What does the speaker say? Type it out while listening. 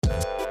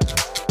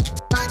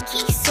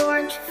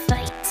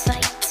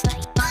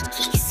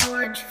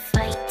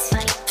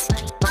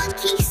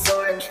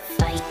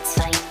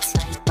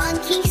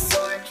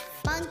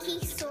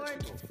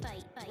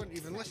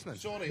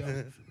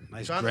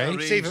Nice Trying to grey.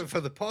 arrange- Save it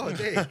for the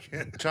pod, eh?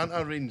 Trying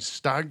to arrange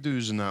stag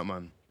do's and that,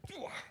 man.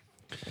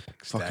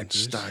 Fucking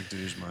do's. stag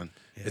do's, man.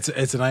 It's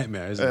a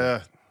nightmare, isn't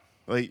it?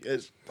 Like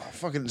it's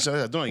fucking. So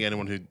I don't think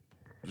anyone who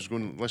was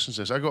going to listen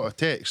to this. I got a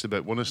text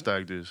about one of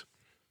stag do's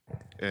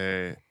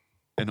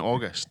in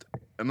August,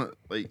 and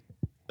like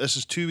this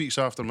is 2 weeks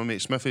after my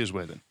mate Smithy's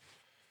wedding,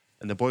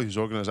 and the boy who's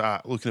organised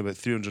looking about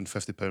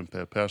 £350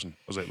 per person.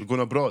 I was like, "We're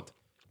going abroad."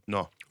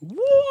 No.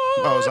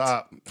 What? I was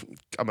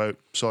I'm out.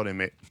 Sorry,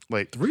 mate.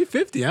 Like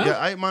 350, huh? yeah,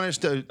 I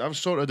managed to. I've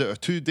sorted out a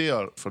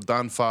 2-dayer for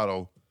Dan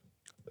Farrell,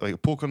 like a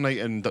poker night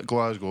in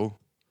Glasgow,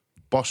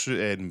 bus route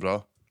to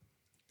Edinburgh,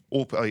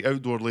 like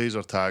outdoor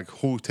laser tag,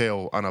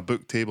 hotel, and a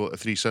book table at the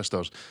Three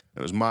Sisters.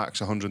 It was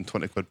max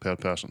 £120 per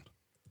person.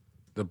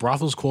 The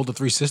brothel's called the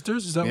Three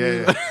Sisters. Is that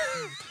Yeah, what?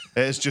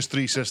 it's just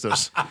Three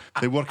Sisters.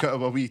 They work out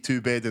of a wee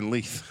 2-bed in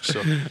Leith.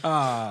 So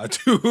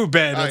Too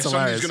bad. aye, That's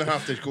somebody's hilarious. gonna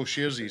have to go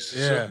sharesies.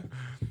 Yeah, So,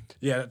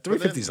 yeah.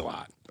 350's a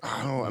lot.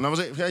 I know, and I was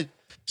like, hey,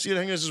 see the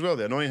thing is as well.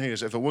 The annoying thing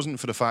is, if it wasn't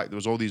for the fact there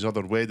was all these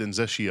other weddings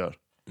this year,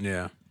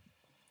 Yeah.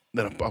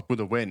 then I would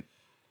have went.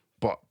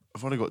 But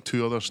I've already got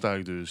 2 other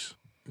stag do's.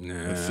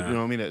 Yeah. You know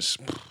what I mean? It's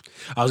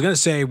I was gonna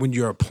say when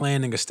you're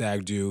planning a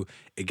stag do,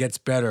 it gets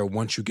better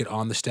once you get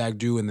on the stag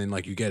do, and then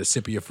like you get a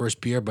sip of your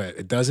first beer, but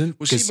it doesn't.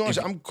 well. See, 'cause to be honest,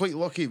 if- I'm quite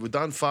lucky with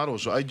Dan Farrell.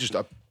 So I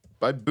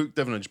booked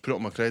everything and just put it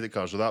on my credit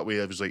card. So that way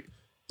I was like,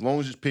 as long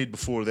as it's paid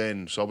before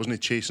then, so I wasn't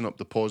chasing up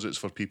deposits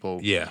for people.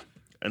 yeah.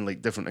 In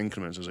like different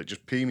increments. I was like,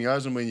 just pay me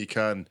as and when you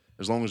can,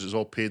 as long as it's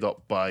all paid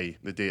up by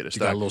the date of the You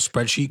got a stag. little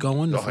spreadsheet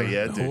going. Oh for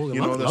yeah, the dude. whole-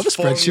 You I know, love there's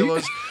a spreadsheet.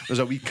 formulas. There's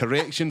a wee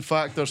correction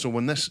factor. So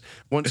once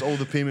all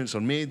the payments are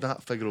made,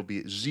 that figure will be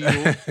at 0.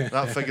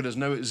 That figure is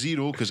now at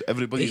 0 because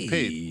everybody's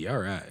paid, Hey, all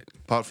right.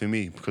 apart from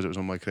me because it was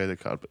on my credit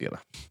card. But you know,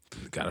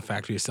 Got to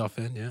factor yourself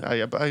in. Yeah.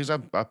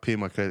 I pay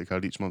my credit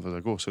card each month as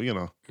I go. So you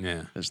know,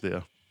 Yeah. it's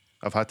there.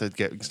 I've had to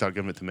start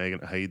giving it to Megan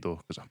to hide though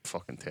because I'm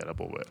fucking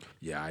terrible with it.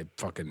 Yeah, I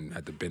fucking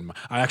had to bin my.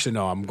 I actually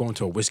know I'm going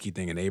to a whiskey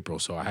thing in April,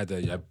 so I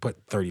put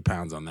 30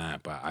 pounds on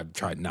that, but I've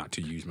tried not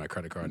to use my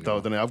credit card. No,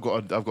 anymore. then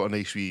I've got a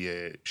nice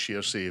wee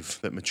share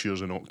save that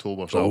matures in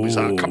October, so I'll be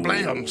saying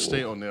kablam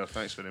straight on there.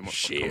 Thanks very much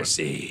for Share coming.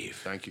 save.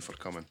 Thank you for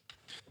coming.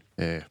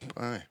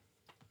 Aye,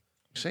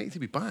 excited to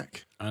be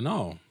back. I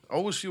know. I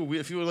always feel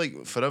weird. I feel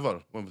like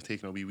forever when we've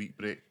taken a wee week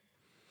break.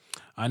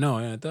 I know.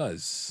 Yeah, it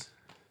does.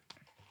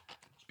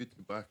 It's good to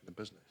be back in the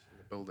business, in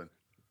the building.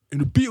 In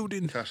the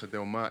building. Casa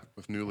Del Mac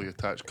with newly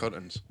attached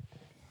curtains.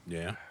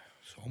 Yeah.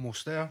 It's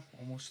almost there.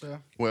 Almost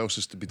there. What else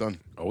is to be done?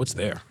 Oh, it's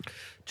there.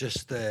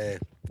 Just a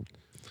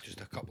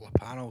couple of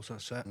panels.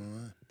 That's it.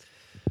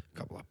 A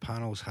couple of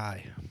panels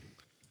high.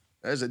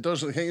 It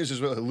does. The thing is, as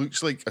well, it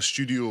looks like a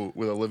studio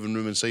with a living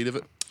room inside of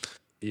it.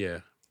 Yeah.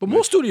 But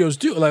most studios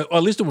do, like, or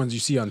at least the ones you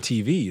see on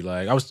TV.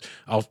 Like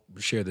I'll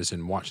share this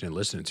in watching and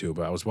listening to,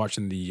 but I was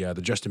watching the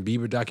Justin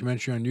Bieber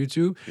documentary on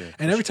YouTube,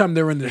 and every time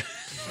they're in the,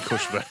 Of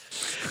course, but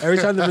every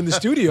time they're in the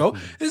studio,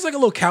 there's like a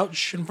little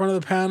couch in front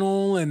of the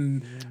panel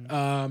and in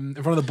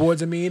front of the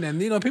boards. I mean, and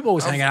you know, people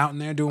always hanging out in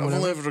there doing I've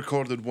whatever. only ever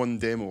recorded one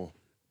demo,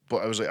 but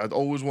I was like, I'd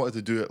always wanted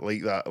to do it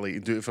like that,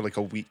 like do it for like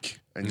a week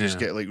and just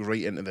Yeah. get like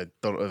right into the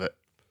dirt of it.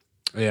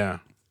 Yeah.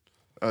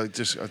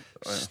 It's a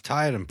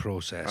tiring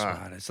process,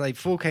 man. It's like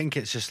folk think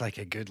it's just like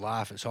a good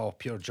laugh. It's all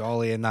pure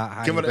jolly and that.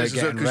 hanging Give it about as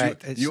well, getting 'cause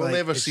wrecked. It's you'll like,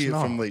 never it's see it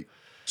from not. like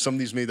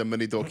somebody's made a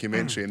mini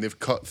documentary and they've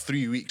cut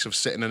 3 weeks of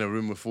sitting in a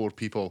room with 4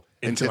 people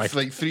Into, like,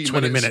 3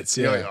 20 minutes. minutes,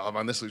 You're yeah. like, oh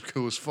man, this looks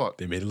cool as fuck.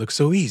 They made it look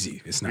so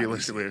easy. It's not. Easy.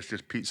 Realistically, it's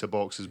just pizza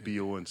boxes,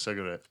 BO, and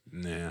cigarette.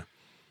 Yeah.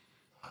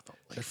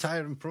 It's a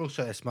tiring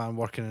process, man.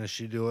 Working in a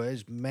studio it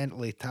is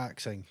mentally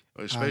taxing.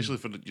 Especially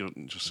for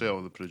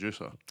yourself, the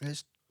producer.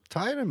 It's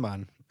tiring,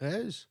 man. It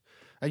is.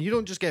 And you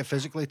don't just get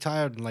physically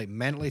tired and like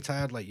mentally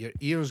tired, like your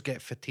ears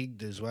get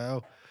fatigued as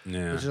well.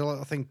 Yeah. Which is a lot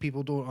of things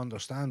people don't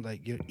understand.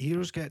 Like your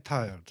ears get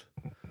tired.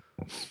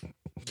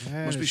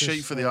 Yeah, Must be it's shite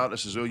just for the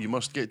artist as well. You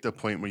must get to a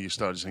point where you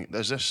start to think,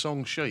 is this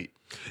song shite?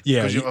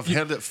 Yeah. Because you- I've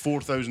heard it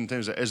 4,000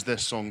 times. Is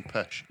this song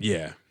pish?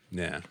 Yeah,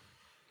 yeah.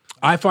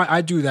 I find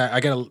I do that. I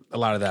get a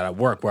lot of that at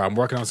work where I'm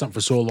working on something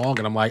for so long,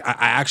 and I'm like, I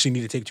actually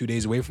need to take 2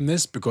 days away from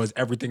this because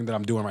everything that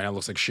I'm doing right now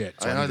looks like shit.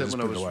 So I need had to it just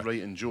when I put was away.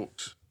 writing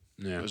jokes.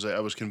 Yeah. It was like I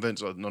was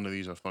convinced that none of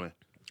these are funny.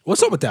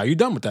 What's up with that? Are you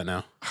done with that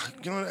now?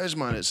 You know what it is,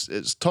 man?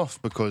 It's tough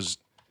because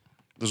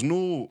there's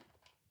no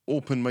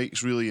open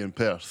mics really in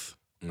Perth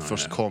for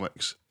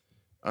comics,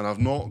 and I've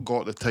not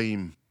got the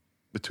time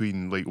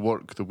between like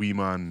work, the wee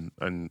man,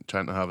 and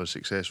trying to have a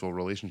successful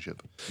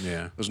relationship.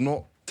 Yeah, There's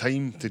not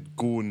time to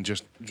go and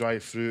just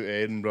drive through to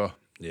Edinburgh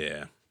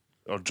yeah,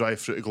 or drive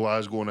through to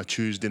Glasgow on a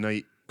Tuesday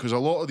night because a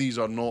lot of these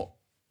are not.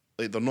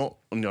 Like they're not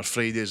on your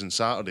Fridays and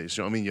Saturdays.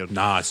 You know what I mean? Your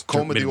it's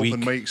comedy midweek.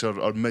 open mics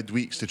are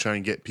midweeks to try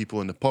and get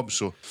people in the pub.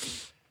 So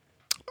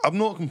I'm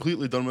not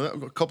completely done with it. I've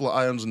got a couple of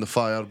irons in the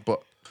fire,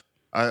 but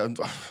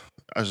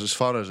as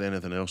far as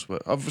anything else,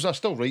 but I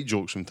still write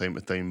jokes from time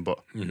to time. But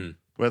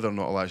whether or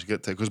not I'll actually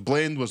get to it, because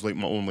Blend was like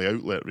my only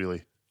outlet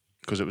really,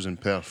 because it was in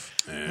Perth.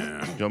 Yeah. You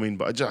know what I mean?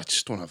 But I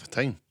just don't have the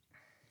time.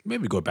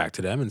 maybe go back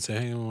to them and say,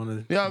 hey, I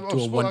want to Yeah, I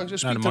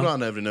just speak to month.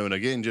 Ran every now and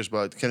again, just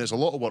but it's a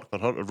lot of work for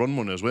her to run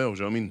one as well.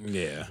 Do you know what I mean?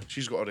 Yeah.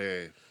 She's got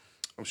her.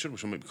 I'm sure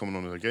she might be coming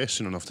on as a guest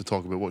soon enough to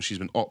talk about what she's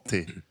been up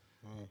to.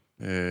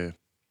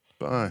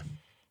 But aye,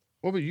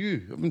 what about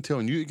you? I've been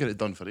telling you to get it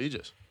done for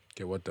ages.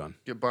 Get what done?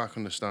 Get back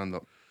on the stand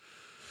up.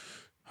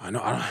 I know.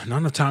 Not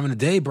enough time in the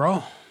day,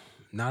 bro.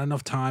 Not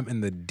enough time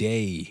in the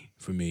day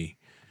for me.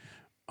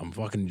 I'm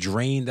fucking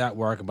drained at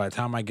work, and by the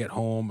time I get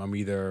home, I'm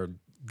either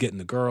getting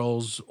the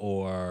girls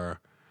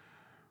or,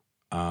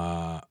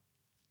 I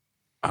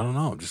don't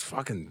know. Just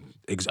fucking.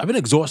 I've been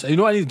exhausted. You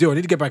know what I need to do? I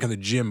need to get back in the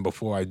gym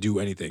before I do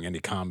anything, any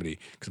comedy,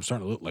 because I'm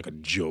starting to look like a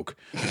joke.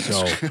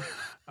 So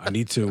I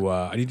need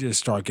to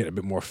start getting a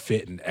bit more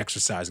fit and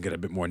exercise and get a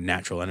bit more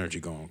natural energy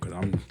going. Because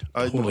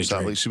I totally noticed that.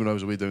 drained. Like, see, when I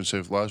was away down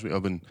south last week,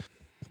 I've been.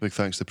 Big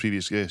thanks to the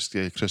previous guest,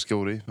 Chris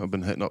Gilray. I've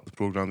been hitting up the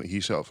program that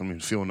he set up for me,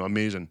 feeling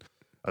amazing.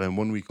 And then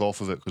 1 week off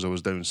of it because I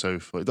was down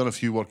south. Like, done a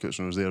few workouts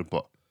when I was there,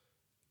 but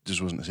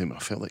just wasn't the same. I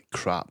felt like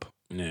crap.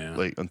 Yeah.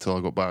 Like until I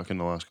got back in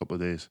the last couple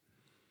of days.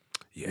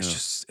 Yeah,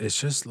 it's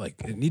just like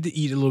I need to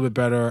eat a little bit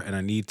better, and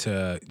I need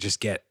to just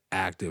get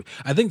active.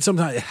 I think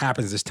sometimes it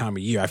happens this time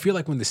of year. I feel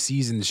like when the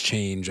seasons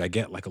change, I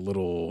get like a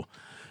little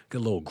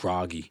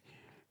groggy.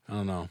 I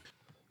don't know.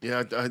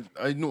 Yeah,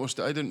 I noticed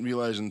it. I didn't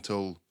realise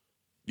until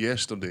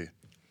yesterday.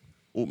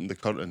 Opened the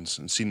curtains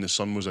and seen the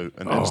sun was out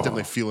and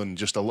instantly feeling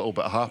just a little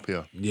bit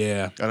happier.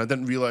 Yeah. And I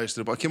didn't realise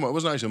that. But I came out. It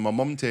wasn't actually. My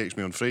mum texted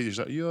me on Friday. She's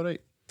like, "You all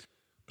right?"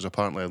 Because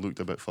apparently I looked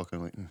a bit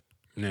fucking like.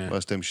 Yeah.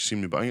 Last time she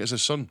seen me, but I think it's the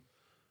sun.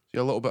 See,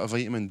 a little bit of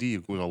vitamin D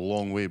goes a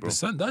long way, bro. The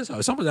sun does.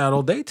 The sun was out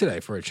all day today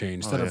for a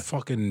change. Instead of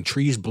fucking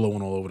trees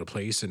blowing all over the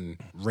place and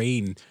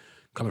rain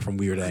coming from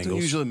weird I don't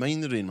angles. usually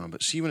mind the rain, man,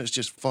 but see when it's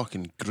just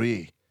fucking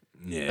grey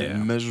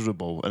and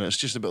miserable, and it's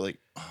just a bit like,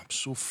 I'm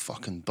so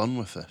fucking done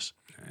with this.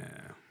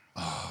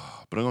 Yeah.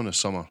 Bring on the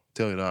summer.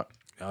 Tell you that.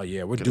 Oh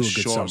yeah, we're Get doing the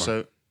good shorts summer.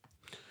 out.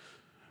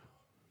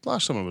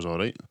 Last summer was all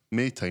right.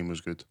 May time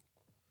was good.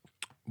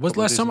 Was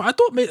last summer? I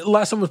thought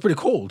last summer was pretty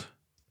cold.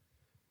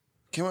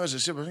 Came out as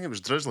I think it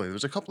was drizzly. There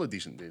was a couple of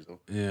decent days though.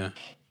 Yeah.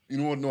 You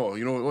know what? No,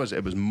 you know what it was?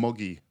 It was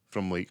muggy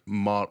from like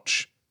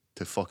March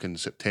to fucking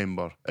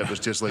September. It was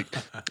just like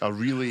a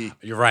really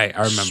You're right.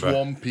 I remember.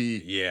 swampy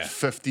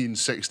 15,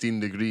 16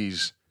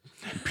 degrees,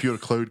 pure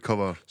cloud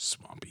cover.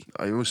 Swampy.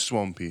 It was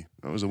swampy.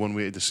 That was the one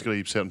way to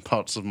describe certain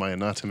parts of my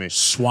anatomy.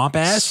 Swamp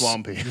ass?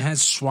 Swampy. It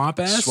has swamp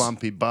ass?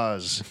 Swampy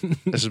Baz.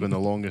 This has been the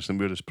longest and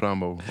weirdest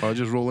preamble. I'll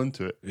just roll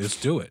into it. Let's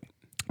do it.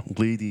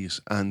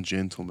 Ladies and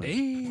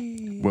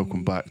gentlemen,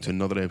 welcome back to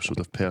another episode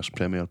of Perth's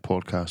Premier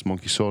Podcast,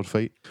 Monkey Sword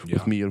Fight,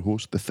 with me, your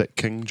host, the Thick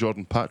King,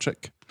 Jordan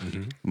Patrick,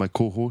 my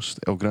co-host,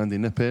 El Grande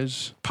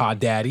Nipez, Pod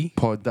Daddy,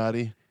 Pod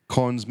Daddy,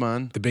 Cons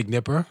Man, the Big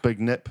Nipper, Big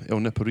Nip, El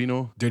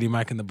Nipperino, Dirty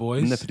Mike and the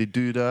boys. Nippity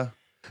Doodah,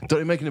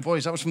 Dirty Mike and the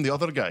Boys. That was from the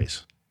other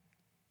guys.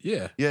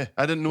 Yeah. Yeah,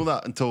 I didn't know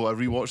that until I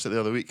rewatched it the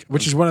other week.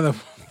 Which is one of the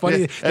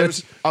funny. Yeah, it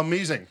was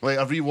amazing. Like,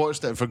 I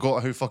rewatched it and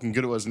forgot how fucking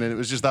good it was, and then it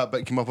was just that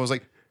bit came up. I was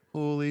like,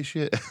 holy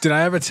shit. Did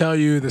I ever tell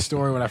you the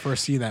story when I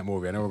first seen that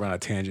movie? I know we're going on a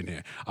tangent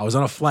here. I was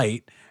on a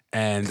flight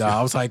and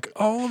I was like,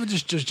 oh, let me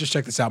just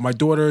check this out. My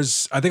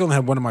daughters, I think I only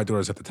had one of my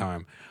daughters at the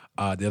time.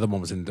 The other one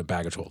was in the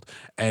baggage hold.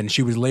 And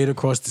she was laid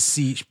across the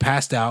seat. She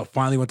passed out,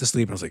 finally went to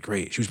sleep. And I was like,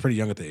 great. She was pretty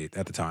young at the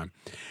time.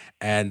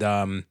 And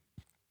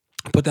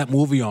I put that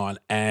movie on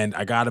and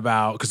I got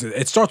about, because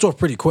it starts off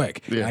pretty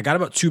quick. Yeah. And I got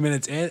about 2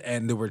 minutes in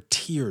and there were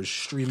tears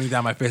streaming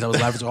down my face. I was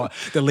laughing so hard.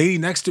 The lady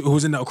next to, who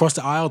was across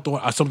the aisle,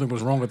 thought something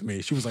was wrong with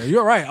me. She was like,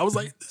 "You're right." I was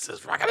like, "This is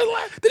fucking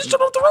hilarious. They just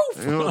jumped off the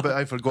roof." You know what bit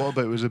I forgot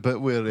about was a bit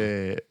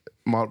where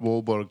Mark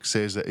Wahlberg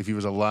says that if he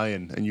was a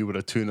lion and you were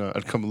a tuna,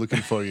 I'd come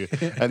looking for you.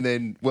 And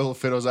then Will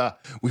Ferrell's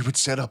we would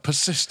set up a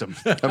system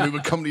and we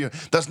would come to you.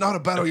 That's not a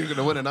battle you're going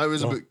to win. And I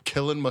was about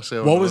killing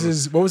myself. What was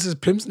his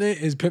pimp's name?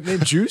 His pimp name?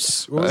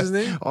 Juice? What was his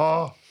name?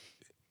 Oh,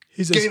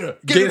 He says,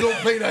 Gator, don't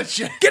play that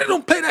shit. Gator,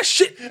 don't play that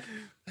shit.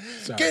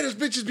 Gators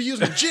bitches be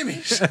using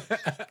Jimmy's.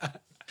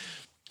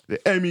 The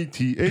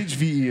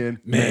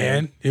METHVEN.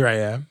 Man, here I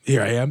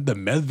am, the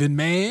Melvin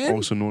Man.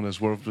 Also known as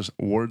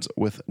Words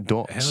with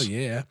Dots. Hell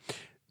yeah.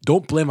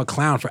 Don't blame a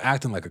clown for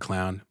acting like a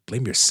clown.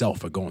 Blame yourself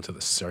for going to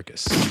the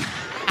circus.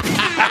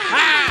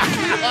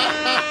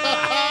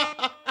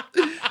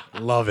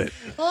 Love it.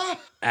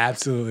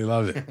 Absolutely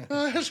love it.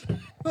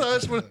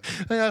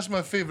 That's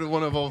my favourite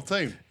one of all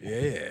time.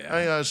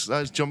 Yeah.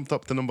 That's jumped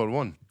up to number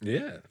one.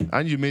 Yeah.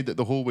 And you made it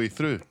the whole way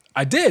through.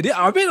 I did. Yeah,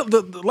 I made it,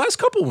 the last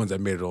couple ones I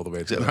made it all the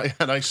way through.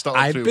 And I started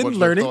I've through been Words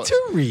with learning Dots.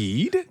 to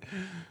read.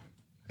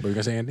 What were you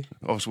going to say, Andy?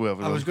 Obviously,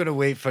 I was going to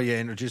wait for you to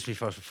introduce me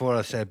first before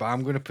I said, but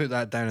I'm going to put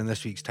that down in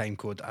this week's time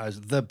code as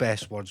the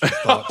best Words with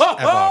Dots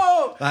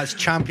ever. That's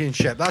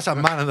championship. That's a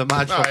man of the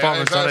match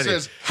performance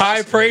already.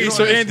 High praise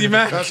for Andy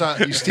Mack.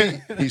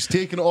 He's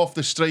taken it off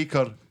the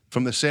striker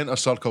from the centre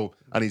circle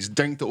and he's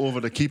dinked it over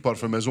the keeper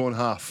from his own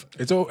half.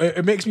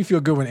 It makes me feel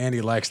good when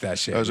Andy likes that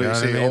shit. I was you going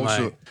know to what say, I mean?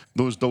 also, Like,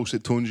 those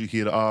dulcet tones you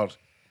hear are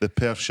the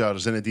Perthshire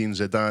Zinedine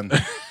Zidane,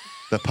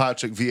 the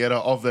Patrick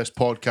Vieira of this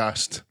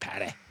podcast.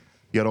 Patty.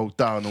 You're all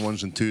down the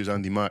ones and twos,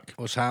 Andy Mack.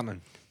 What's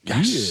happening?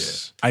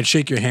 Yes. Yeah. I'd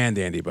shake your hand,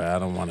 Andy, but I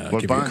don't want to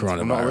We're give you banned.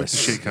 I'm not allowed to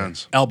coronavirus. shake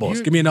hands.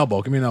 Elbows. Give me an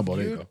elbow. Give me an elbow.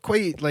 There you You're go.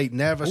 quite like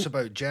nervous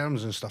about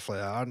germs and stuff like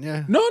that, aren't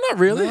you? No, not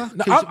really. No,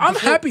 No, 'cause I'm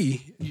before-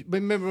 happy.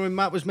 Remember when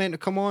Matt was meant to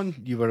come on?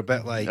 You were a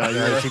bit like, yeah.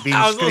 is he being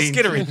I was a little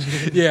screened?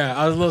 skittery. Yeah,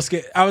 I was a little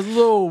scared. I was a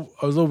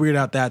little weird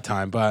out that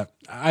time, but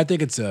I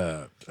think it's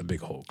a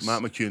big hoax.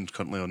 Matt McCune's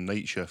currently on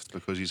night shift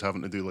because he's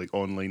having to do like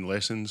online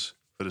lessons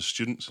for his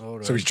students. So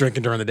he's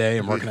drinking during the day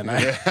and working at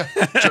night.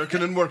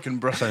 Jerking and working,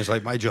 bro. Sounds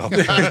like my job.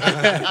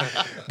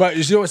 But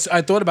you know what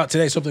I thought about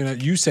today? Something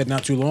that you said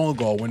not too long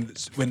ago.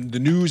 When the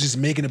news is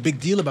making a big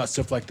deal about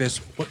stuff like this,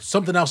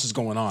 something else is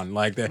going on.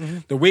 Like they're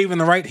waving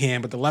the right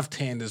hand, but the left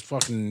hand is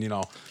fucking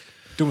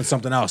doing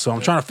something else. So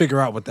I'm trying to figure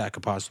out what that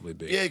could possibly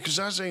be. Yeah, because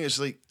I was saying it's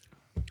like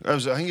I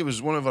think it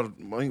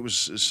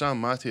was Sam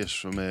Matthias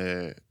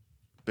from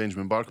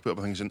Benjamin Barker put up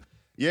a thing saying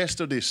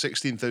yesterday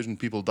 16,000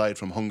 people died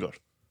from hunger.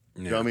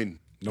 You know what I mean?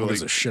 No one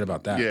gives a shit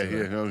about that. Yeah,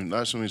 do they? yeah. I mean,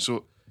 that's what I mean.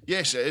 So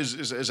yes, it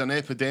is an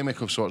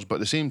epidemic of sorts, but at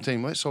the same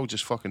time, let's all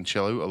just fucking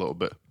chill out a little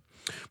bit.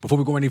 Before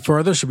we go any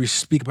further, should we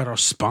speak about our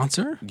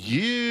sponsor?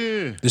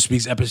 Yeah. This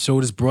week's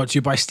episode is brought to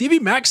you by Stevie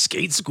Mac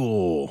Skate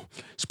School.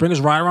 Spring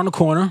is right around the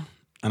corner,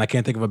 and I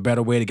can't think of a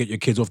better way to get your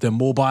kids off their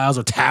mobiles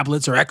or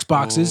tablets or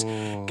Xboxes.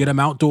 Get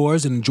them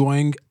outdoors and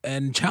enjoying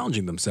and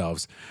challenging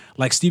themselves.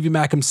 Like Stevie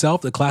Mac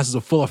himself, the classes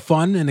are full of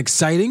fun and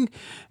exciting,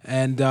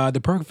 and they're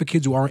perfect for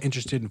kids who aren't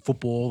interested in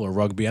football or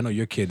rugby. I know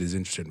your kid is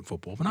interested in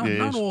football, but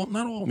not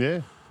all.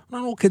 Yeah.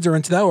 Not all kids are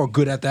into that or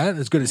good at that,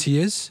 as good as he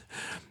is.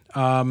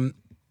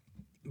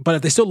 But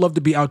if they still love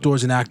to be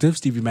outdoors and active,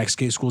 Stevie Mac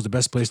Skate School is the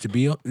best place to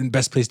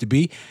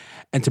be.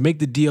 And to make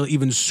the deal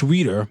even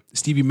sweeter,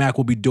 Stevie Mac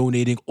will be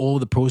donating all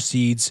of the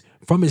proceeds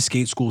from his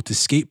skate school to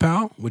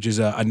SkatePal, which is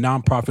a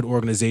nonprofit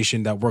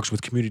organization that works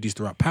with communities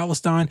throughout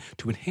Palestine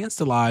to enhance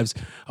the lives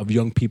of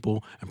young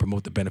people and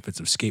promote the benefits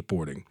of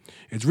skateboarding.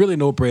 It's really a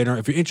no-brainer.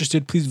 If you're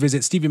interested, please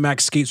visit Stevie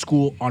Mac Skate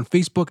School on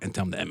Facebook and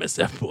tell them the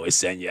MSF boys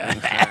sent you.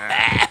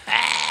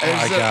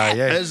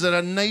 Is there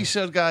a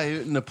nicer guy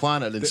out in the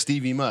planet than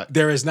Stevie Mac?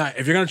 There is not.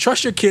 If you're going to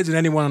trust your kids and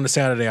anyone on a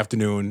Saturday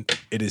afternoon,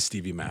 it is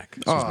Stevie Mac.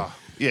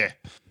 Yeah.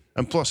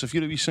 And plus, if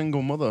you're a wee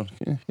single mother,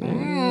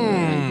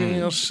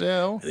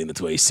 yourself. I think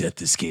that's why he set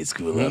the skate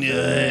school up.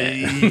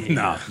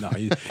 No,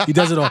 he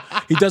does it all.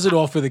 He does it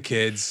all for the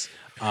kids.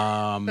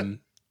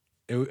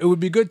 It would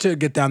be good to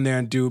get down there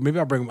and do. Maybe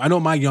I'll bring. I know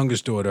my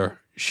youngest daughter.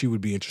 She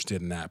would be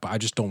interested in that, but I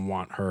just don't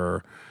want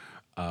her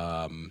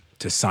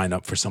to sign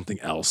up for something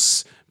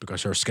else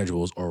because her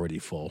schedule is already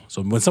full.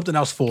 So when something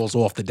else falls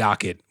off the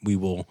docket,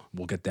 we'll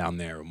get down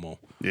there and we'll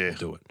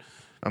do it.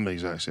 I'm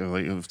exactly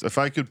like if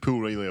I could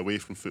pull Riley away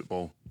from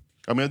football.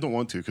 I mean, I don't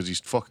want to because he's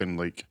fucking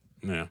like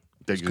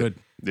It's good.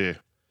 Yeah.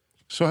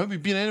 So how have we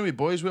been anyway,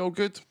 boys? We all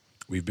good?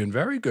 We've been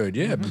very good.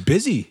 Yeah,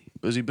 busy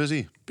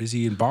Busy.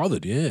 and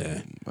bothered.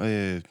 Yeah, What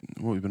have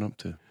we been up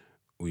to?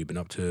 we've been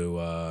up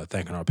to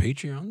thanking our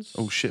Patreons.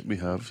 Oh shit, we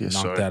have. Yes,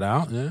 Knock sorry. that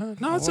out. Yeah,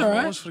 no, it's I'm all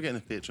always right.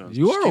 forgetting the Patreons.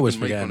 You are Just always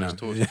keeping Mike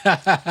forgetting on them. his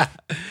toes.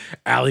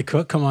 Ali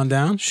Cook, come on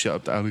down. Shut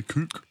up to Ali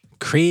Cook.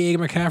 Craig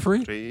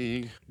McCaffrey,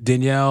 Craig.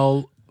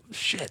 Danielle.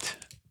 Shit,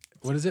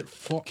 what is it?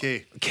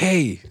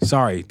 K.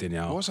 Sorry,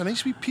 Danielle. Oh, it's a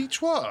nice wee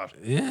peach water.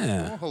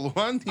 Yeah. Oh, hello,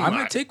 Andy. I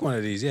might take one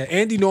of these. Yeah,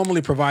 Andy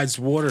normally provides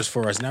waters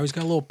for us. Now he's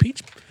got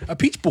a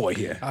peach boy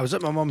here. I was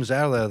at my mum's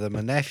earlier,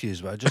 my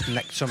nephews, but I just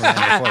nicked some of them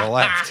before I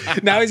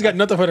left. Now he's got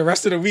nothing for the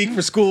rest of the week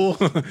for school.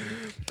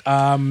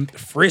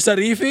 Frisa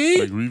Rifi,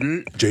 Like,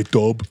 really?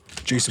 J-Dub,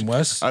 Jason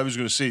West. I was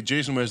going to say,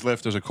 Jason West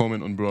left us a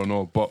comment on Bro and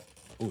All, but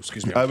Oh,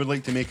 excuse me. I would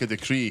like to make a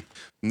decree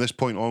from this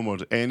point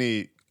onward.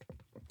 Any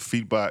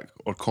feedback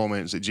or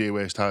comments that Jay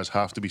West has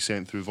have to be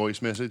sent through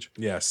voice message.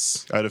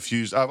 Yes. I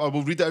refused. I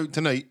will read it out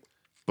tonight,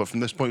 but from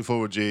this point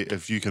forward, Jay,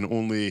 if you can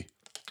only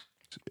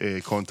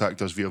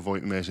contact us via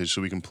voice message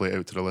so we can play it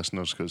out to the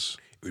listeners, because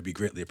It would be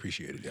greatly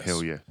appreciated. Yes.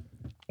 hell yeah.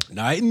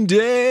 Night and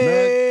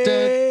Day.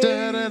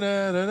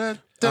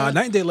 Night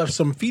and Day left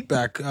some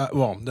feedback.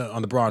 On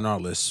the Bra and R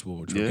list,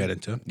 which we'll get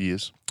into.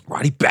 Yes.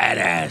 Roddy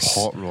Badass.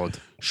 Hot Rod.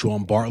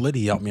 Sean Bartlett,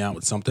 he helped me out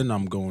with something.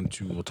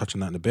 We'll touch on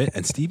that in a bit.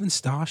 And Steven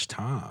Stosh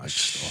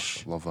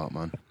Tosh. Love that,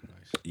 man.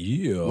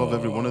 Yeah. Love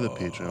every one of the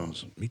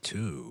Patreons. Me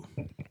too.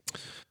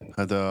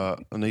 Had a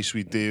nice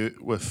wee day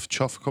out with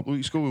Chuff a couple of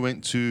weeks ago. We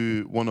went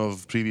to one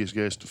of previous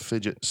guest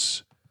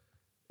Fidget's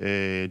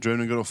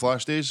Drowning Girl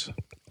Flash Days.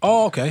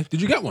 Oh, okay.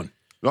 Did you get one?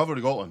 No, I've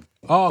already got one.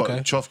 Oh, but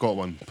okay. Chuff got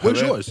one. Where's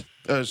However, yours?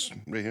 It's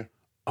right here.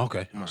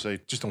 Okay. So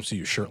Just don't see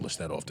you shirtless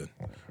that often.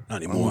 Not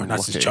anymore. Not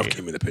since lucky. Chubb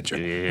came in the picture.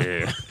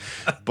 Yeah.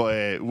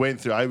 But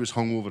went through, I was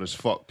hungover as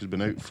fuck. Because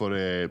been out for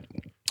the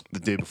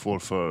day before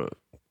for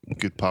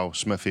good pal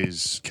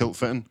Smithy's kilt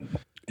fitting.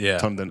 Yeah.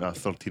 Turned into a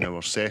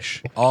 13-hour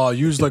sesh. Oh,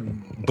 use like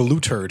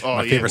Baloo-turd.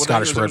 My favorite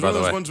Scottish word, by the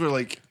way. Those ones were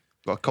like,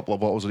 got a couple of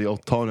bottles of the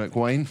old tonic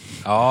wine.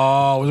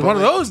 Oh, it was one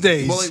of those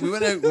days. Well, like we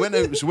went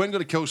out, so we went to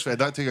Kilsfed.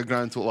 That took a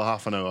grand total of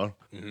half an hour.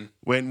 Mm-hmm.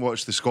 Went and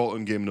watched the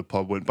Scotland game in the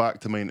pub. Went back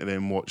to mine to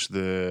then watch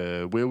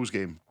the Wales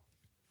game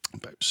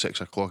about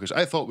 6 o'clock.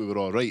 I thought we were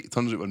all right.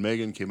 Turns out when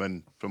Megan came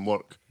in from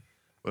work,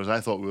 Whereas I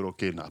thought we were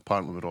okay, and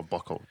apparently we were all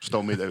buckled.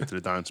 Still made it out to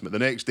the dance. But the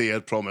next day,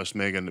 I'd promised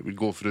Megan that we'd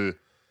go through.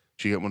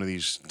 She get one of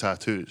these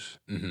tattoos.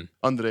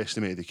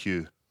 Underestimated the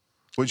queue,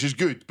 which is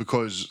good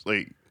because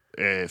like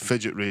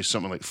Fidget raised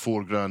something like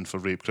 $4,000 for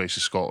Rape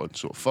Crisis Scotland.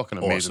 So fucking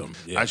amazing. Awesome,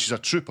 yeah. And she's a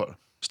trooper.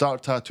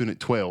 Started tattooing at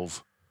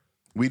 12.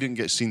 We didn't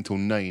get seen till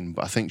 9,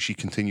 but I think she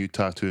continued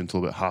tattooing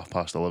until about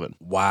 11:30.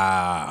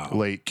 Wow.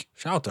 Like,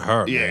 Shout out to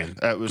her, yeah, man.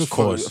 it was Good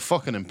cause.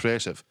 fucking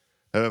impressive.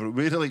 However,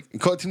 we had like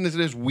got into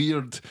this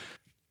weird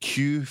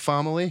queue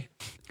family.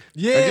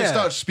 Yeah. I just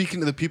started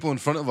speaking to the people in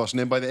front of us, and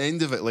then by the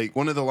end of it, like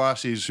one of the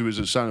lassies who was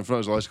standing in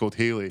front of us, a lassie called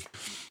Hayley,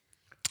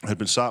 had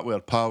been sat with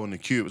her pal in the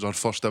queue. It was her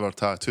first ever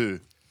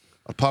tattoo.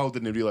 Her pal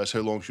didn't realise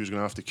how long she was going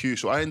to have to queue,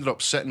 so I ended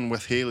up sitting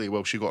with Hayley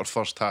while she got her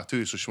first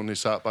tattoo, so she only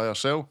sat by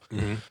herself.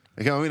 You know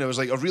what I mean? It was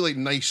like a really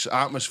nice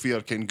atmosphere,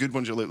 kind of good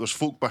bunch of like, there's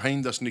folk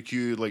behind us in the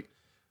queue, like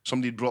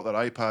somebody brought their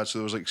iPad, so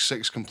there was like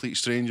 6 complete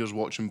strangers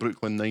watching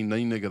Brooklyn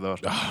Nine-Nine together.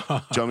 Do you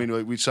know what I mean?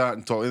 Like we sat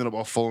and talked, ended up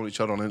all following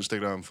each other on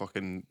Instagram,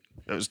 fucking...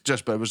 It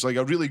was like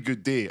a really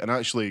good day, and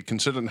actually,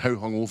 considering how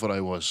hungover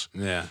I was,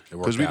 Yeah.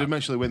 because we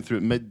eventually went through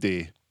at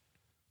midday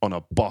on a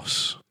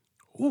bus.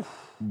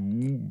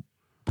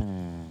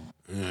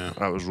 Yeah.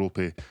 That was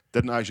ropey.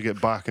 Didn't actually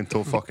get back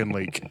until fucking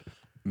like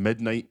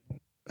midnight.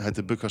 Had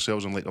to book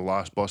ourselves on like the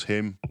last bus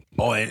home.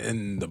 Oh,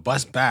 and the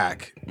bus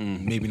back,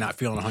 maybe not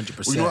feeling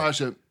 100%. Well, you know what,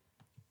 actually,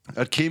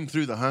 I came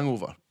through the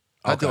hangover.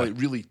 I had to Okay.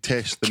 like really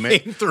test the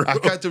Came through. I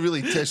had to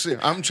really test it.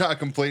 I'm trying to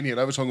complain here.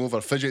 I was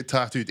hungover. Fidget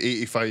tattooed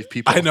 85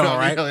 people. I know, You what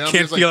right? mean? I'm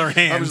Can't just feel like,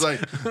 her I hands. was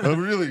like,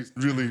 I'm really,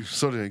 really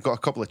sorry. I got a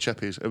couple of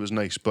chippies. It was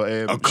nice, but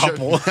A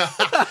couple.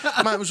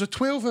 Man, it was a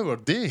 12-hour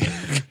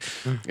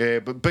day.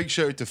 But big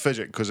shout out to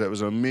Fidget because it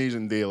was an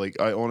amazing day.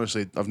 Like I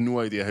honestly, I've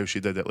no idea how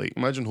she did it. Like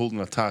imagine holding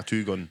a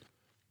tattoo gun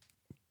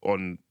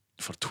on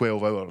for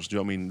 12 hours. Do you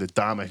know what I mean? The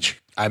damage.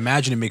 I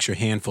imagine it makes your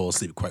hand fall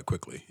asleep quite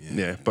quickly. Yeah.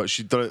 Yeah, but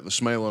she did it with the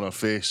smile on her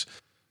face.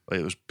 Like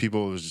it was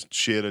people was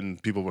sharing,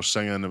 people were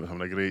singing, it was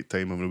having a great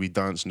time, and we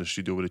danced in the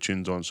studio with the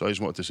tunes on. So I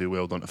just wanted to say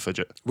well done to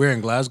Fidget. Where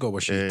in Glasgow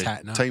was she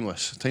tatting up?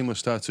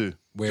 Timeless tattoo.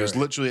 Where- Just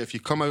literally, if you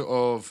come out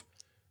of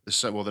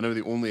well, they're now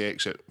the only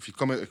exit. If you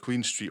come out of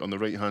Queen Street on the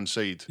right hand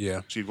side,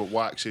 Yeah. So you've got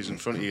Waxes in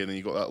front of you, and then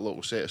you've got that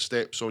little set of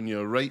steps on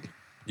your right,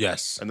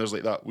 Yes. and there's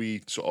like that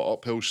wee sort of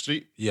uphill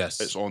street.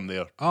 Yes. It's on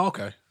there. Oh,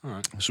 okay. All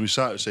right. So we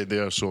sat outside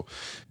there. So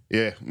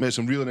yeah, met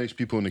some really nice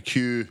people in the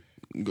queue.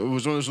 It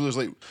was one of those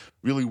like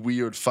really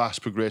weird,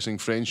 fast progressing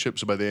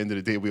friendships. So by the end of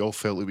the day, we all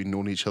felt like we'd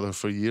known each other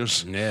for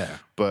years. Yeah.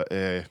 But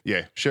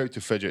yeah, shout out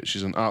to Fidget.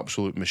 She's an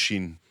absolute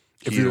machine.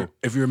 If Hero.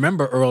 you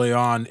remember early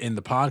on in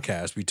the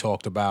podcast, we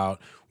talked about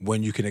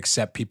when you can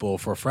accept people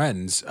for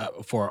friends, like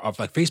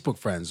Facebook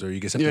friends, or you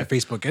can accept their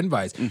Facebook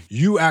invites.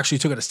 You actually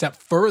took it a step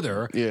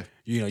further. Yeah.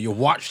 You know, you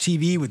watch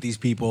TV with these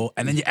people,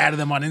 and then you added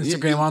them on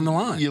Instagram on the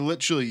line. You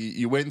literally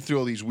you went through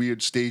all these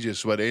weird stages.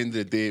 So at the end of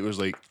the day, it was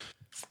like,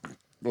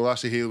 well,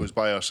 Lassie Haley was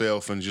by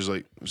herself, and she's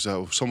like,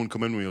 so someone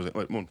come in with me. I was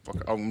like, come on, fuck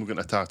it, I'm getting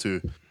a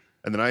tattoo.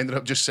 And then I ended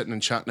up just sitting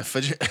and chatting to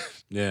Fidget.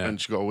 Yeah. And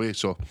she got away.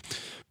 So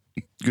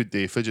good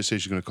day. Fidget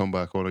says she's going to come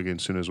back on again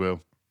soon as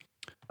well.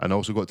 And I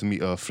also got to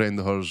meet a friend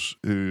of hers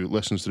who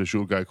listens to the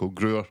show, a guy called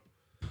Brewer,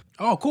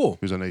 Oh, cool.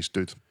 who's a nice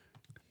dude.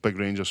 Big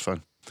Rangers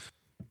fan.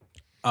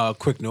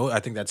 Quick note: I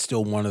think that's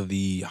still one of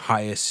the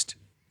highest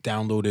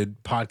downloaded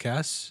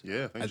podcasts.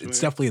 Yeah, I think so, It's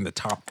yeah. definitely in the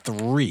top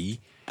 3.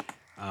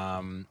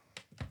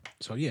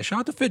 So yeah, shout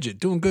out to Fidget,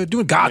 doing good,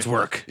 doing God's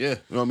work. Yeah,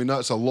 I mean,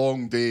 that's a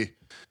long day.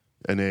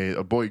 And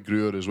our boy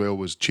Brewer as well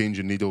was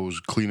changing needles,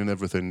 cleaning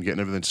everything, getting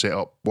everything set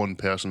up, one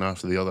person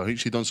after the other. I think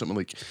she'd done something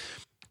like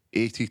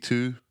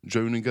 82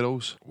 drowning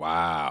girls.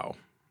 Wow,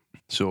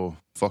 So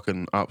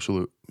fucking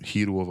absolute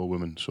hero of a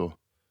woman. So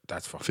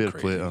that's fucking fair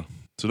crazy. play to her.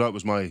 So that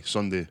was my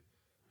Sunday.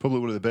 Probably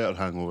one of the better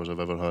hangovers I've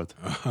ever had.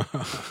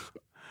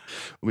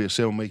 What about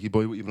yourself, Mikey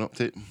boy? What you been up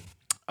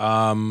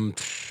to?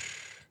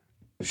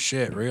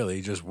 Shit,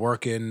 really, just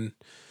working.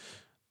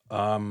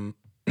 Still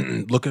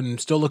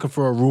looking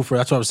for a roofer.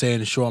 That's what I was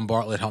saying. Sean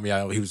Bartlett helped me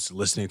out. He was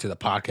listening to the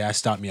podcast,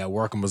 stopped me at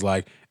work, and was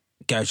like,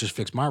 "Guys, just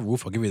fix my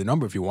roof. I'll give you the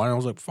number if you want." And I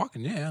was like,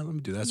 "Fucking yeah, let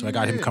me do that." So I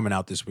got him coming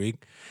out this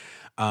week.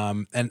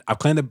 And I've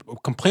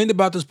complained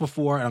about this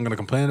before, and I'm going to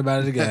complain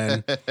about it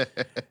again.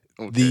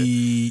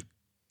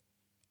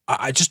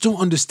 I just don't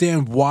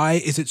understand, why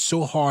is it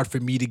so hard for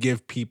me to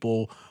give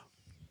people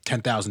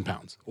 10,000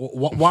 pounds?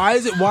 Why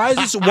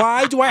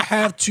do I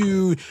have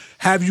to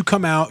have you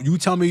come out, you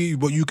tell me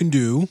what you can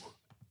do,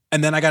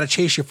 and then I got to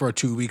chase you for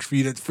 2 weeks for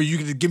you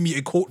to give me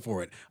a quote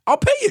for it? I'll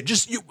pay you.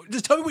 Just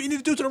tell me what you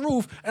need to do to the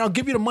roof, and I'll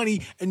give you the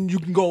money, and you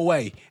can go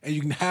away, and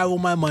you can have all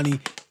my money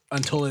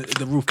until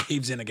the roof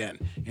caves in again.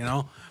 You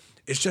know,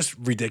 it's just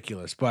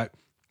ridiculous. But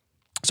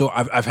so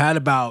I've had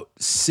about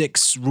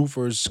 6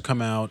 roofers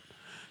come out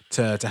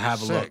to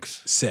have a look.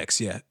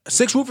 6, yeah.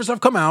 6 roofers have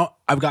come out.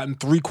 I've gotten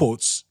 3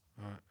 quotes,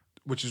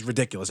 which is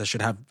ridiculous. I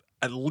should have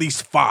at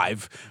least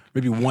 5,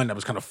 maybe 1 that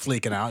was kind of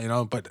flaking out, you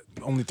know, but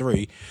only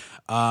 3.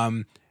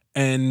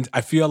 And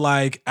I feel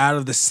like out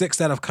of the 6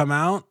 that have come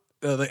out,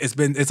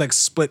 it's like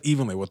split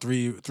evenly. Well,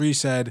 3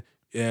 said,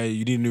 yeah,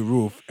 you need a new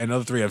roof, and the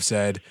other 3 have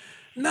said,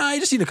 Nah, you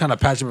just need to kind of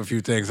patch up a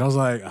few things. I was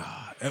like,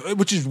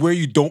 which is where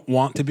you don't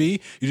want to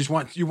be. You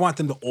want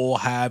them to all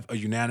have a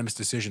unanimous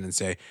decision and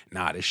say,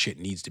 nah, this shit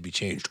needs to be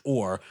changed,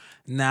 or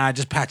nah,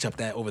 just patch up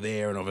that over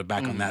there and over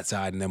back on that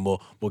side, and then we'll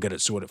get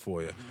it sorted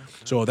for you.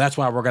 So that's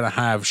why we're gonna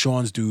have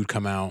Sean's dude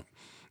come out.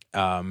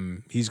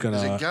 He's gonna.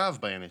 Is it Gav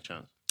by any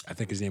chance? I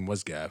think his name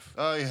was Gav.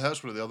 Oh, yeah,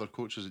 that's one of the other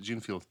coaches at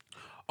Genefield.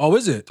 Oh,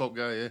 is it? Top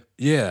guy, yeah.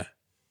 Yeah.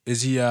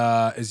 Is he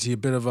a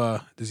bit of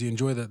a? Does he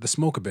enjoy the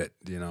smoke a bit?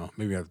 You know,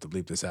 maybe I have to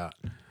bleep this out.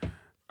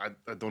 I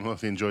don't know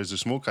if he enjoys the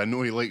smoke. I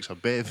know he likes a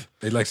bev.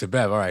 He likes a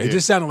bev. All right. He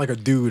just sounded like a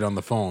dude on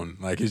the phone.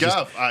 Like he's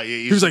Gav, just,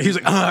 he was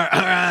like, all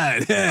right,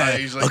 yeah.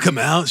 he's like- I'll come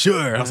out,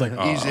 sure. I was like,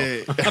 He's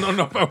I don't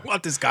know if I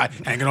want this guy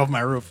hanging off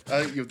my roof.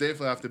 I think you'll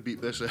definitely have to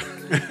beat this out.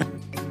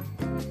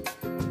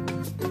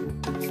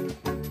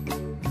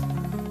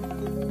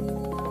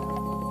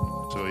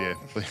 So yeah,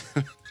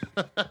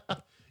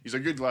 he's a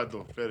good lad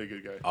though, very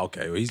good guy.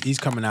 Okay, well, he's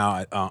coming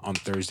out on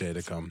Thursday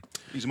to come.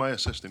 He's my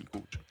assistant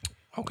coach.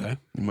 Okay.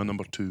 He's my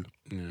number 2.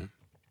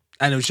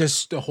 And it was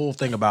just the whole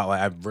thing about,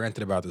 like, I've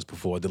ranted about this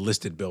before, the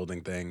listed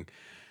building thing.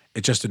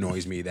 It just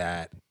annoys me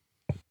that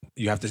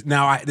you have to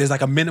there's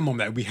like a minimum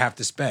that we have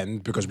to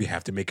spend because we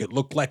have to make it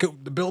look like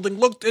the building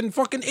looked in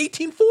fucking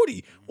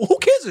 1840. Well, who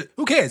cares?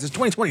 Who cares? It's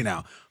 2020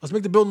 now. Let's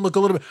make the building look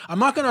a little bit. I'm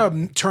not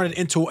gonna turn it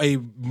into a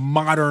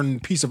modern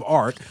piece of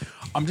art.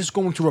 I'm just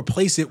going to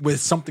replace it with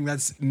something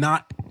that's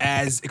not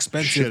as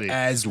expensive Shitty.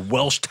 as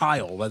Welsh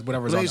tile,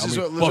 whatever's on. There's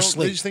all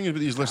these things about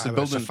these listed It's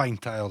a buildings. fine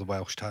tile, the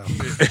Welsh tile.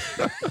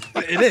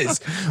 It is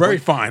very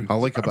fine. I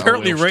like a bit of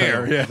apparently Welsh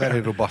rare. tile. Yeah. Very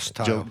robust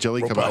tile. Do you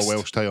like about a Robust.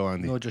 Welsh tile,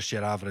 Andy? Not just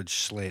your average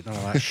slate, none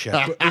of that shit.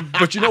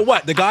 But you know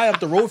what? The guy up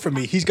the road from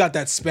me, he's got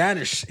that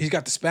Spanish. He's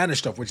got the Spanish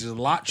stuff, which is a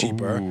lot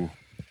cheaper,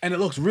 and it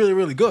looks really,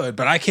 really good.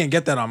 But I can't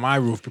get that on my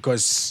roof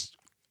because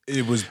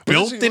it was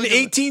built in Look at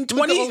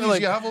 1820. all these-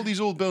 Like, you have all these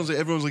old buildings that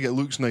everyone's like, it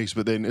looks nice,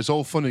 but then it's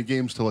all fun and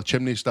games till a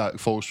chimney stack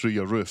falls through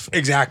your roof.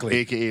 exactly.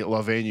 AKA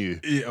La Venue.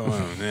 Yeah,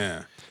 oh,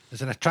 yeah.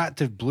 There's an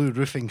attractive blue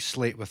roofing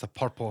slate with a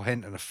purple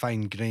hint and a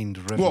fine-grained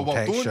ribbon Well,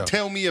 texture. don't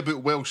tell me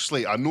about Welsh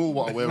slate. I know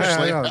what a Welsh Yeah,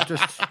 slate yeah, is.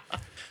 just,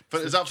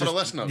 But is that for the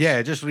listeners?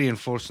 yeah, just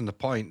reinforcing the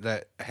point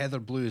that heather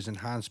blue is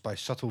enhanced by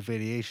subtle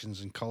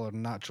variations in colour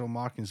and natural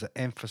markings that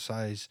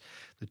emphasise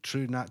the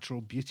true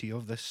natural beauty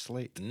of this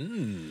slate.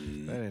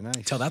 Very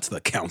nice. Tell that to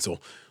the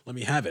council. Let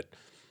me have it.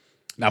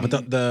 Now, but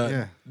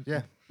the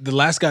yeah. the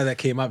last guy that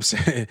came up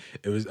said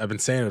it was. I've been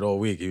saying it all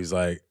week. He was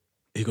like,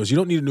 he goes, you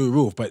don't need a new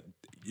roof, but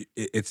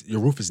it's your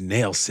roof is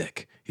nail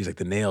sick. He's like,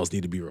 the nails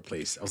need to be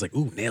replaced. I was like,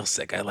 ooh, nail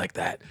sick. I like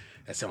that.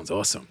 That sounds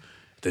awesome.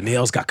 The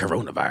nails got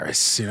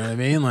coronavirus. You know what I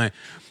mean? Like,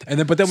 and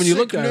then, but then when you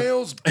look at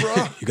nails,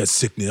 bro. you got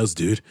sick nails,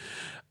 dude.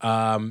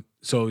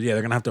 So yeah,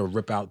 they're gonna have to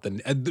rip out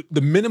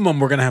the minimum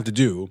we're gonna have to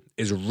do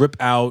is rip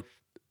out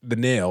the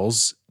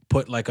nails,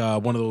 put like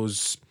one of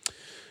those,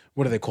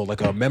 what are they called?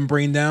 Like a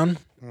membrane down,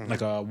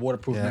 like a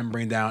waterproof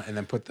membrane down, and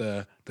then put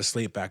the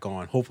slate back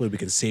on. Hopefully, we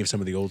can save some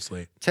of the old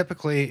slate.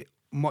 Typically,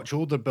 much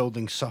older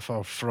buildings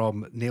suffer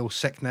from nail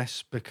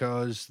sickness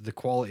because the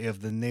quality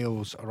of the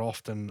nails are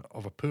often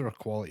of a poorer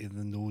quality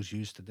than those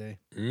used today.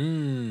 There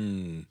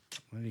you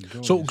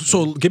go.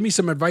 So give me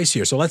some advice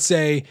here. So let's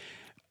say,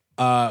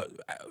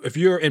 if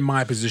you're in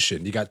my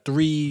position, you got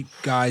 3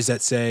 guys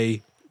that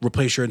say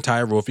replace your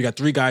entire roof. You got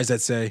 3 guys that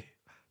say,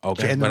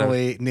 okay, whatever.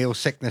 Generally, nail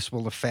sickness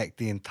will affect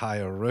the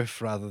entire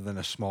roof rather than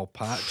a small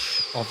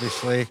patch,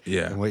 obviously.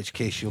 Yeah. In which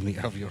case, you'll need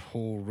to have your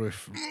whole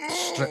roof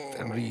stripped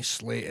and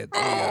re-slated.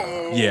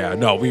 Yeah,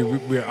 no,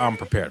 I'm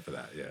prepared for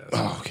that. Yeah.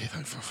 Oh, okay,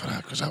 thanks for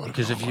that, because that would have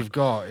Because if you've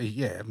got,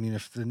 I mean,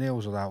 if the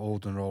nails are that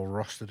old and they're all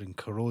rusted and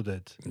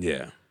corroded,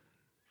 Yeah.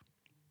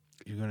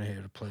 you're going to have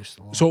to replace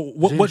the lot. So Is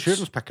the what's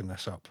insurance picking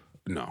this up?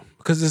 No,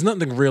 because there's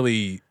nothing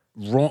really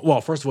wrong. Well,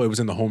 first of all, it was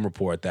in the home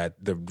report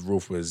that the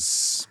roof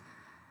was.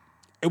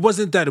 It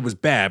wasn't that it was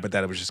bad, but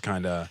that it was just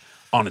kind of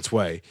on its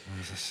way.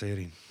 It's a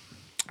sarin.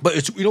 But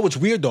it's what's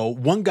weird though.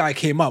 One guy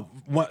came up,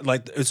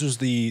 this was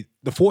the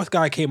 4th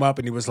guy came up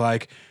and he was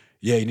like,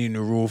 "Yeah, you need a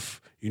new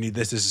roof. You need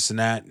this, and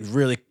that." He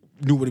really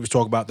knew what he was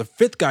talking about. The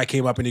 5th guy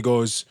came up and he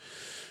goes,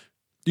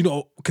 you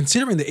know,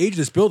 considering the age of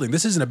this building,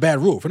 this isn't a bad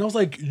roof. And I was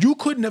like, you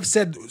couldn't have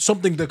said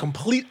something the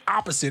complete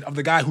opposite of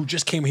the guy who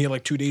just came here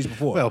like 2 days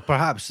before. Well,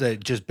 perhaps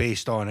that just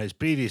based on his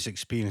previous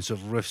experience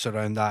of roofs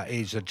around that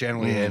age, they're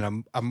generally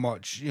in a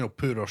much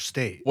poorer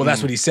state. Well,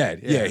 that's what he said.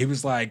 Yeah, he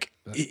was like,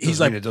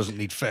 he's like, it doesn't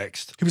need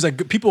fixed. he was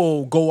like,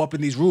 people go up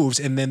in these roofs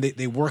and then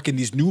they work in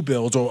these new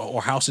builds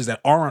or houses that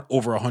aren't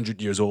over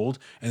 100 years old,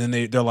 and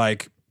then they're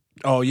like,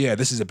 oh yeah,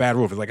 this is a bad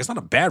roof. It's like, it's not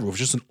a bad roof, it's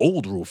just an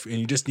old roof, and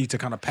you just need to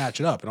kind of patch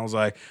it up. And I was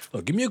like,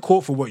 look, give me a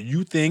quote for what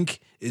you think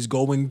is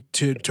going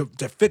to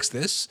fix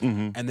this,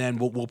 and then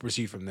we'll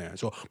proceed from there.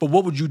 So, but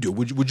what would you do?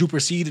 Would you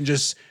proceed and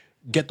just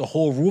get the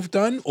whole roof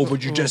done, or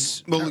would you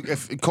just Well, look,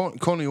 if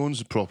Connie owns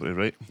the property,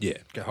 right? yeah?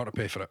 Get her to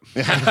pay for it.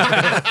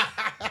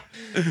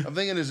 I'm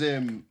thinking is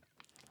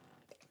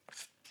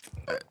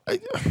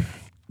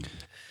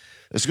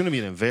it's going to be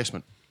an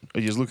investment. Are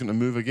you just looking to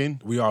move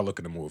again? We are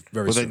looking to move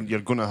very Well, soon. then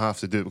you're going to have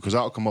to do it because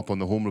that'll come up on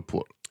the home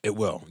report. It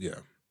will, yeah.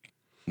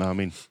 Know what I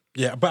mean?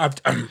 Yeah, but I've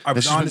This been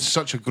has been honest.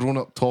 such a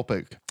grown-up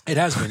topic. It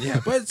has been, yeah,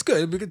 but it's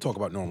good. We can talk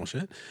about normal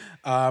shit.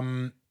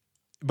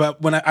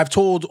 But when I've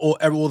told all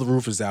the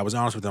roofers that, I was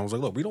honest with them. I was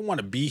like, look, we don't want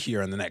to be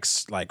here in the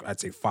next, like, I'd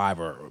say 5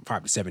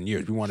 to 7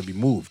 years. We want to be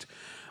moved.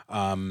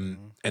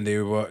 And they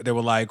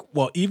were like,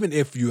 well, even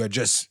if you had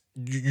just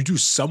you do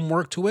some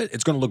work to it,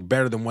 it's going to look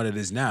better than what it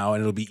is now,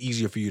 and it'll be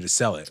easier for you to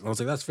sell it. And I was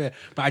like, that's fair.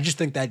 But I just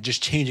think that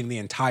just changing the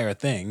entire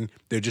thing,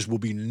 there just will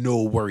be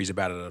no worries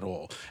about it at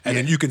all. And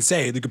then you can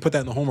put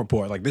that in the home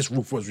report, like this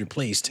roof was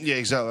replaced. Yeah,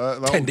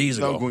 exactly. 10 days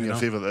ago, That'll go in you your know?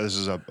 favour that this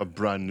is a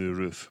brand new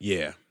roof.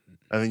 Yeah,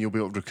 And then you'll be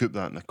able to recoup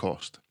that in the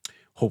cost.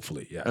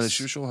 hopefully, yes. And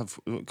the will have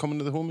come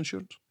into the home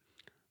insurance?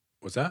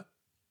 What's that?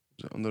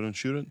 Is it under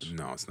insurance?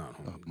 No, it's not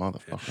home.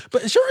 Motherfucker.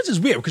 But insurance is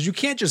weird because you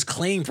can't just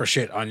claim for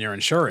shit on your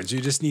insurance. You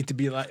just need to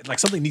be like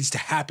something needs to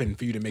happen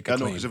for you to make a I know,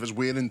 claim. because if it's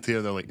wear and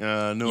tear, they're like,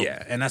 no.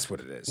 Yeah, and that's what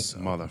it is. So,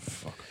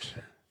 Motherfuckers.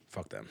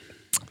 fuck them.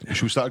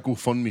 Should we start a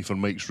GoFundMe for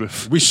Mike's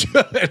roof? We should.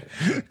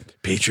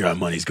 Patreon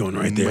money's going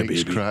right there,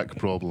 Mike's baby. crack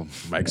problem.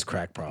 Mike's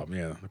crack problem.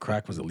 Yeah, the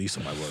crack was the least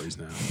of my worries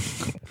now.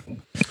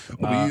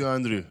 What about you,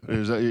 Andrew?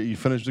 Is that you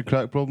finished the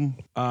crack problem?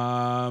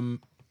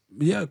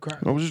 Yeah,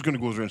 crack. I was just going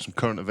to go around some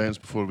current events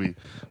before we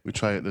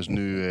try out this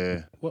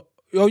new Well,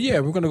 oh yeah,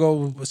 we're gonna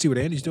go see what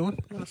Andy's doing.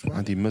 Oh, that's fine.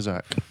 Andy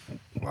Mizak.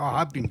 Oh,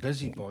 I've been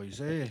busy,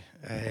 boys.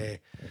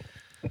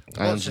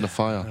 Irons in the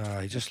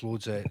fire. Just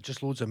loads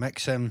of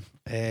mixing.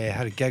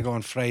 Had a gig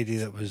on Friday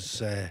that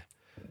was an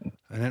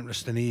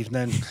interesting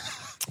evening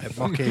at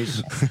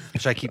Muckies,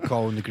 which I keep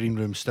calling the green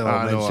room still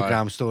on my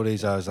Instagram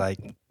stories. I was like,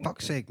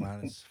 fuck's sake,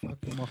 man, it's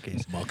fucking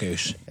Muckies.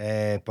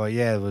 Muckies. But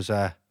yeah, it was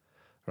a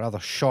rather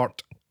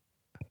short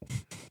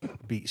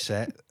beat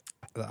set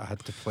that I had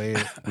to play.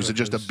 Was it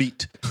just a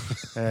beat?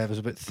 It was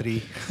about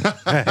 3.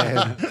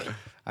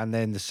 And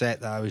then the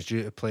set that I was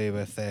due to play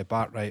with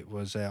Bartright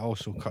was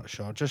also cut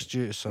short, just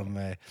due to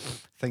some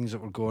things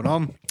that were going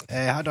on. I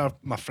had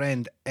my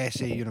friend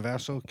SA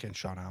Universal, Ken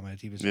Sean Ahmed,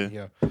 he was in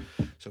here.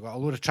 So I got a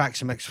load of tracks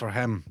to mix for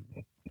him.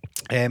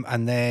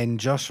 And then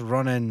just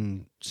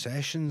running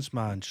sessions,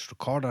 man, just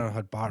recording. I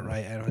had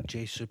Bartright in, I had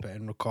Jay Super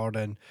in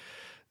recording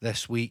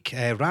this week.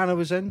 Rana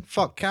was in.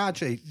 Fuck, can I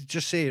actually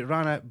just say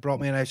Rana brought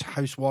me a nice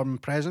housewarming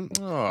present.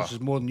 Oh. This is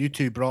more than you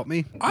two brought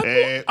me.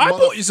 I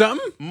bought you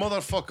something.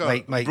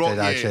 Motherfucker Mike brought did,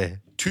 you actually.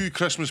 2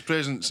 Christmas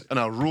presents in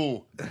a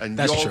row, and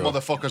That's y'all true.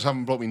 motherfuckers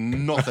haven't brought me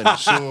nothing.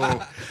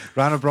 So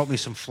Rana brought me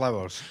some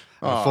flowers.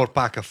 A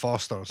 4-pack of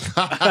Fosters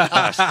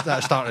that I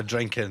started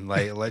drinking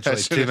like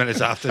literally 2 minutes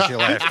after she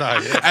left.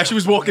 As she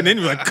was walking in,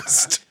 we were like,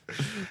 to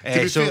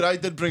be fair, I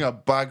did bring a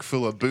bag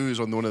full of booze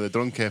on one of the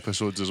drunk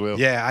episodes as well.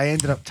 yeah, I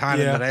ended up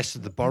tanning Yeah. the rest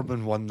of the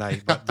bourbon one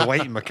night, but the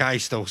White and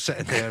Mackay's still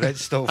sitting there.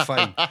 It's still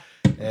fine.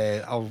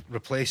 I'll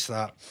replace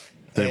that.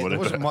 Don't worry There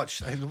wasn't about much.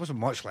 There wasn't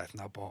much left in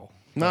that bottle.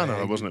 No,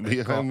 there wasn't. We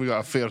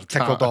got a fair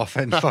Tickled tat. off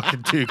in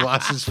fucking 2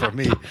 glasses for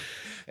me.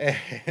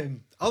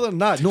 Other than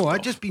that, no,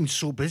 I've just been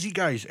so busy,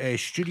 guys.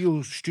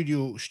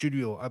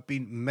 Studio. I've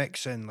been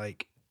mixing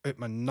like out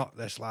my nut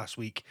this last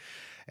week.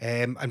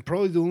 And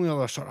probably the only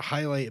other sort of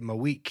highlight in my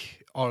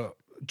week or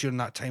during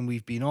that time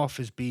we've been off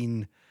has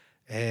been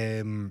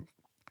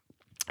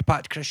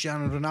back to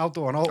Cristiano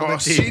Ronaldo on Ultimate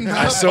I've Team. seen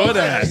that. I saw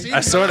that. Seen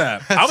I saw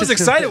that. I was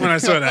excited when I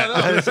saw that.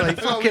 I was like,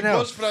 fucking hell.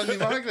 Was for Andy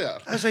Mag there?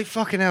 I was like,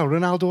 fucking hell,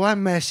 Ronaldo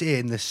and Messi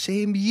in the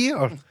same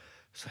year.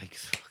 It's like,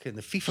 fucking,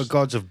 the FIFA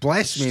gods have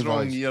blessed me,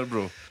 Strong boys. year,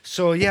 bro.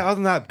 So, yeah, other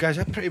than that, guys,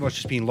 I've pretty much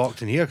just been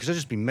locked in here because I've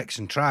just been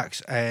mixing tracks.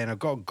 And I've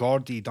got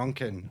Gordy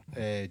Duncan,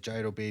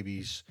 Gyro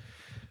Babies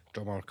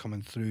drummer,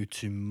 coming through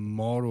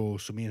tomorrow.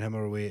 So me and him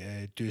are away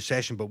to do a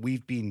session. But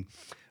we've been,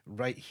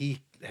 he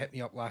hit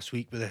me up last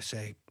week with this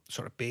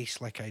sort of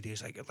bass-like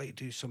ideas. Like, I'd like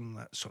to do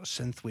some sort of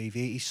synthwave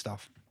 80s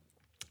stuff.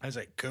 I was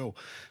like, cool.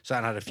 So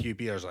I had a few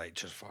beers, like,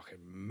 just fucking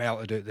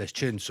melted out this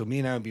tune. So me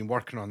and I have been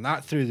working on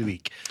that through the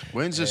week.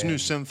 When's this new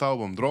synth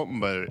album dropping,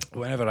 by the way?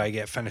 Whenever I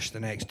get finished the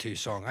next 2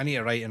 songs, I need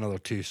to write another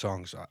 2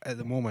 songs. At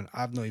the moment,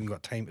 I've not even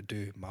got time to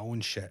do my own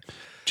shit.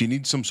 Do you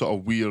need some sort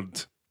of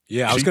weird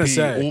Yeah, I was gonna creepy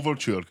say.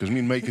 overture? Because me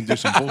and Mike can do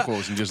some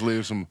vocals and just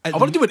lay some... I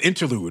want to do an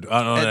interlude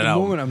on At that the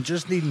album. moment, I'm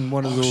just needing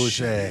one of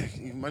those.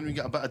 Man, we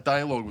get a bit of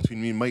dialogue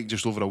between me and Mike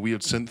just over a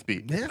weird synth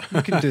beat. Yeah,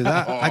 we can do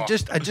that. I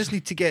just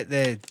need to get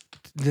the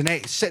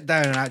next sit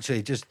down and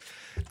actually just.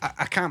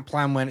 I can't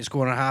plan when it's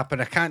going to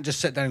happen. I can't just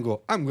sit down and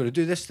go, I'm going to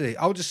do this today.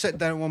 I'll just sit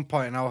down at one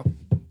point and I'll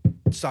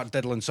start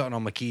diddling something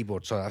on my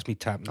keyboard. So that's me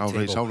tapping the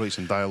table. I'll write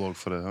some dialogue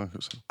for it.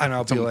 And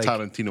I'll be Something like,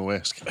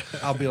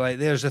 Tarantino-esque. I'll be like,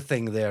 there's a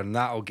thing there, and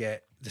that'll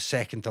get the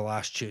second to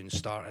last tune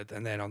started,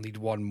 and then I'll need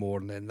one more,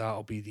 and then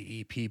that'll be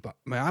the EP. But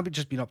man, I've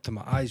just been up to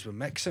my eyes with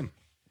mixing.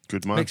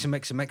 Good man.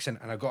 Mixing,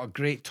 and I got a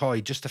great toy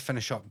just to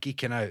finish up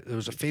geeking out. There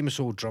was a famous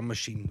old drum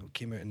machine that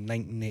came out in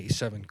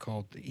 1987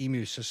 called the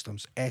Emu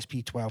Systems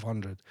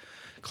SP1200.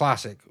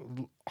 Classic,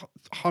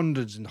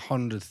 hundreds and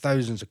hundreds,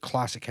 thousands of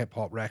classic hip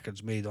hop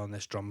records made on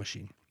this drum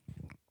machine.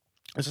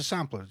 It's a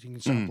sampler, you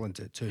can sample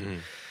into it too.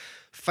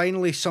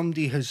 Finally,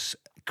 somebody has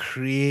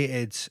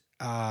created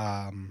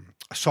a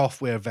a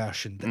software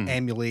version that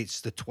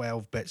emulates the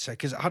 12-bit sound,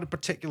 because it had a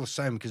particular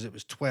sound because it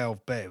was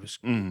 12-bit. It was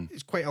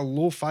it's quite a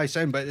lo-fi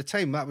sound, but at the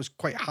time that was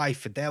quite high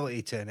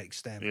fidelity to an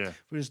extent. Yeah.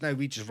 Whereas now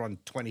we just run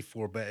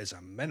 24-bit as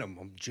a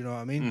minimum. Do you know what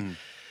I mean?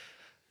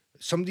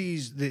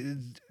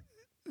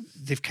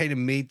 They've kind of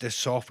made this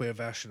software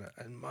version,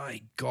 and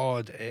my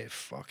God, it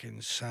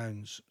fucking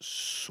sounds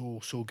so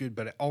good.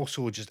 But it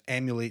also just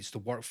emulates the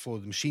workflow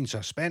of the machine. So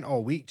I spent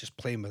all week just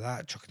playing with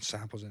that, chucking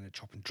samples in it,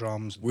 chopping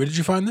drums. Where did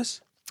you find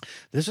this?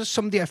 This is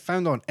somebody I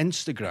found on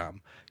Instagram.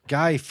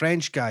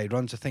 French guy,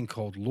 runs a thing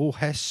called Low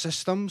Hiss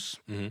Systems.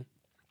 And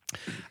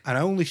I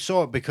only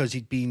saw it because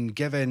he'd been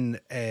given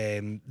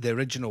the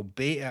original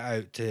beta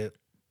out to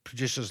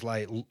producers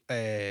like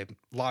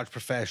Large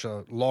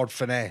Professor, Lord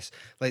Finesse,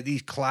 like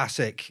these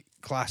classic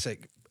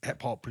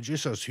hip hop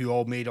producers who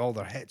all made all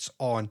their hits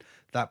on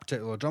that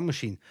particular drum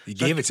machine. You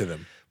gave it to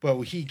them.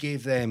 Well, he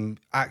gave them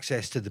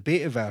access to the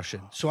beta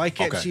version. So I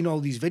kept seeing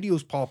all these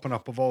videos popping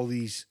up of all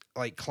these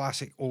like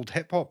classic old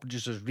hip hop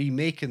producers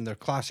remaking their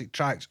classic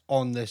tracks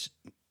on this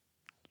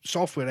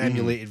software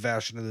emulated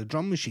version of the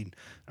drum machine.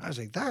 And I was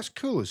like, that's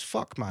cool as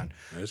fuck, man.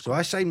 So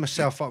I signed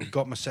myself up,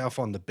 got myself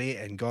on the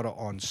beta and got it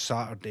on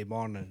Saturday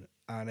morning.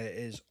 And it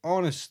is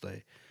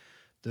honestly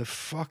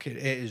it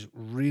is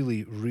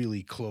really,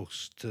 really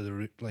close to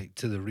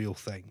the real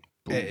thing.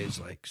 Boom. It is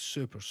like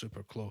super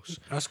close.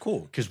 That's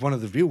cool. Because one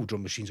of the real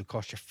drum machines will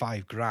cost you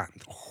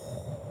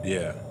 $5,000.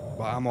 Yeah.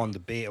 But I'm on the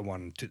beta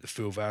one, took the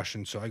full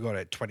version, so I got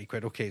it at 20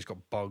 quid. Okay, it's got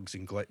bugs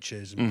and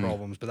glitches and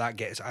problems, but that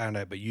gets ironed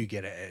out. But you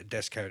get it at a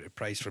discounted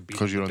price for being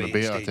Because you're on the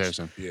beta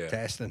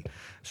testing.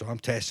 So I'm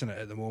testing it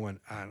at the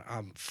moment, and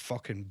I'm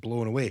fucking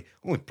blown away.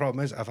 Only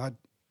problem is I've had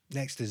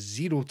next to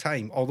zero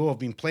time. Although I've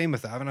been playing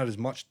with it, I haven't had as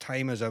much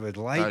time as I would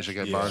like. I should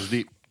get bars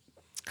deep.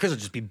 Because I've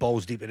just been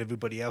balls deep in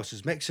everybody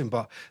else's mixing,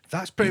 but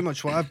that's pretty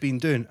much what I've been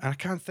doing, and I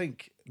can't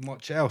think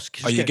much else.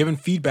 Are you giving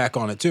feedback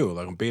on it too,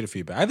 like on beta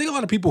feedback? I think a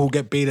lot of people who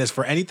get betas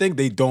for anything,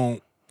 they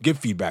don't give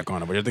feedback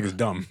on it, which I think is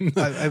dumb.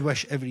 I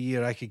wish every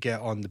year I could get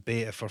on the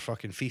beta for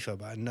fucking FIFA,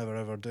 but I never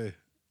ever do.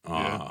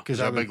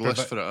 Because a big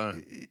list for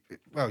it.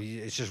 Well,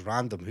 it's just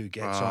random who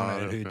gets on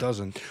it and who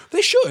doesn't.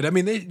 They should. I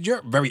mean,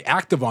 you're very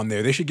active on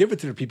there. They should give it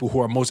to the people who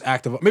are most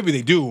active. Maybe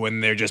they do,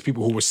 and they're just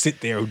people who will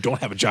sit there who don't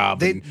have a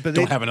job and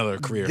don't have another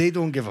career. They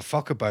don't give a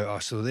fuck about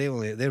us, so they're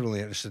only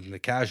interested in the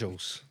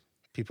casuals.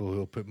 People who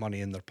will put money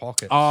in their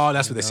pockets. Oh,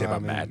 that's what they say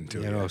about Madden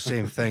too. You know,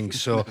 same thing.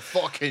 So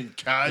fucking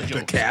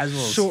casual. The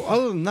casuals. So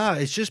other than that,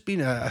 it's just been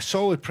a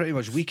solid, pretty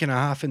much week and a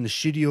half in the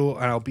studio,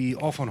 and I'll be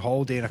off on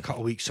holiday in a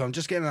couple of weeks. So I'm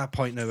just getting to that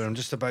point now where I'm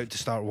just about to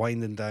start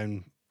winding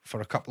down for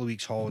a couple of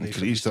weeks holidays.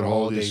 For Easter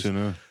holidays, you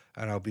know.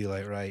 And I'll be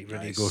like, ready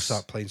to go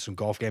start playing some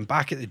golf again.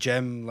 Back at the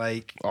gym,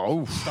 like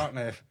starting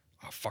to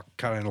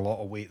carrying a lot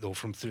of weight though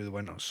from through the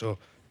winter. So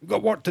we've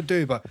got work to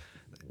do, but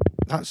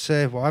that's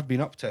what I've been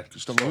up to.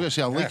 I'm going to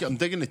say, I like it. I'm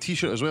digging the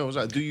t-shirt as well. Is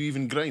that Do You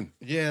Even Grime?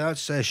 Yeah, that's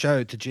shout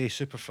out to Jay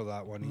Super for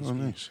that one.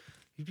 Nice.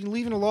 You've been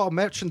leaving a lot of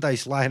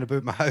merchandise lying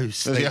about my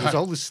house. Like, there's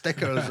all the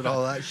stickers and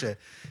all that shit.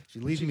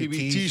 You're leaving me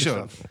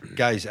t-shirt.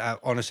 Guys,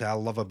 honestly, I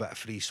love a bit of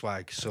free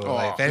swag. So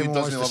if who anyone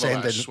wants doesn't to love a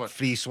send bit in of swag?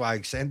 free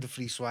swag, send the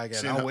free swag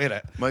in. I'll wear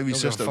it. My wee Don't give a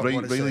sister, fuck what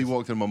it Riley, says.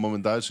 walked in my mum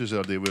and dad's house the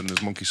other day wearing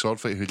his Monkey Sword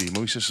Fight hoodie.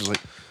 My wee sister's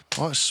like,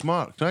 oh, it's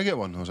smart. Can I get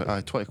one? I was like,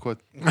 aye, 20 quid.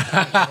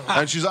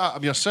 And she's like,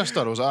 I'm your sister.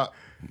 I was like,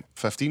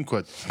 15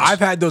 quid. I've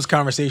had those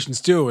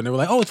conversations too, and they were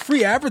like, "Oh, it's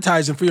free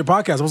advertising for your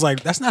podcast." I was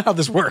like, "That's not how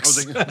this works."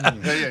 I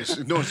was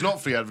like, no, it's not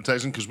free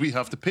advertising because we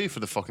have to pay for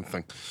the fucking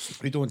thing.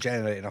 We don't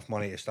generate enough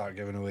money to start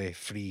giving away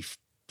free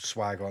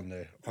swag on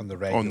the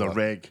regular. On the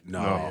reg.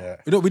 No. Yeah.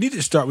 You know, we need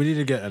to start. We need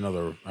to get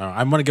another.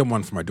 I'm going to get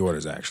one for my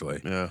daughters,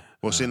 actually. Yeah.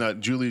 Well, saying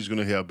that, Julie's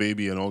going to have a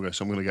baby in August.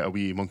 I'm going to get a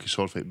wee Monkey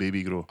Sword Fight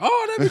baby grow.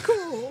 Oh, that'd be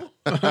cool.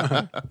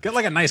 Get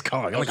like a nice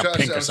color, get like a pink or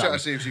something. I was trying to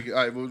say if she.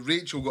 Well,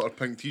 Rachel got her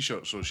pink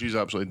t-shirt, so she's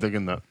absolutely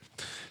digging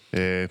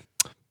that.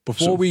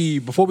 Before we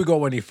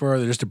go any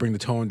further, just to bring the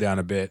tone down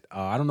a bit,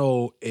 I don't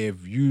know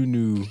if you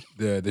knew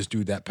this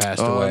dude that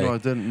passed away. No, I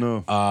didn't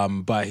know.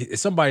 But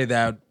it's somebody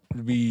that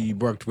we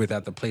worked with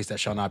at the place that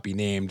shall not be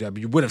named.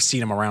 You would have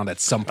seen him around at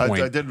some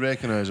point. I did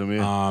recognize him.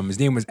 Yeah. His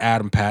name was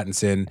Adam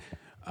Pattinson.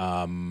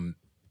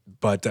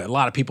 But a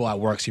lot of people at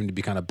work seem to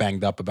be kind of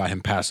banged up about him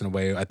passing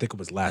away. I think it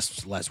was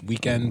last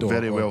weekend or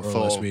Very well or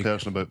thought last of week.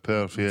 person about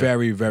Perth. Yeah.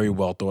 Very, very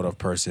well thought of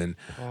person.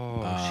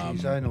 Oh,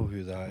 jeez, I know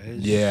who that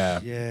is.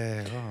 Yeah.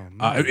 Yeah. Oh,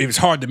 man. It was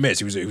hard to miss.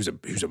 He was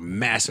a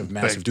massive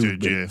Big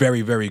dude, dude, in yeah.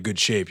 very, very good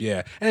shape.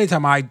 Yeah.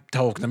 Anytime I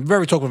talk to him,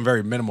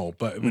 very minimal,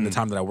 but in the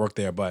time that I worked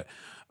there, but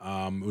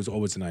it was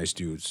always a nice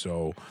dude.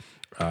 So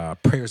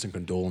prayers and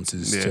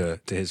condolences to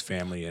his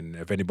family, and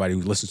if anybody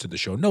who listens to the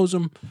show knows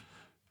him,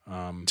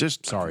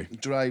 just sorry.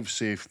 Drive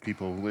safe,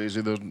 people.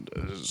 Lazy.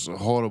 It's a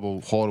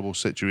horrible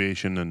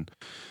situation, and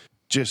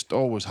just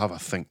always have a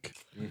think.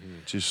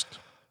 Just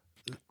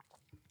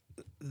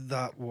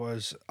That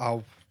was.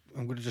 I'll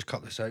I'm going to just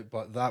cut this out,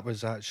 but that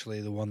was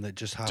actually the one that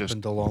just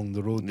happened along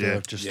the road yeah,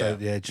 there, just yeah, out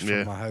the edge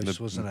yeah, from my house,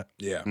 wasn't it?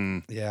 Yeah.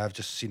 Yeah, I've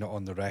just seen it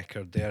on the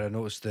record there. I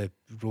noticed the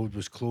road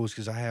was closed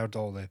because I heard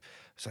all the.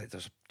 It's like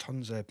there's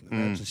tons of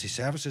emergency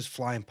services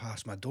flying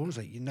past my door. It's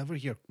like you never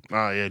hear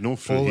Ah, yeah, no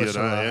through police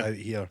here, or ah, that yeah. out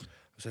here. I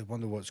was like,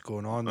 wonder what's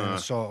going on. Then I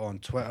saw it on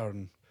Twitter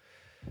and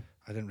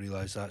I didn't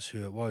realise that's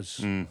who it was.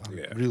 I'm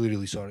Yeah. really,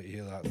 really sorry to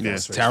hear that. Yeah,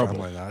 That's it's terrible.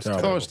 family, that's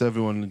Terrible. Thoughts to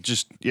everyone,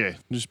 just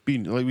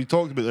being like we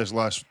talked about this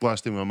last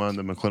time with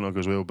Amanda McClintock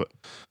as well, but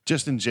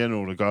just in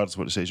general, regardless of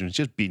what the situation is,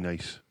 just be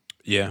nice.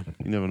 Yeah.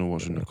 You never know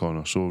what's in the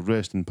corner. So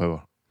rest in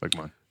power, big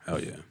man.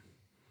 Hell yeah.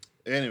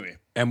 Anyway,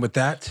 And with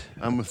that,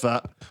 and with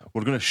that,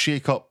 we're going to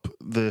shake up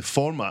the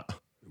format.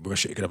 we're gonna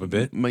shake it up a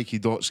bit. Mikey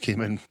Dots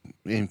came in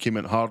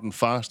hard and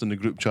fast in the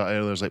group chat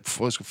earlier. It's like,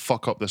 let's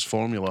fuck up this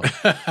formula.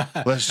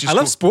 Let's just I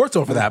love sports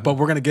over that, but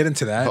we're gonna get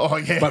into that. Oh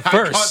yeah, But I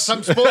got first,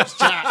 some sports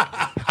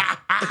chat.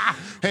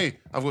 Hey,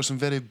 I've got some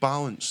very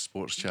balanced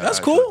sports chat. that's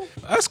actually. cool.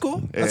 That's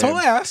cool. That's all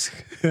I ask.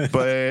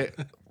 But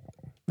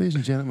ladies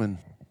and gentlemen,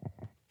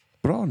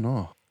 bro,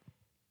 no.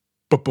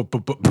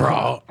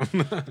 Bro.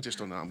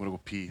 Just on that, I'm gonna go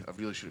pee. I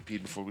really should have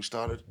peed before we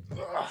started.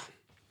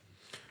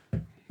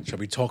 Shall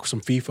we talk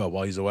some FIFA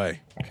while he's away?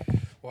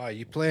 Why are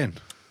you playing?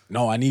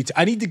 No, I need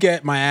to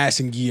get my ass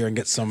in gear and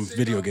get some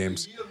video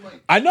games.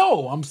 I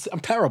know I'm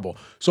terrible.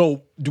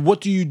 So, what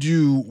do you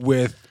do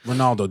with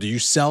Ronaldo? Do you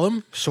sell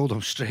him? Sold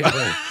him straight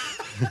away.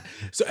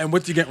 So, and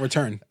what do you get in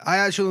return?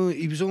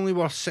 He was only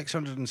worth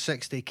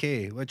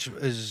 660k, which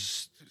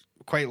is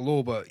quite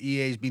low, but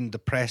EA's been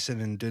depressing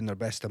and doing their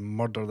best to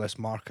murder this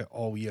market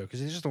all year because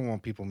they just don't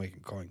want people making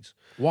coins.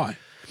 Why?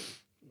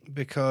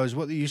 Because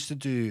what they used to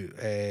do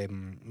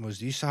was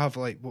they used to have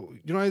like,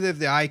 you know how they have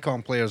the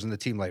icon players in the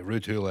team like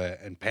Ruud Gullit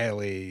and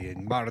Pele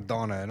and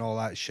Maradona and all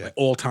that shit.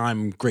 All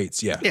time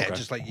greats. Yeah. Yeah, okay.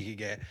 just like you could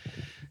get,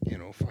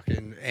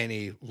 fucking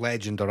any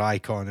legend or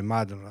icon in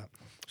Madden or that.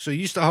 So you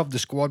used to have the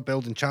squad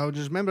building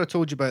challenges. Remember I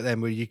told you about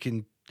them where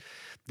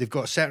they've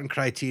got certain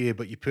criteria,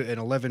 but you put in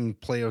 11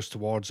 players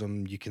towards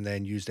them. You can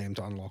then use them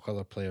to unlock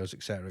other players,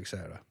 etc.,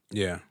 etc.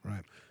 Yeah.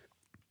 Right.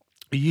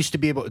 You used to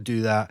be able to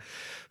do that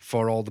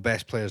for all the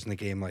best players in the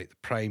game, like the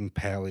prime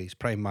Pele's,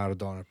 prime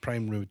Maradona,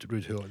 prime Ruud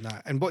Gullit and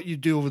that. And what you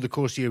do over the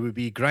course of the year would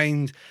be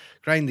grind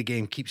the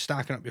game, keep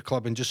stacking up your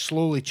club, and just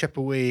slowly chip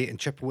away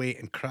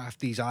and craft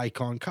these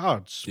icon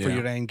cards for Yeah.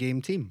 your end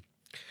game team.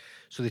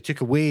 So they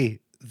took away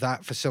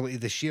that facility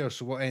this year.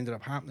 So what ended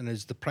up happening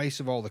is the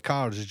price of all the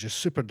cards is just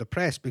super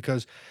depressed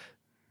because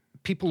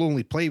people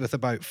only play with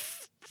about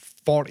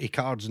 40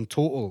 cards in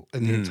total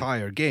in the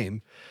entire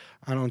game.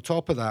 And on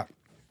top of that,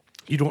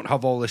 you don't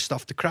have all this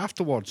stuff to craft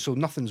towards, so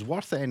nothing's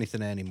worth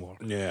anything anymore.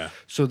 Yeah.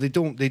 So they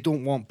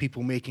don't want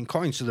people making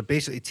coins. So they're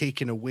basically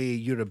taking away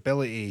your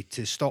ability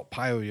to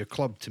stockpile your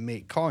club to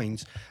make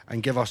coins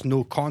and give us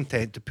no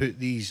content to put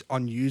these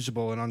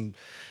unusable and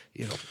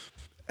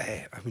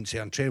I wouldn't say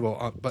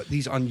untradeable, but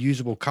these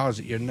unusable cards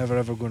that you're never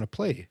ever going to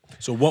play.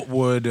 So, what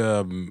would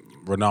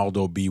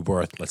Ronaldo be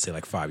worth? Let's say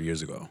like 5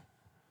 years ago.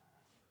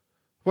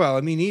 Well,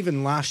 I mean,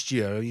 even last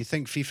year, you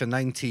think FIFA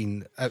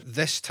 19, at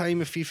this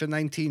time of FIFA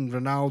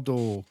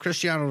 19,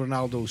 Cristiano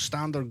Ronaldo's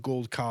standard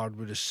gold card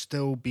would have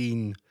still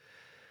been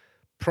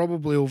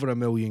probably over 1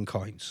 million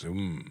coins.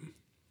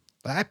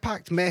 Like, I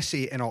packed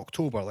Messi in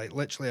October, like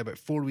literally about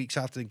 4 weeks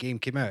after the game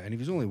came out, and he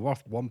was only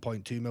worth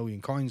 1.2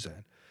 million coins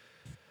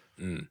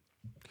then.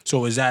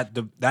 So is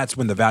that's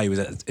when the value is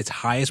at its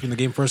highest when the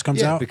game first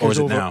comes out, because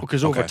or is it now?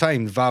 Because over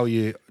time,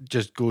 value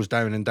just goes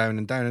down and down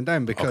and down and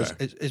down because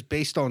it's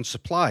based on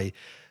supply.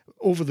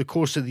 Over the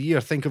course of the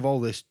year, think of all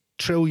this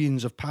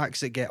trillions of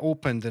packs that get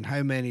opened and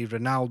how many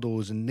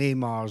Ronaldos and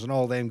Neymars and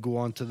all them go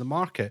onto the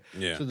market.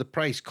 Yeah. So the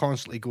price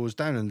constantly goes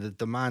down and the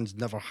demand's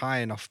never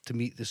high enough to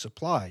meet the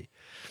supply.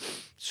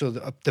 So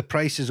the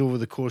prices over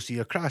the course of the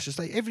year crash. It's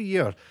like every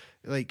year,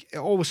 like it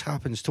always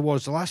happens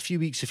towards the last few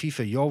weeks of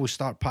FIFA, you always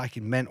start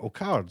packing mental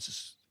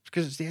cards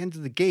because it's the end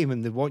of the game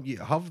and they want you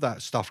to have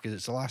that stuff because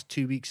it's the last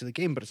 2 weeks of the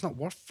game, but it's not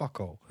worth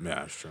fuck all. Yeah,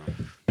 that's true.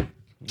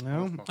 You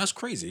know? That's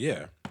crazy.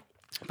 Yeah.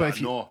 But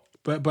if you, No.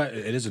 But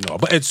it is a no.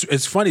 But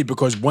it's funny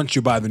because once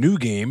you buy the new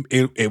game,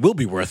 it will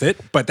be worth it.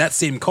 But that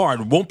same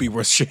card won't be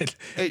worth shit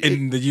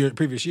in the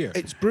previous year.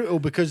 it's brutal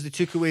because they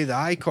took away the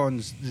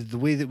icons, the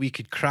way that we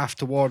could craft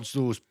towards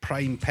those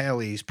prime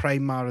Pele's,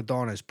 prime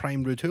Maradonas,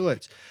 prime Ruud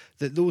Gullits,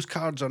 that those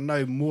cards are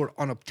now more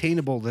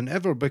unobtainable than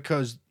ever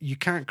because you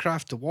can't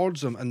craft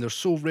towards them and they're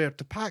so rare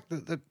to pack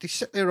that they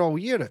sit there all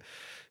year.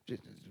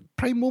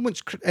 Prime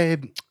Moments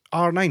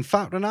R9,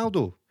 Fat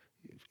Ronaldo.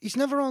 He's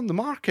never on the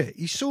market.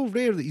 He's so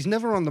rare that he's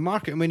never on the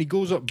market. And when he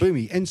goes up, boom,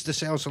 he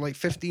insta-sells for like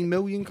 15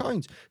 million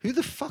coins. Who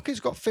the fuck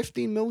has got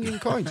 15 million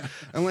coins?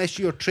 Unless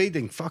you're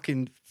trading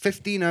fucking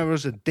 15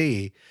 hours a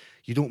day,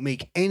 you don't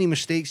make any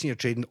mistakes in your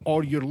trading,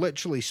 or you're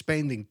literally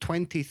spending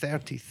 20,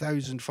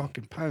 30,000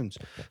 fucking pounds.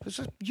 There's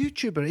a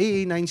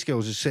YouTuber, AA9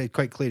 Skills, has said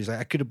quite clearly, he's like,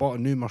 I could have bought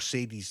a new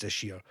Mercedes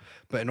this year,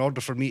 but in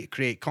order for me to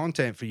create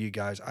content for you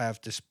guys, I have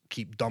to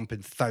keep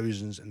dumping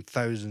thousands and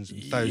thousands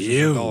and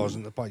thousands of dollars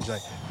in the pot. He's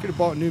like, could have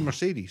bought a new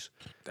Mercedes.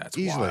 That's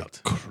easily.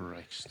 wild.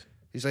 Christ.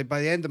 He's like,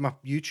 by the end of my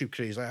YouTube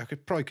career, he's like, I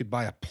probably could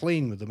buy a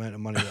plane with the amount of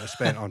money that I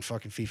spent on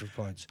fucking FIFA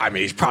points. I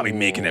mean, he's probably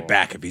making it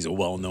back if he's a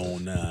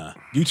well-known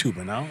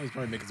YouTuber now. He's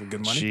probably making some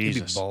good money. He'd be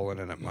Jesus. balling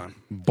in it, man.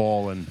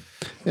 Balling.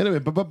 Anyway,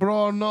 but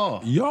bro or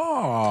no? Yeah.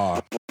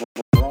 Raw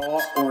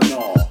or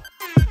no?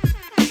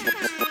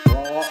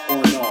 Raw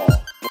or no?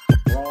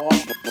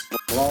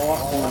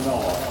 Raw or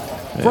no?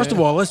 First of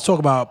all, let's talk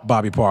about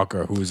Bobby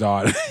Parker, who's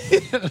on.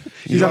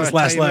 he's on his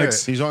last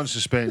legs. He's on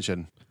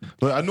suspension.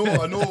 Look, I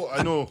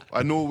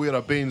know we're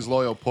a Baines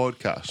Loyal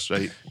podcast,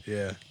 right?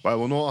 Yeah. But I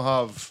will not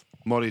have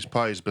Murray's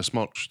Pies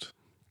besmirched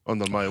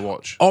under my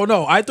watch. Oh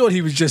no, I thought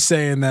he was just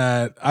saying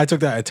that. I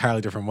took that a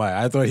entirely different way.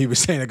 I thought he was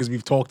saying that because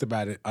we've talked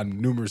about it on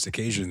numerous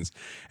occasions,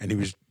 and he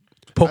was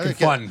poking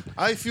fun.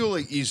 I feel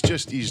like he's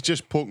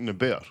just poking the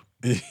bear.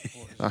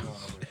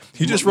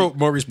 He just wrote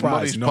Murray's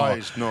Pies.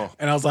 Murray's Pies, no.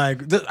 And I was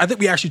like, I think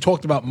we actually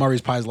talked about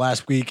Murray's Pies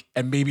last week,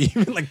 and maybe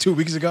even like 2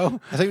 weeks ago.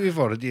 I think we've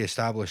already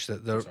established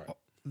that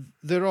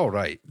they're all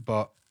right,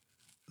 but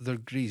they're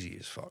greasy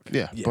as fuck.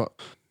 Yeah. But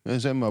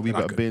is him a wee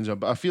bit of Baines?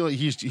 But I feel like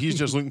he's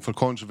just looking for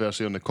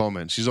controversy in the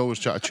comments. He's always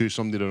trying to choose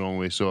somebody the wrong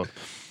way. So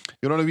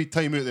you're on a wee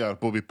time out there,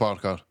 Bobby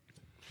Parker.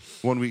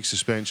 1 week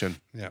suspension.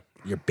 Yeah.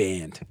 You're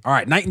banned. All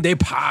right, Night and Day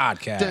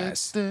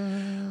podcast.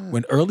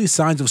 When early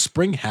signs of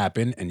spring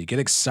happen and you get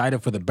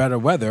excited for the better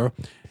weather,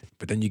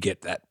 but then you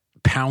get that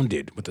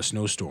pounded with the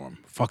snowstorm.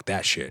 Fuck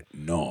that shit.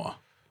 No.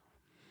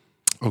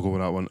 I'll go with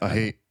that one. I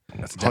hate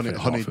That's a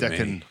honey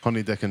definite no for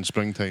me. dickin'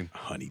 springtime.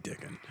 Honey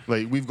dickin'.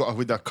 Like we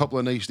had a couple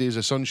of nice days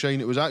of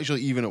sunshine. It was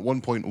actually even at one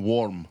point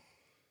warm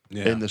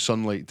Yeah. in the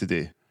sunlight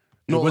today.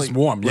 It was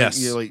warm, yes.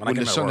 Yeah, like When I when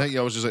came the at sun work. hit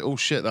you, I was just like, oh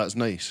shit, that's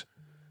nice.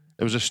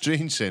 It was a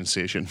strange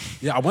sensation.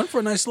 Yeah, I went for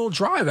a nice little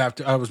drive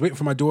after I was waiting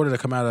for my daughter to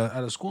come out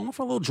of school. I went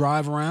for a little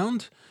drive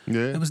around.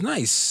 Yeah. It was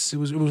nice. It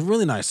was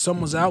really nice. Sun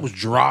was out. It was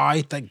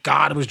dry. Thank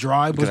God it was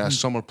dry. It Get a was,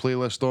 summer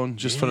playlist on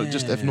just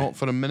if not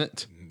for a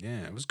minute.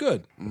 yeah, it was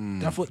good.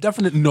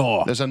 Definite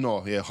no. There's a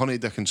no. Yeah, honey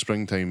dickin'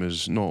 springtime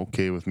is not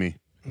okay with me.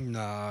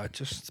 Nah,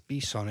 just be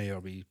sunny or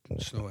be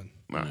snowing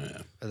Nah.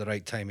 at the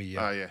right time of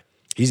year. Yeah.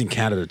 He's in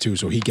Canada too,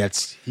 so he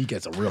gets a real I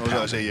was gonna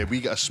pound. say, yeah, we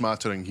get a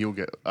smattering, he'll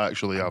get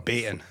actually a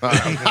Baiting.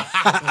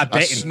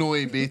 a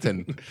snowy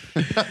baiting.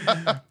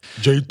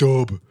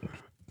 J-Dub.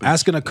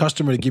 Asking a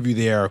customer to give you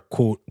their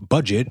quote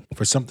budget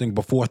for something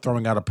before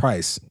throwing out a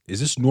price. Is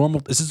this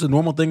normal? Is this a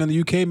normal thing in the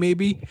UK?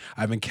 Maybe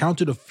I've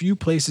encountered a few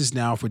places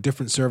now for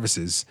different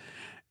services,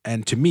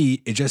 and to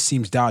me, it just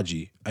seems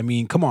dodgy. I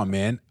mean, come on,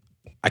 man.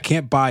 I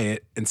can't buy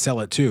it and sell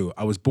it too.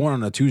 I was born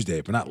on a Tuesday,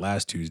 but not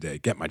last Tuesday.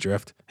 Get my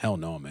drift? Hell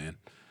no, man.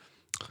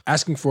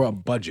 Asking for a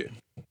budget.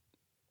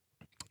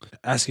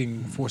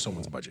 Asking for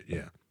someone's budget,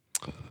 yeah.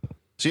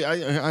 See,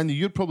 Andy,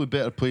 you're probably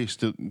better placed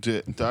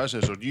to ask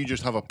this, or do you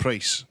just have a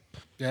price?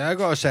 Yeah, I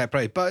got a set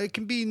price, but it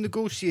can be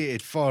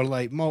negotiated for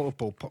like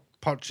multiple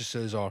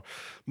purchases or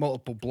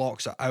multiple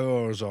blocks of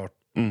hours or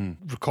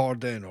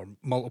recording or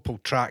multiple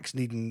tracks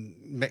needing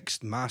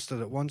mixed and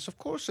mastered at once. Of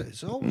course,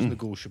 it's always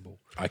negotiable.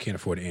 I can't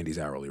afford Andy's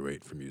hourly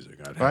rate for music.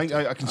 I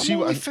can see I'm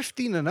what only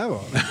 15 an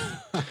hour.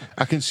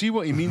 I can see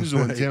what he means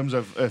though in terms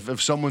of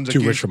if someone's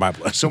Too rich for my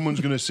blood. someone's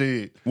going to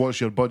say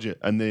what's your budget,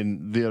 and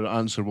then their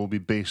answer will be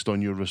based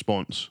on your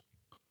response.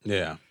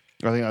 Yeah.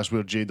 I think that's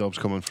where J-Dub's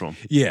coming from.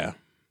 Yeah.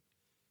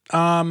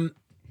 I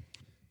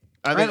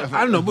I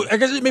don't know. But I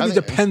guess it maybe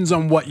depends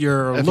on what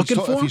you're looking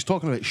for. If he's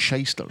talking about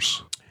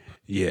shysters,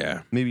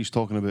 Yeah. maybe he's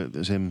talking about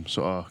the same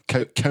sort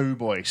of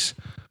cowboys.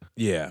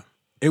 Yeah.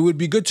 It would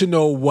be good to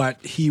know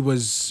what he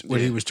was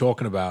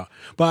talking about.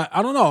 But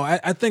I don't know.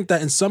 I think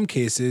that in some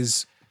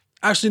cases,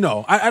 actually,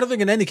 no. I don't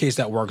think in any case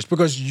that works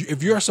because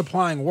if you're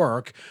supplying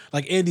work,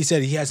 like Andy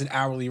said, he has an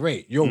hourly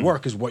rate. Your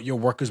work is what your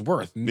work is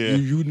worth. Yeah.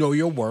 You know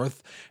your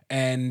worth.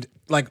 And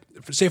like,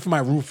 say for my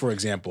roof, for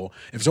example,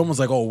 if someone's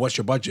like, oh, what's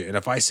your budget? And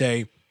if I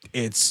say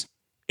it's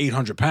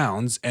 800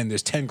 pounds and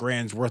there's 10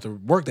 grand's worth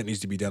of work that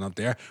needs to be done up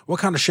there, what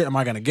kind of shit am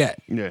I going to get?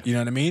 Yeah. You know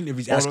what I mean? If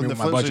he's Or asking on me the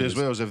what my flip side budget as is.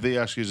 well, as if they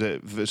ask you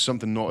if it's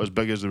something not as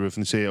big as the roof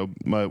and they say,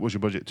 what's your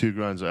budget?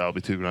 $2,000? Like, I'll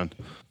be $2,000.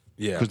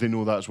 Yeah. Because they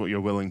know that's what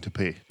you're willing to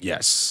pay.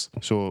 Yes.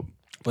 So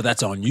But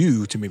that's on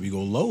you to maybe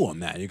go low on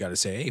that. You got to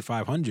say, hey,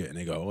 500. And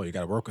they go, oh, you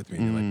got to work with me.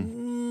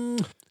 And you're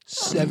like,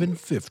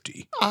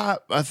 750. I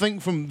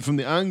think from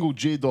the angle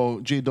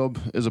J-Dub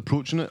is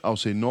approaching it, I'll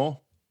say no.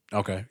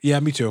 Okay. Yeah,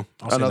 me too.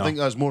 I'll say And I no. think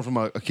that's more from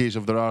a case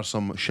of there are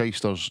some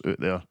shysters out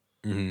there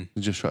who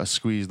just try to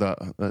squeeze that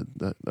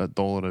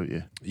dollar out of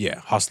you. Yeah,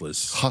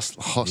 hustlers.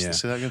 Hustlers. Yeah.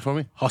 Say that again for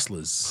me.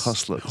 Hustlers.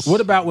 Hustlers.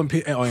 What about when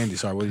people... Oh, Andy,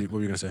 sorry. What were you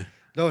going to say?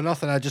 No,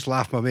 nothing. I just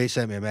laughed. My mate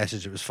sent me a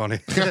message. It was funny.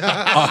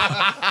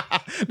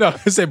 No, I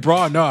say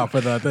bra no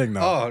for the thing,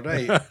 though. Oh,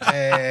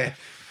 right.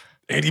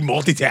 Andy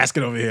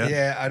multitasking over here.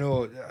 Yeah, I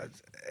know.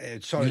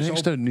 Sorry, You're it's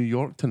next all, to New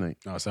York tonight.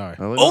 Oh, sorry.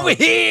 I like Over that.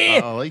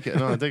 here! I like it.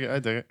 No, I dig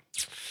it. am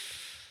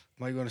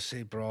I going to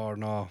say bra or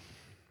no?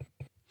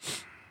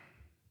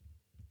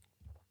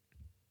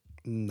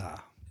 Nah.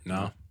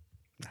 No.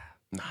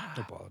 No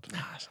bothered.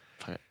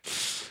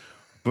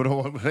 But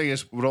the thing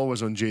is, we're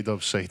always on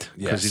J-Dub's side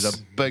because he's Yes.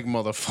 a big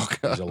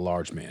motherfucker. He's a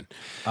large man.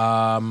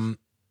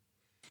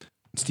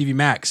 Stevie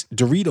Max,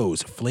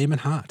 Doritos, Flamin'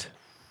 Hot.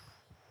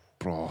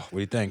 Bro. What do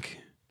you think?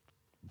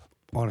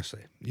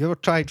 Honestly, you ever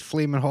tried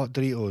flaming hot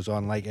Doritos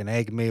on like an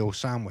egg mayo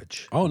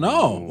sandwich? Oh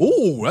no!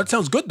 Ooh, that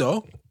sounds good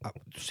though.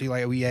 See,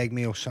 like a wee egg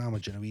mayo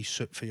sandwich and a wee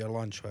soup for your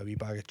lunch with a wee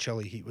bag of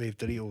chili heat wave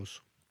Doritos.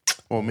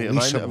 Oh, mate,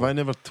 have I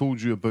never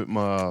told you about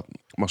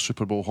my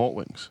Super Bowl hot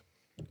wings?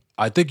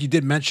 I think you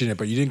did mention it,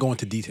 but you didn't go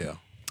into detail.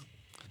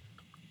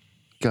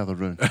 Gather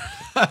round.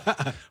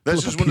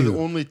 This is one of the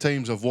only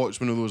times I've watched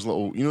one of those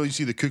little, you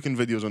see the cooking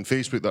videos on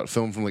Facebook that are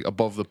filmed from like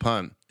above the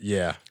pan.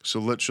 Yeah. So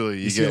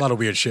literally, You see a lot of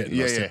weird shit. In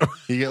yeah, those yeah. too.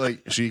 You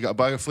get so you got a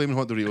bag of flaming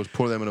hot Doritos,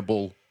 pour them in a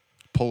bowl,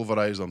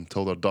 pulverize them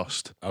till they're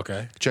dust.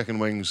 Okay. Chicken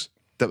wings,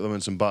 dip them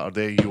in some battered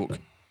egg yolk,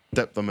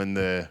 dip them in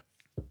the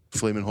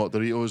flaming hot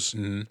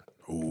Doritos,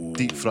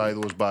 deep fry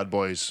those bad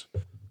boys.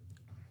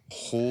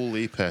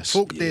 Holy piss.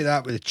 Folk do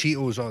that with the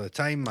Cheetos all the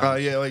time,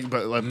 man. Yeah,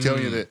 but I'm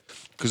telling you that,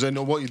 because I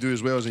know what you do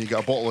as well is you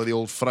get a bottle of the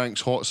old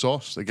Frank's hot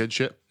sauce, the good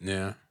shit.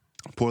 Yeah.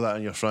 Pour that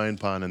in your frying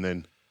pan and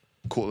then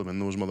coat them in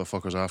those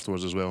motherfuckers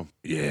afterwards as well.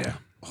 Yeah.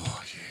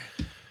 Oh,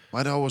 yeah.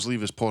 Why do I always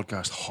leave this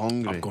podcast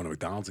hungry? I'm going to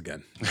McDonald's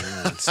again.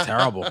 It's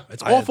terrible.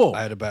 It's awful.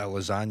 I had a bit of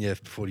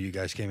lasagna before you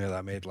guys came here that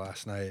I made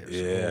last night. It was,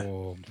 Yeah.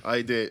 oh,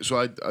 I did.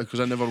 So because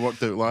I never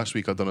worked out last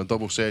week, I'd done a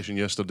double session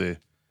yesterday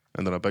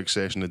and done a big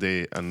session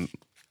today and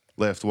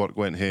left work,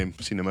 went home,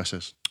 seen the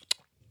missus.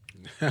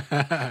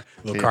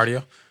 Little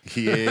cardio.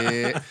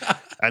 Yeah.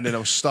 And then I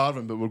was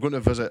starving, but we're going to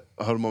visit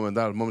her mum and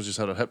dad. Mum's just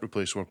had her hip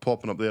replaced, so we're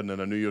popping up there, and then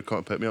I knew you were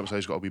coming to pick me up, so I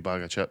just got a wee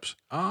bag of chips.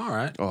 All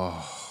right.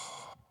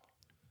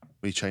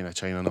 Wee China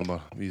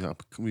number. We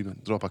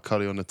drop a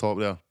curry on the top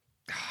there.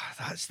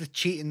 that's the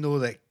cheating though.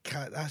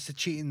 That's the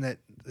cheating that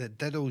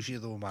diddles you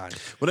though, man.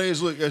 But it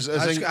is, look,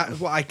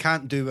 What I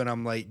can't do when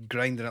I'm like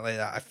grinding it like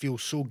that. I feel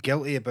so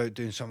guilty about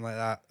doing something like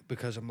that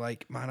because I'm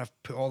like, man, I've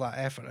put all that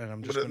effort in.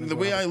 I'm just but gonna the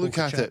go way have a I look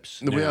Coke at and it, chips.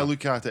 the way I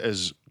look at it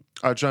is,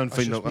 I try and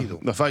That's find just me,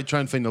 though. if I try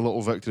and find the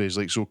little victories,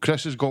 like so,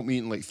 Chris has got me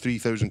eating like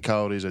 3,000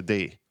 calories a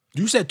day.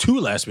 You said 2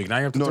 last week. Now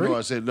you're up to 3? No,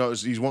 I said no.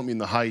 He's wanting me in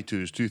the high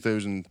 2s,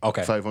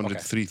 2,500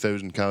 to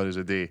 3,000 calories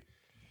a day.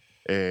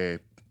 And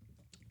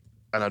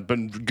I'd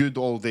been good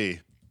all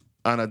day,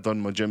 and I'd done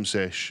my gym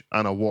sesh,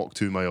 and I walked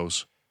 2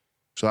 miles.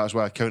 So that's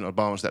why I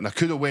counterbalanced it. And I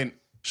could have went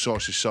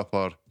sausage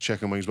supper,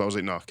 chicken wings, but I was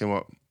like, nah, come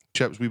on,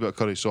 chips, wee bit of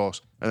curry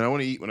sauce, and then I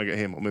want to eat when I get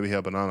home. I'll maybe have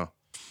a banana.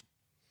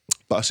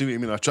 But I see what you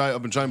mean.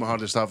 I've been trying my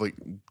hardest to have like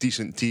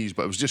decent teas,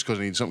 but it was just because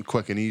I needed something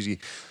quick and easy.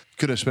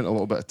 Could have spent a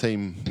little bit of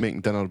time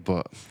making dinner,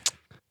 but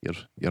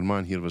your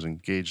man here was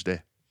engaged.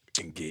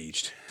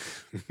 Engaged.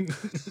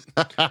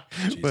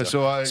 But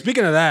so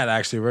Speaking of that,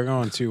 actually, we're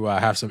going to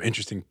have some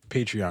interesting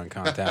Patreon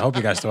content. I hope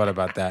you guys thought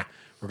about that.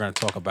 We're going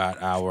to talk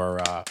about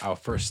our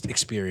first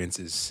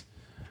experiences,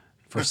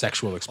 first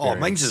sexual experience. Oh,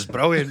 mine's is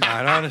brilliant,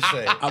 man.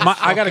 Honestly,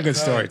 I got a good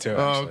story too.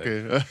 Oh,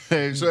 Actually.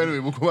 okay. So anyway,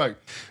 we'll go back.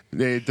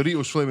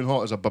 Doritos Flaming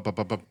Hot is a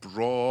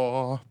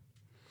bra.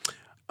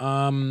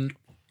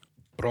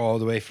 bro, all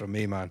the way from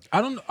me, man.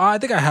 I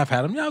think I have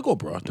had them. Yeah, I'll go,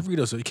 bro.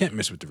 Doritos. So you can't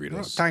miss with Not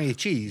Doritos. tangy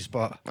cheese,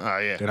 but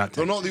Yeah. They're not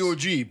They're not the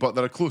OG, but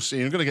they're a close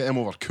second. You're going to get them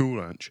over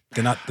Cool Ranch.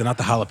 They're not the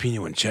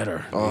jalapeno and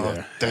cheddar.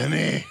 either.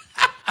 Denny.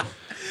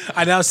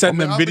 I now send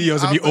them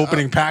videos of you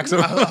opening packs.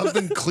 I've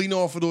been clean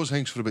off of those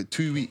things for about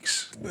 2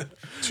 weeks.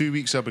 2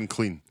 weeks I've been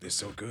clean. They're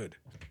so good.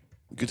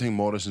 Good thing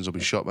Morrison's will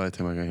be shut by the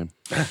time I get him.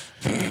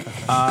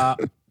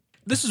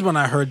 This is when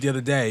I heard the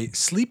other day: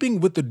 sleeping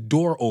with the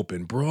door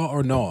open, bra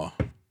or no?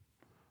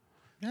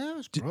 yeah,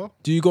 it's bro.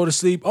 Do you go to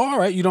sleep? Oh, all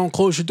right, you don't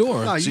close your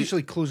door. No, I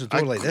usually close the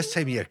door like this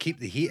time of year. Keep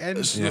the heat in.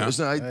 Yeah.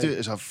 I do it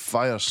as a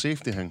fire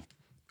safety thing.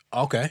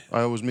 Okay,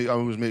 I always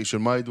make sure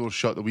my door's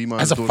shut, the wee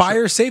man's as a door's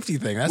fire safety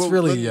thing. That's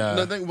really.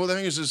 The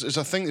thing is, it's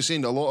a thing that's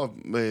saying that a lot of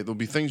there'll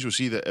be things you'll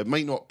see that it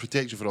might not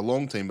protect you for a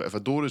long time, but if a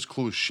door is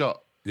closed shut,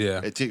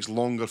 Yeah. it takes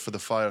longer for the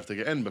fire to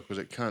get in because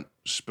it can't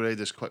spread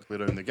as quickly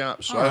around the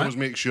gaps. So I Alright. always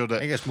make sure I that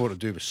think it's more to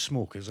do with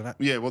smoke, isn't it?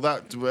 yeah, well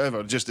that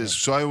whatever just is.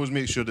 So I always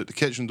make sure that the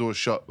kitchen door's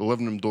shut, the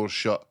living room door's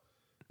shut,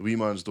 the wee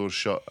man's door's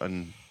shut,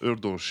 and our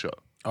door's shut.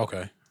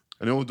 Okay.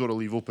 And the only door I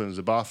leave open is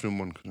the bathroom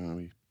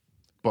one.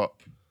 But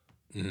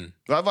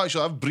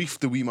I've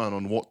briefed the wee man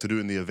on what to do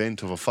in the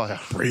event of a fire.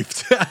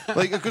 Briefed.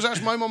 Like, because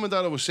that's my mum and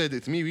dad always said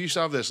it to me. We used to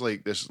have this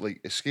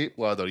escape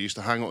ladder. You used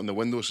to hang out on the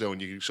windowsill and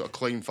you could sort of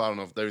climb far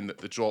enough down that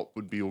the drop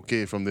would be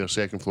okay from their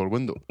second floor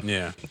window.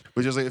 Yeah.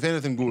 Which is like, if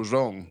anything goes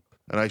wrong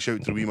and I shout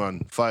to the wee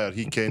man, fire,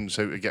 he kens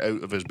how to get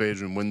out of his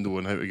bedroom window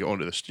and how to get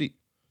onto the street.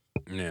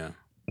 Yeah.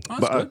 Oh,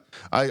 that's But good.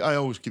 I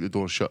always keep the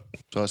door shut.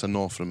 So that's a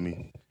no from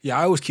me. Yeah,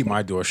 I always keep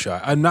my door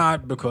shut. I'm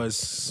not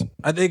because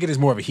I think it is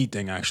more of a heat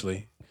thing,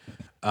 actually.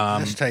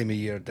 This time of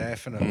year,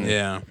 definitely.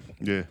 Yeah.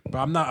 Yeah. But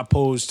I'm not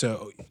opposed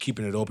to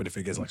keeping it open if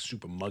it gets like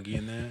super muggy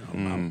in there.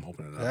 I'm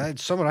opening it up. In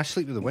summer, I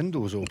sleep with the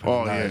windows open Oh,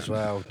 and that yeah. as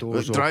well.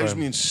 Doors It drives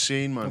open. me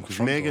insane, man, because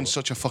front Megan's door.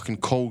 such a fucking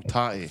cold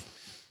tatty.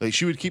 Like,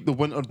 she would keep the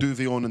winter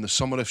duvet on in the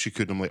summer if she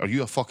could. I'm like, are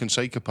you a fucking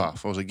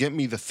psychopath? I was like, get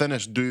me the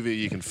thinnest duvet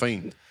you can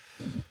find.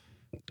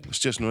 It's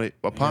just not right.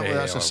 But apparently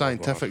that's a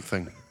scientific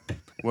thing.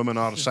 Women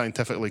are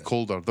scientifically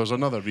colder. There's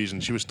another reason.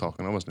 She was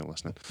talking. I wasn't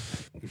listening.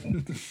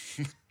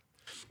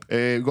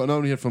 We've got another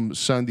one here from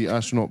Sandy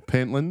Astronaut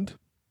Pentland.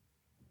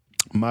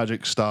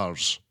 Magic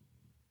Stars.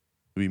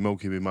 The wee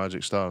Milky Way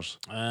Magic Stars.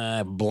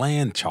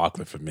 Bland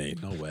chocolate for me.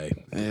 No way.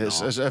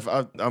 It's as if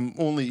I'm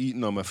only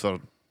eating them if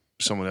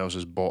someone else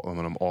has bought them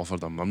and I'm offered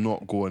them. I'm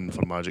not going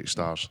for Magic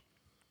Stars.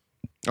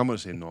 I'm going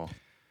to say no.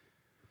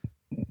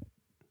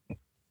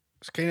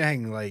 It's kind of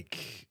thing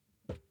like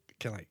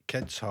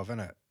kids have,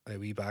 innit? A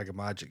wee bag of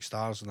Magic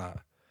Stars and that.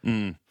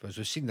 But as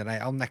we've seen tonight,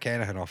 I'll nick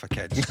anything off of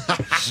kids.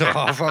 So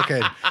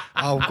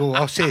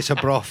I'll say it's a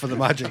broth for the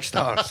Magic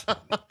Stars.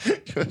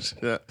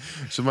 Yeah.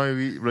 So my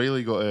wee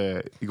Riley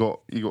got he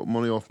got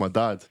money off my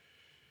dad at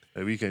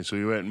the weekend. So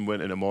he went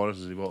into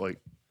Morrison's. He bought like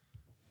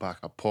pack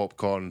of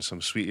popcorn and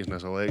some sweeties in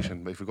his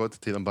election. But he forgot to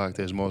take them back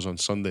to his Moz on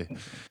Sunday.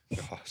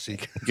 Oh, see.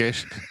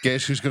 Guess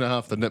who's going to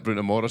have to nip round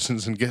to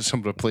Morrison's and get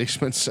some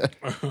replacements?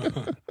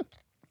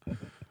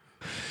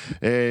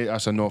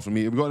 That's a no for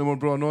me. Have we got any more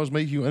bro no's,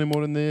 Mike? You got any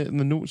more in the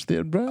notes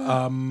there, bro?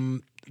 I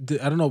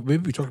don't know.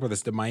 Maybe we talked about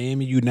this. The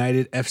Miami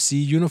United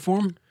FC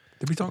uniform.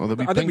 Did we talk? Oh,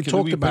 I think we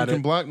talked about pink and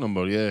it. black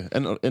number, yeah.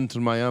 Inter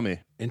Miami.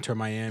 Inter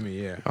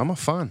Miami. Yeah. I'm a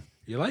fan.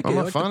 You like I'm it? a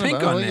I like fan the pink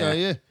of it. I on like there. it,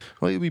 yeah.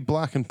 I like the wee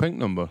black and pink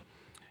number.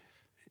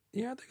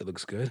 Yeah, I think it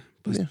looks good.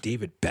 Plus,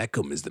 David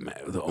Beckham is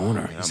the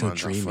owner. He's so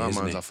dreamy, That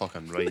isn't man's he? a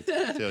fucking right.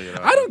 Tell you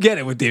that. I don't get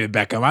it with David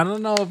Beckham. I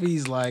don't know if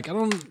he's like.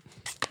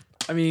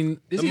 I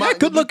mean, is he man- that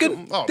good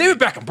looking? Oh, David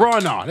Beckham, bro.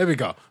 No, there we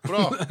go.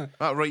 Bro,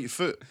 that right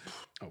foot.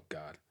 Oh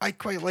God. I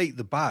quite like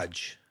the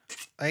badge.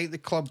 I think the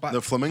club badge.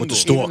 The flamingo. The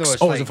Even though storks.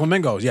 it's Oh, like- it's the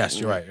flamingos. Yes,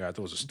 you're right. Yeah, I thought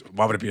it was a stork.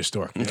 Why would it be a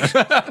stork?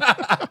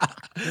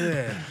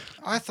 Yeah.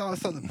 I thought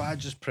the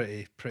badge is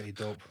pretty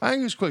dope. I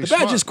think it's quite The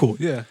smart. badge is cool.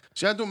 Yeah.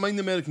 See, I don't mind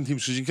the American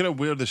teams because you can kind of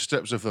wear the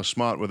strips if they're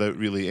smart without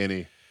really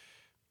any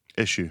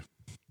issue.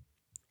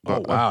 Oh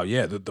But, wow,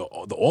 yeah. The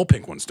all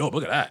pink one's dope.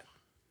 Look at that.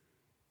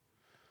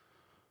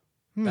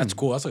 That's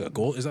cool. That's like a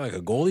goal. Is that like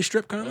a goalie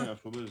strip kind of?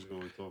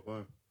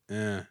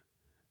 Yeah.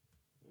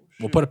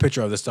 We'll put a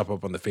picture of this stuff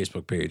up on the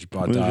Facebook page.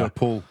 But There's your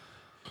poll.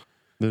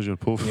 There's your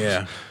poll.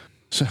 yeah.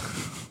 So,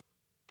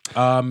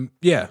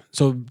 Yeah.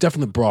 So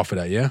definitely bra for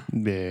that. Yeah.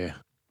 yeah.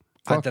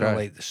 I Fuck didn't that.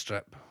 like the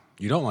strip.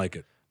 You don't like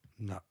it.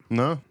 No.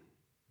 No.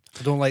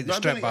 I don't like the No,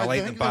 strip, but I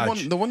like the think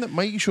badge. The one that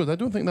Mikey showed, I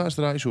don't think that's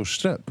their actual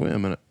strip. Wait a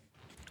minute.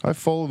 I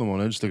follow them on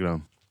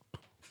Instagram.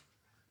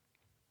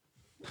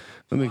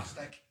 Let me.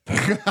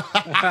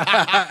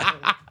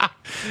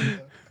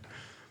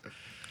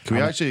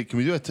 Can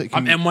we do a tick?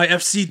 I'm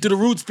NYFC to the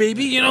roots,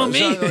 baby. You know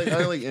me.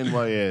 I like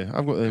NY.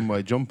 I've got the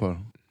NY jumper.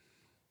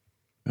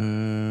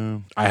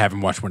 I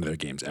haven't watched one of their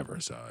games ever,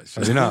 so it's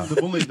just,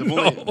 They've only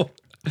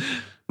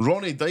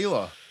Ronnie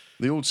Dyler,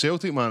 the old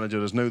Celtic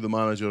manager, is now the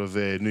manager of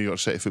New York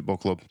City Football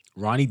Club.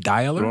 Ronnie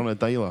Dyler. Ronnie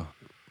Dyler.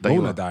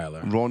 Rona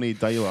Dyler. Ronnie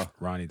Dyler.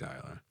 Ronnie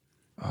Dyler.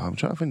 I'm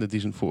trying to find a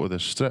decent photo of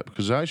this strip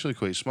because it's actually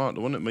quite smart.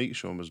 The one that Mike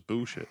showed him is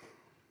bullshit.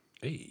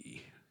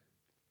 Hey.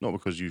 Not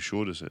because you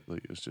showed us it.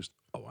 Like it's just.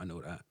 Oh, I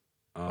know that.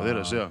 Oh, there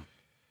it is. There.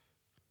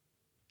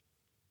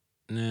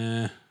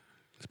 Nah,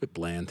 it's a bit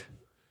bland.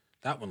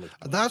 That one looks.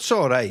 That's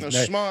all right. That's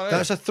Now, smart, eh?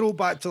 That's a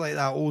throwback to like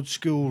that old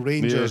school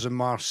Rangers and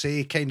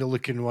Marseille kind of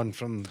looking one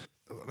from.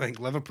 I think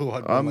Liverpool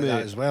had one like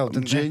that as well, I'm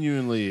didn't they?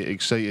 genuinely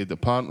excited.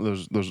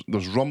 Apparently,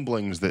 there's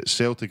rumblings that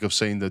Celtic have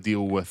signed a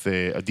deal with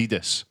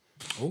Adidas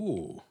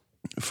Oh.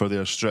 for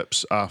their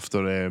strips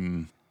after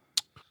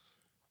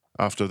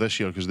this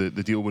year because the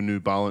deal with New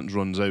Balance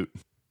runs out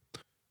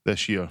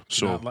this year.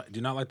 So Do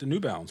you not like the New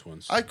Balance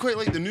ones? I quite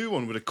like the new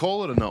one with a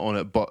collar and that on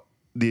it, but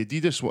the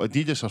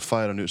Adidas are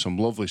firing out some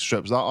lovely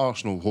strips. That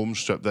Arsenal home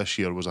strip this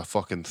year was a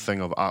fucking thing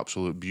of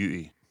absolute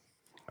beauty,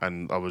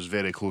 and I was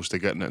very close to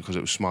getting it because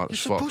it was smart You're as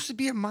fuck. supposed to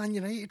be a Man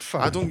United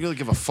fan. I don't really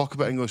give a fuck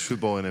about English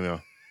football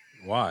anymore.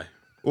 Why?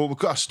 Well,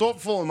 because I stopped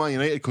following Man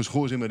United because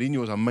Jose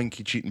Mourinho is a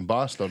minky cheating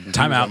bastard. and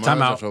Time he was out, a time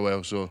manager out. For a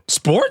while, so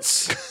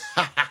Sports?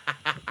 Look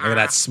at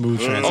that smooth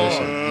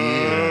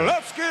transition.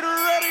 Let's get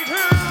ready to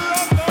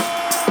rumble.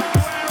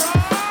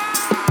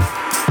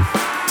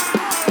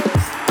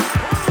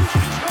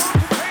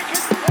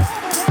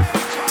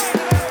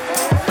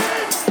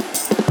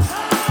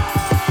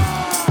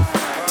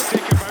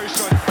 Take him out,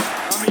 son.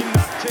 I mean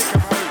that. Take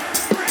him out.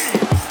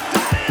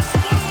 That is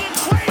one of the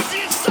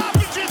craziest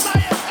stoppages I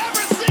have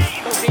ever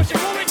seen. What's your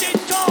goalie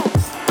doing, Tom?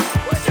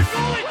 What's your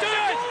goalie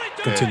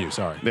doing? Continue,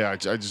 sorry. yeah,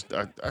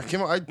 I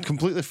came out. I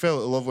completely fell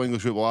out of love with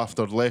English football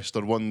after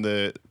Leicester won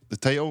the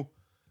title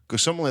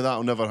because something like that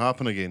will never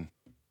happen again.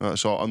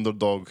 That's all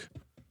underdog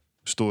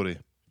story.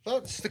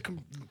 That's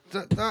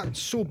that's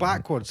so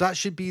backwards. That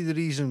should be the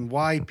reason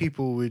why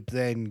people would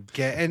then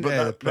get into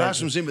But, the that's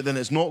what I'm saying. But then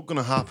it's not going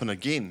to happen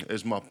again.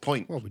 Is my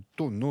point. Well, we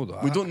don't know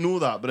that. We don't know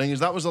that, but the thing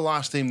is, that was the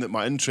last time that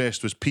my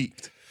interest was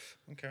piqued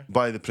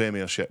by the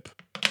Premiership.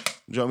 Do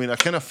you know what I mean? I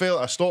kind of felt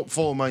I stopped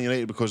following Man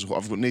United because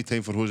I've got no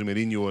time for Jose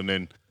Mourinho, and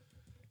then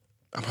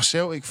I'm a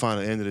Celtic fan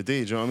at the end of the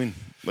day. Do you know what I mean?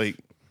 Like,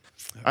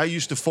 I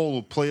used to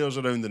follow players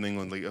around in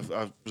England. Like,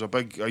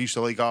 I used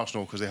to like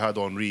Arsenal because they had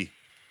Henry,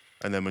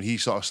 and then when he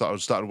sort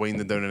of started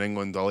winding down in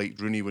England, I liked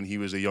Rooney when he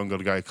was a younger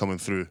guy coming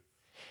through.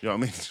 You know what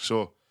I mean?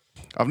 So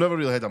I've never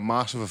really had a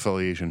massive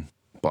affiliation,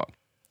 but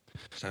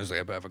Sounds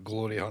like a bit of a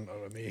glory hunter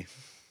to me.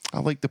 I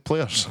like the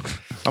players.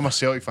 I'm a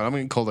Celtic fan. I'm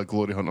getting called a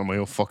glory hunter my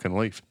whole fucking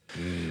life.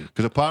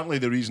 Because apparently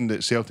the reason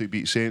that Celtic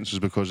beat Saints was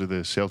because of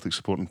the Celtic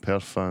supporting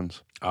Perth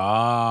fans.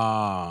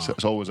 So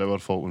it's always our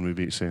fault when we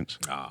beat Saints.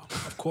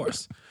 Of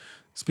course.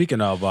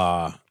 Speaking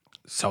of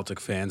Celtic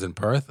fans in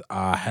Perth,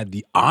 I had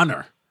the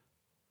honor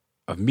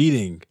of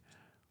meeting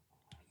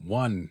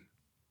one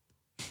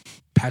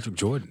Patrick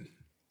Jordan.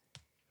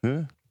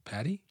 Yeah.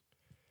 Patty?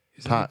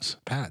 Is that- Pats.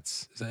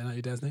 Pats. Is that not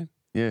your dad's name?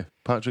 Yeah.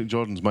 Patrick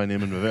Jordan's my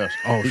name in reverse.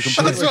 Oh, He shit.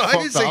 completely That's what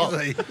I fucked that up.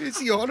 was like. What's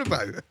he on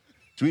about? Do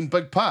you mean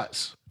Big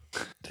Pats?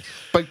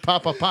 Big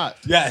Papa Pat?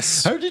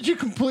 Yes. How did you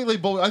completely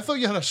I thought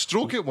you had a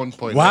stroke at one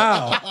point.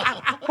 Wow.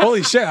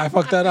 Holy shit, I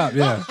fucked that up.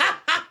 Yeah.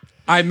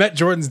 I met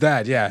Jordan's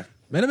dad. Yeah.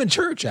 Met him in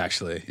church,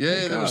 actually.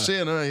 Yeah, they were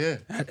saying, yeah.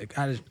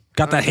 I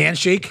got that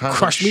handshake, Hands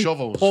crushed like me,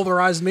 shovels.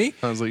 pulverized me.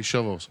 Hands like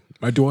shovels.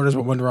 My daughters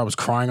would wonder I was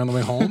crying on the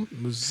way home.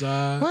 It was,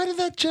 Why did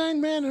that giant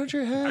man hurt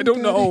your hand? I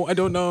don't know. I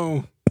don't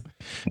know.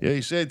 Yeah,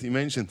 he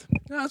mentioned.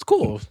 Yeah, that's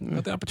cool.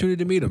 Got the opportunity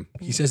to meet him.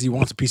 He says he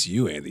wants a piece of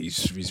you, Andy.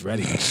 He's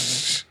ready.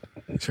 He's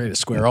ready to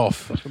square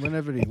off.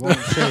 Whenever he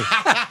wants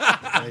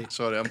to.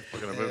 Sorry, I'm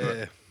fucking about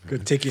that.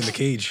 Good take you in the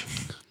cage.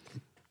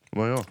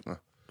 Am I off? I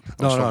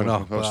No, was no, fucking- no, I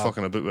was but-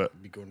 fucking about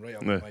it. Be going right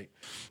up No. the mic.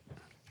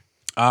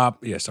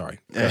 Yeah, sorry.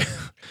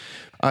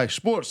 Aye,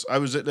 sports. I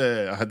was at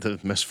I had the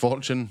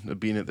misfortune of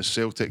being at the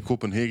Celtic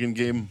Copenhagen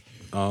game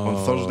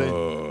on Thursday.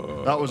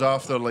 That was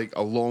after like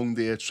a long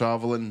day of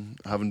travelling,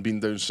 having been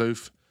down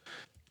south.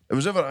 It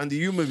was ever, Andy,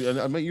 you maybe, and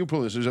I mean, you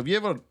probably this. Have you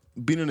ever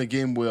been in a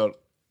game where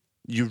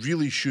you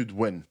really should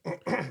win?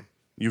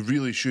 You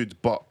really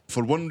should, but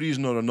for one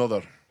reason or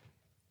another,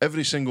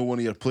 every single one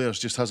of your players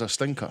just has a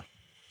stinker.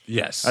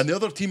 Yes. And the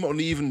other team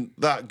aren't even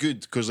that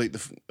good because, like,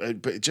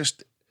 but it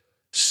just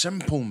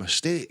simple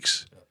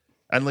mistakes.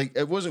 And like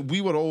it wasn't,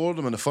 we were all over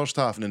them in the first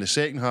half, and in the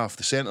second half,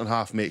 the centre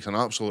half makes an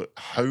absolute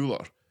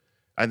howler.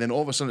 And then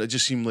all of a sudden, it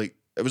just seemed like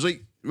it was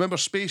like, remember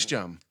Space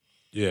Jam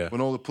yeah.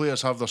 when all the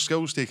players have their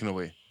skills taken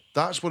away?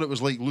 That's what it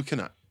was like looking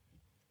at.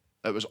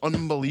 It was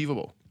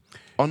unbelievable,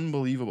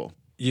 unbelievable.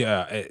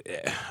 Yeah,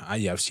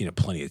 I've seen it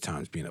plenty of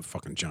times being a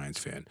fucking Giants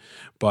fan,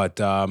 but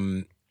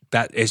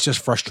that it's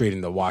just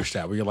frustrating to watch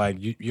that. Where you're like,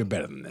 you're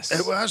better than this.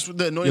 That's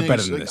the annoying You're thing. better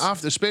is, than like,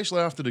 this.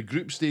 especially after the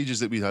group stages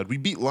that we had, we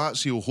beat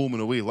Lazio home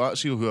and away.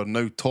 Lazio, who are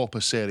now top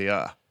of Serie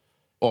A,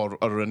 or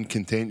are in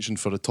contention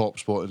for the top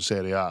spot in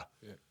Serie A.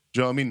 Do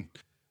you know what I mean?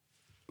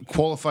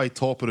 Qualified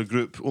top of the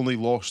group, only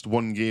lost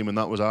one game, and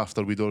that was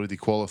after we'd already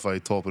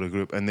qualified top of the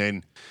group. And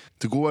then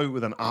to go out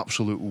with an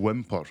absolute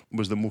whimper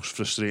was the most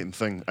frustrating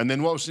thing. And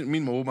then what I was me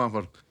and my old man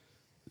were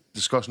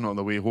discussing it on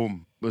the way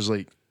home was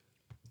like,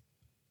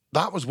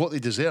 that was what they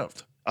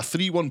deserved. A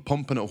 3-1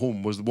 pumping at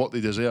home was what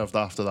they deserved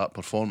after that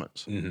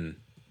performance. Do you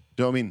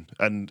know what I mean?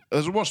 And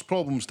there's worse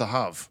problems to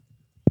have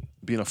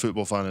being a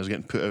football fan is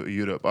getting put out of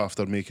Europe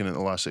after making it in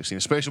the last 16,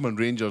 especially when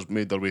Rangers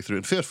made their way through.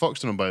 And fair fucks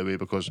to them, by the way,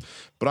 because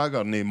Braga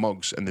are named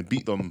mugs and they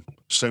beat them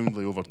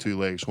soundly over two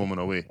legs, home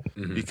and away.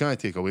 You can't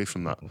take away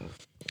from that.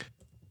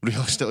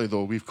 Realistically,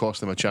 though, we've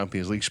cost them a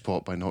Champions League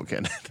spot by not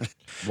getting it.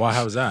 Why?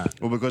 How's that?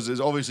 Well, because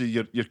it's obviously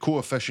your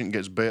coefficient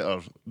gets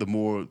better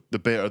the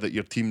better that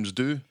your teams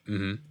do.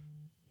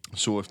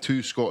 So if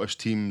two Scottish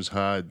teams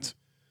had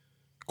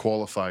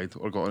qualified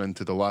or gotten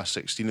into the last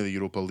 16 of the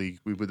Europa League,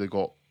 we would have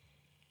got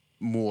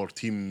more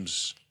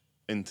teams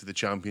into the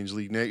Champions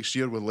League next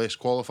year with less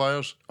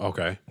qualifiers.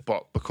 Okay.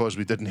 But because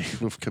we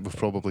didn't, we've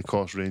probably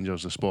cost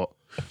Rangers the spot.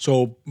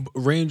 So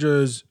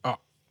Rangers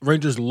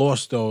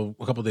lost though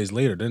a couple of days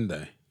later, didn't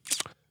they?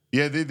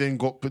 Yeah, they then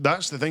got. But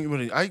that's the thing.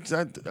 I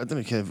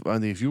don't know,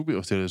 Andy, if you'll be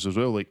able to tell this as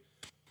well. Like,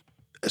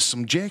 it's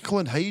some Jekyll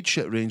and Hyde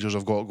shit Rangers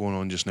have got going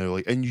on just now.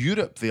 Like in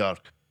Europe, they are.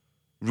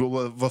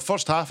 Well, the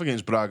first half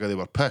against Braga, they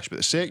were pissed, but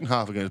the second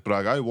half against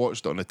Braga, I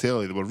watched it on the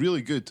telly. They were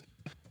really good.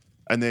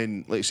 And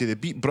then, like I say, they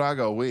beat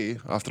Braga away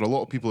after a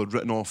lot of people had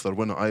written off their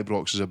win at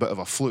Ibrox as a bit of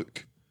a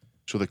fluke.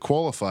 So they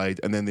qualified,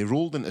 and then they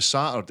rolled into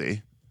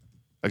Saturday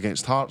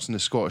against Hearts in the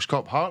Scottish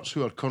Cup. Hearts,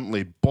 who are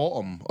currently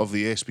bottom of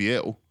the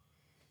SPL,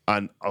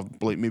 and have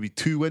like maybe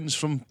 2 wins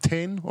from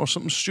 10 or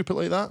something stupid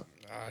like that.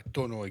 I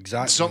don't know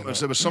exactly.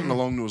 It was something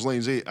along those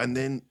lines, eh? And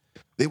then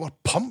they were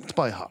pumped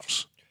by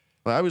Hearts.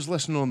 Like, I was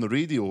listening on the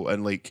radio,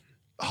 and like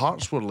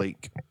Hearts were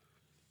like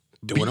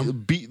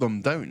beat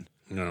them down.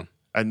 No.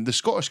 And the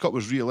Scottish Cup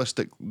was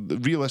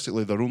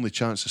realistically their only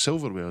chance of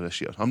silverware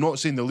this year. I'm not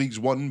saying the league's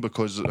won,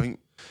 because I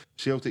think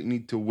Celtic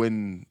need to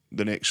win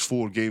the next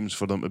 4 games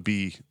for them to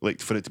be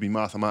like, for it to be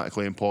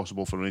mathematically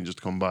impossible for Rangers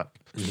to come back.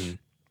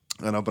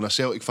 And I've been a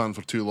Celtic fan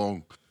for too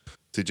long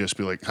to just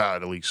be like,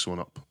 the league's sewn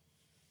up.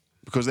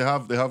 Because they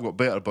have got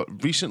better,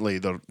 but recently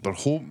their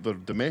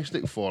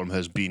domestic form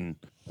has been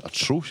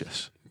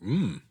atrocious.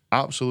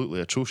 Absolutely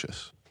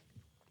atrocious.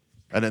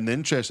 And in the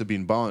interest of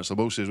being balanced, I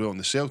will say as well, in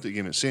the Celtic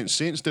game at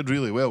Saints did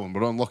really well, and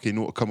were unlucky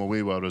not to come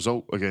away with a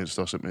result against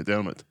us at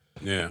McDermott.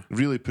 Yeah.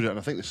 Really put it, and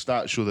I think the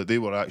stats show that they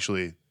were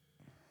actually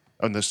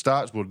And the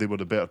stats were they were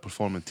the better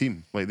performing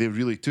team. Like they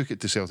really took it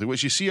to Celtic,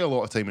 which you see a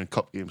lot of time in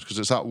cup games because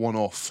it's that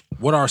one-off.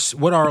 What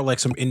are like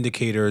some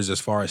indicators as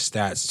far as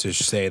stats to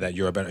say that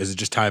you're a better? Is it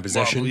just time of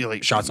possession, Well,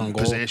 like shots on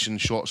goal? possession,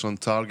 shots on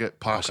target,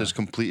 passes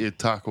completed,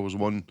 tackles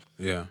won.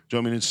 Yeah. Do you know what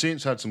I mean? And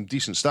Saints had some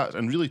decent stats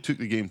and really took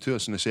the game to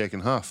us in the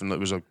second half. And it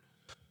was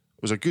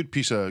a good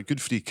piece of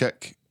good free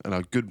kick and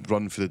a good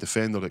run for the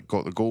defender that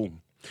got the goal.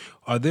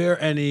 Are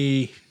there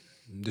any?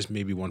 This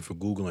may be one for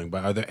Googling,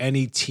 but are there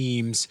any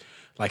teams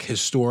like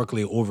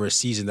historically over a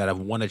season that have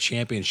won a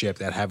championship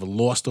that have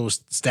lost those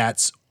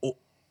stats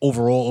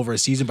overall over a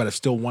season, but have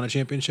still won a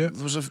championship?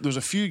 There was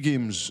a few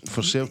games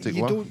for Celtic.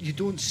 You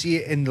don't see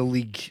it in the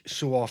league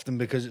so often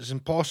because it's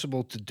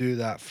impossible to do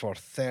that for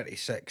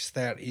 36,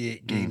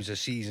 38 games a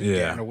season, Yeah.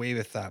 getting away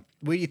with that.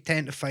 Where you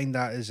tend to find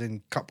that is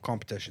in cup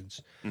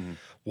competitions,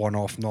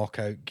 one-off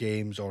knockout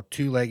games or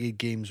two-legged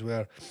games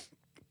where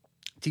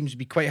teams would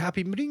be quite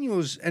happy.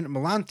 Mourinho's Inter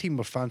Milan team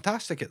were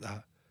fantastic at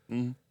that.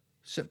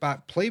 Sit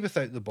back, play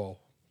without the ball.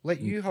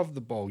 Let you have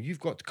the ball. You've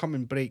got to come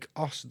and break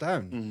us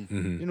down.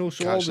 You know,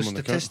 so Catch all the them on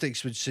the counter.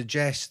 statistics would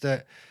suggest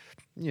that,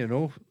 you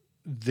know,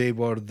 they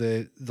were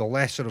the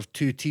lesser of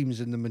two teams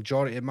in the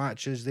majority of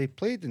matches they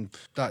played in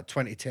that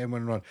 2010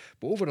 win run.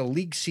 But over a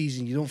league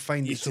season, you don't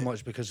find it so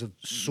much because of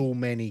so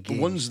many The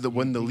games. ones that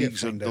win the You get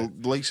leagues, are found the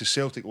out. likes of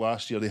Celtic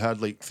last year, they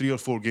had like 3 or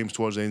 4 games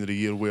towards the end of the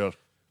year where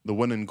the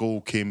winning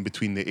goal came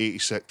between the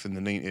 86th and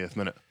the 90th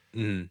minute.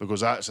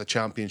 Because that's a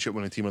championship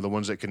winning team are the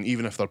ones that can,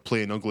 even if they're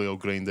playing ugly, will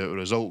grind out a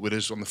result.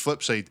 Whereas on the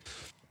flip side,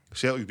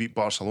 Celtic beat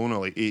Barcelona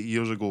like 8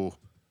 years ago,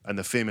 and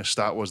the famous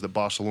stat was that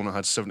Barcelona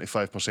had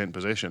 75%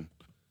 possession.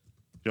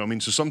 You know what I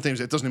mean? So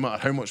sometimes it doesn't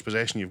matter how much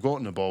possession you've got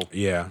in the ball.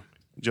 Yeah.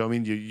 Do you know what I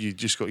mean? You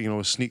just got,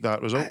 sneak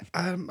that result.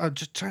 I'm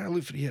just trying to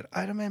look for it here.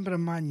 I remember a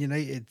Man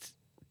United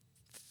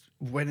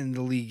winning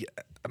the league.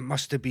 It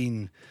must have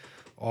been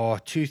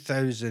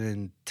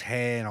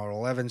 2010 or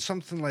 11,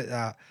 something like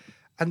that.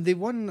 And they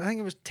won, I think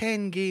it was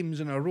 10 games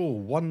in a row,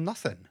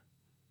 1-0.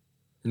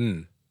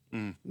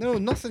 No,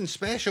 nothing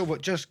special,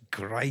 but just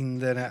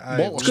grinding it out.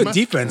 Walter Good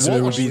defense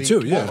it would be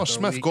too, yeah. Walter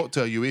Smith got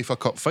to a UEFA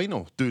Cup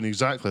final doing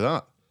exactly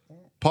that.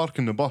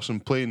 Parking the bus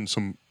and playing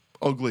some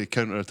ugly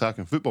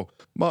counter-attacking football.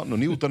 Martin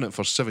O'Neill done it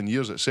for 7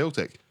 years at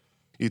Celtic.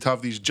 You'd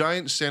have these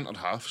giant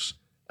centre-halves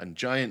and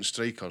giant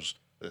strikers.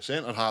 The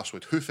centre-halves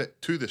would hoof it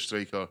to the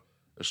striker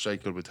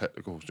would hit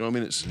the goal. Do you know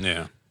what I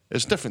mean?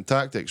 It's different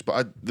tactics,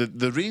 but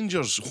the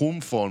Rangers' home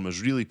form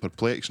is really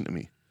perplexing to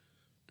me.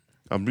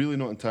 I'm really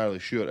not entirely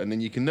sure. And then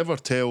you can never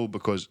tell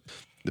because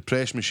the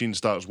press machine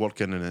starts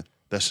working and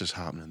this is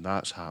happening,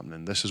 that's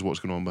happening, this is what's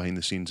going on behind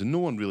the scenes, and no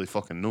one really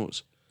fucking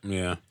knows.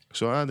 Yeah.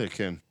 So I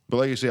can. But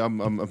like I say,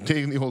 I'm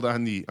taking the old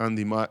Andy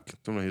Mack.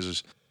 Don't know,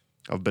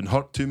 I've been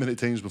hurt too many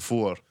times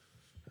before.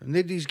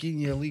 Nobody's giving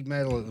you a league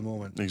medal at the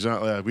moment.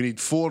 Exactly. We need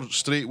 4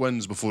 straight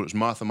wins before it's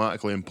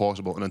mathematically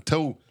impossible. And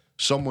until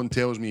someone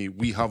tells me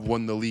we have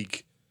won the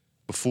league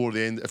before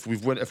the end, if we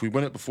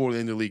win it before the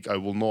end of the league, I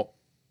will not.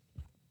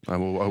 I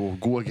will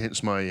go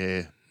against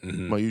my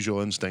my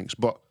usual instincts.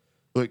 But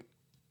look,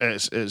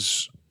 it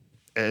is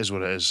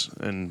what it is,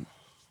 and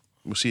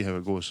we'll see how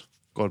it goes.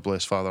 God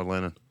bless Father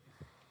Lennon.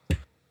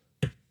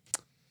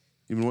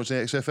 You been watching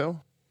the XFL?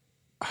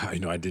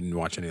 I didn't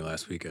watch any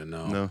last weekend.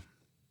 No.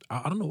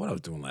 I don't know what I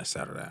was doing last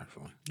Saturday.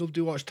 Actually.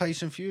 Nobody watched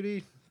Tyson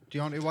Fury,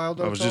 Deontay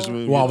Wilder. I was at just.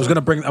 all? Well, I was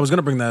gonna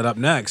bring that up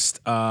next.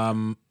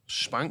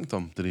 Spanked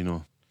him. Did he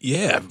know?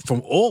 Yeah,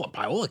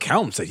 by all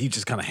accounts, that he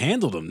just kind of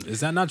handled him. Is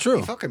that not true?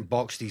 He fucking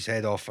boxed his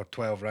head off for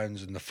 12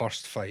 rounds in the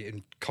first fight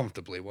and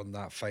comfortably won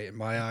that fight in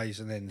my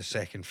eyes. And then the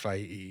second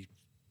fight, he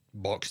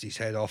boxed his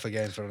head off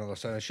again for another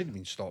second. It should have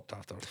been stopped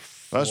after.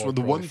 That's what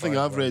the one thing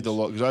I've read a rounds.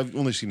 lot, because I've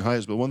only seen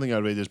highlights, but one thing I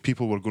read is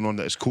people were going on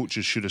that his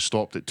coaches should have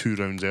stopped it 2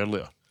 rounds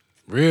earlier.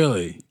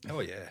 Really? Oh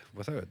yeah,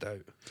 without a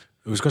doubt.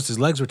 It was because his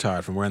legs were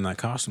tired from wearing that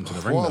costume to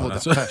the ring. What a though. load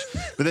of That's-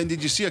 piss. But then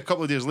did you see a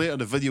couple of days later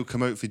the video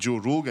come out for Joe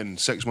Rogan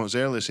 6 months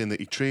earlier saying that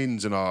he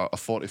trains in a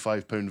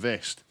 45-pound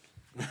vest?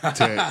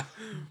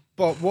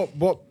 But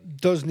what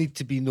does need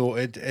to be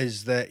noted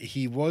is that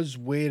he was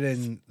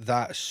wearing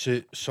that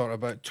suit sort of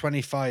about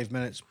 25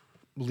 minutes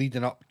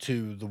leading up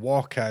to the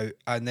walkout,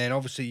 and then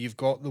obviously you've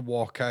got the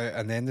walkout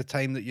and then the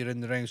time that you're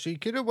in the ring. So you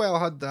could have well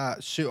had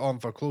that suit on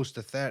for close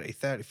to 30,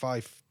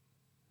 35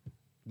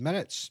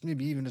 minutes,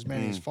 maybe even as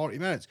many as 40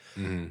 minutes.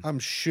 I'm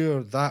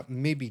sure that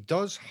maybe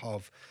does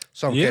have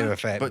some kind of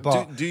effect.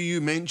 But do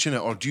you mention it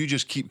or do you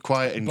just keep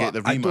quiet and get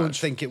the rematch? I don't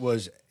think it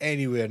was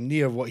anywhere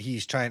near what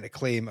he's trying to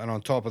claim. And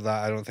on top of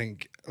that, I don't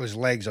think his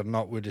legs or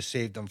not would have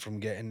saved him from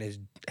getting his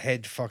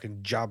head fucking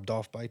jabbed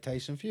off by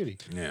Tyson Fury.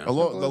 yeah. A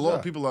lot that.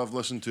 of people I've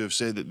listened to have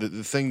said that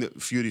the thing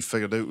that Fury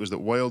figured out was that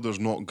Wilder's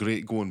not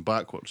great going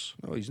backwards.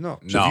 No, he's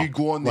not. So No. if you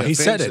go on the Well, he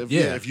offensive, said it,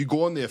 yeah. if you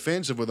go on the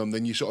offensive with him,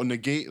 then you sort of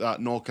negate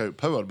that knockout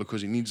power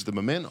because he needs the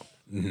momentum.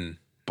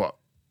 But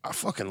I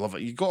fucking love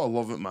it. You gotta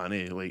love it, man.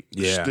 Like,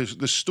 Yeah.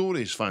 the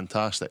story is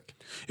fantastic.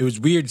 It was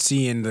weird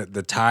seeing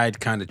the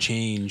tide kind of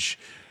change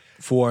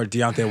for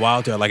Deontay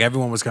Wilder. Like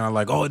everyone was kind of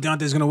like, "Oh,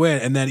 Deontay's gonna win,"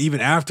 and then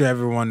even after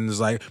everyone was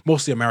like,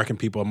 mostly American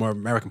people, more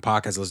American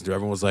podcasts I listen to,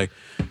 everyone was like,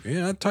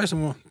 "Yeah,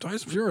 Tyson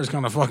Fury is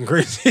kind of fucking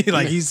crazy."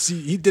 Like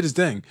he did his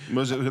thing.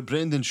 Was it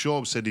Brendan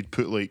Schaub said he'd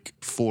put like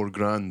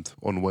 $4,000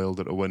 on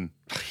Wilder to win?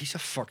 He's a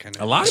fucking.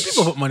 A lot of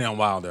people put money on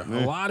Wilder.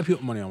 A lot of people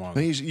put money on I Wilder.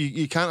 think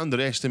you can't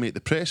underestimate the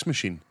press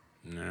machine.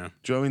 Yeah. Do you know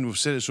what I mean? We've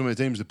said it so many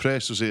times. The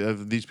press will say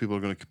these people are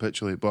going to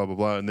capitulate, blah blah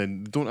blah, and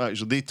then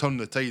they turn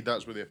the tide.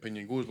 That's where the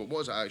opinion goes. But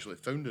what is it actually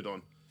founded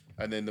on?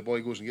 And then the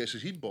boy goes and gets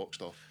his head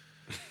boxed off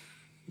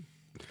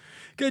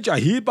Get your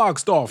heat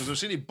boxed off. because they've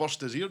seen he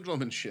burst his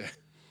eardrum and shit.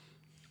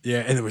 Yeah,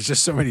 and there was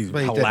just so many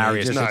Well, he didn't.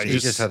 hilarious. He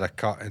just had a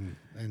cut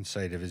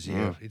inside of his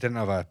ear. He didn't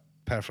have a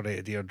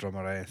perforated eardrum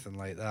or anything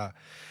like that.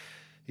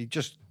 He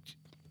just.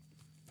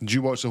 Did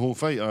you watch the whole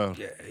fight?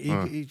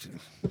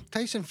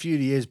 Tyson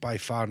Fury is by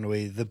far and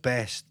away the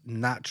best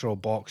natural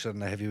boxer in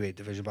the heavyweight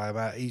division.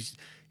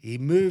 He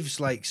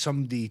moves like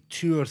somebody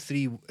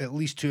at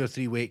least two or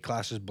three weight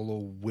classes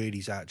below where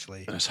he's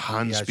actually. And his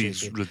hand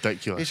speed's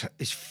ridiculous.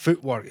 His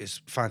footwork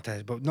is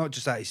fantastic, but not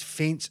just that. His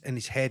feints and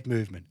his head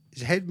movement.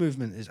 His head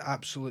movement is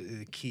absolutely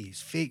the key.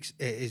 His fakes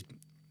is.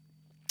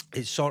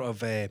 It's sort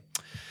of what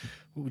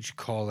would you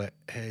call it?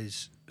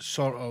 His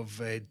sort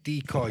of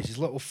decoys, his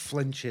little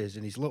flinches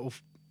and his little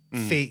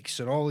fakes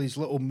and all these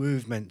little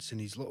movements and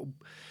his little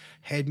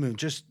head movement,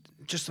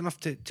 just enough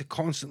to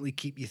constantly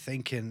keep you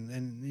thinking,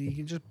 and you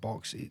can just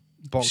box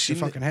your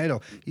fucking head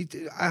off.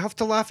 I have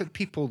to laugh at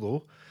people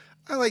though.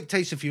 I like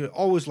Tyson Fury,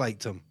 always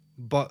liked him,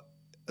 but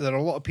there are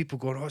a lot of people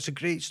going, "Oh, it's a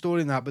great story,"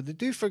 and that, but they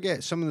do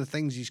forget some of the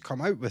things he's come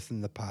out with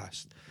in the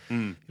past.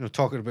 You know,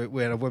 talking about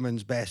where a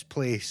woman's best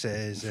place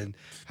is and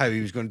how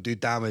he was going to do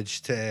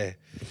damage to.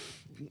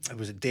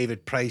 Was it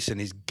David Price and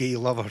his gay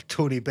lover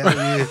Tony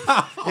Bellew?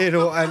 You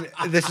know, and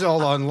this is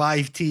all on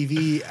live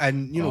TV,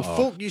 and you know,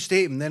 folk used to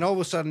hate him. Then all of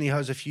a sudden, he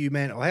has a few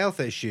mental health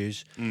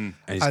issues, and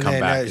he's and come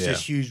then back. it's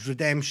this huge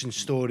redemption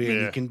story,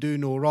 and he can do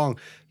no wrong.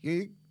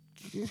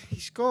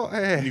 He's got.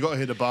 You got to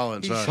hit the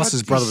balance. He's Plus,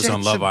 his He brother was said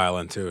on Love some-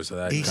 Island too, so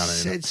that He kind of.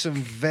 said some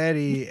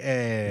very.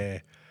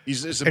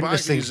 It's the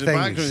Interesting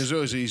background things. as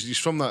well. He's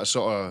from that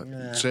sort of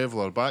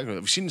Sevler background.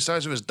 Have you seen the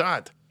size of his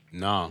dad?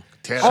 No.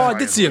 Terrifying. Oh, I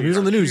did see him. He was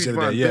on the news the Huge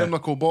other man, day. Yeah. bare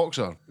knuckle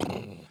boxer.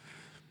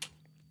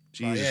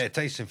 But yeah,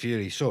 Tyson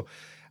Fury. So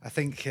I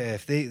think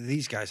if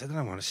these guys, I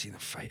don't want to see them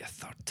fight a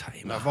third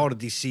time. I've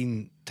already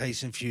seen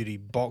Tyson Fury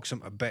box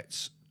him to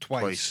bits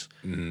twice.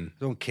 I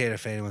don't care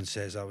if anyone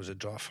says that was a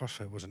draw. First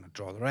fight wasn't a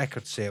draw. The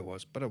records say it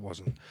was, but it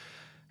wasn't.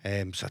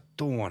 So I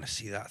don't want to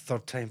see that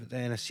third time. But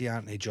then I see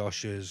Anthony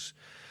Joshua's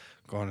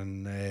gone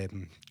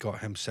and got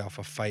himself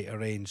a fight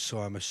arranged. So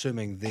I'm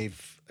assuming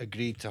they've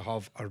agreed to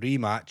have a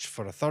rematch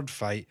for a third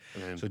fight.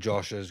 So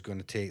Joshua's going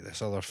to take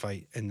this other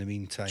fight in the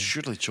meantime.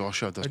 Surely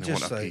Joshua doesn't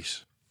just want a like-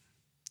 piece.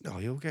 No,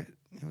 he'll get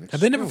Have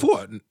they never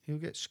schooled. fought? He'll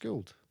get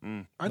schooled.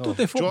 I thought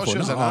they fought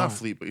Joshua's before. an No.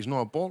 athlete, but he's not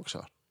a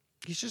boxer.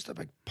 He's just a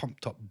big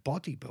pumped up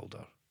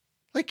bodybuilder.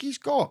 Like he's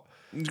got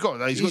He's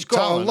got a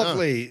talent,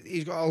 lovely,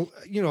 he's got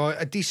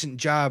a decent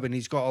jab, and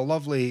he's got a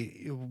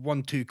lovely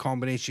 1-2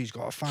 combination. He's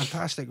got a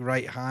fantastic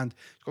right hand.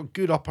 He's got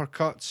good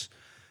uppercuts,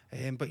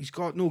 but he's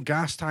got no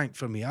gas tank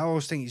for me. I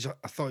always think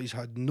I thought he's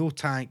had no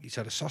tank. He's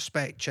had a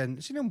suspect chin.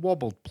 I've seen him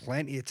wobbled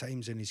plenty of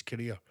times in his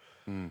career.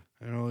 You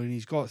know, and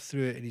he's got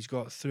through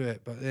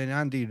it. But then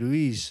Andy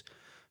Ruiz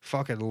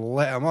fucking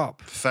lit him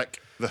up.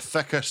 the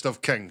thickest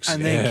of kings.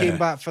 And then came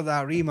back for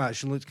that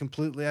rematch and looked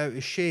completely out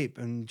of shape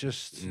and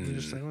just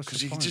like, what's Because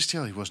the you could point? just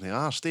tell he wasn't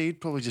arsed. He'd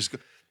probably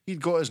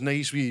he'd got his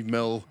nice wee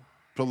mill,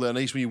 probably a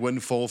nice wee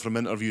windfall from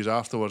interviews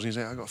afterwards. And he's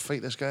like, I got to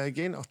fight this guy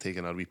again. I'll take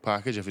another wee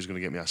package if he's going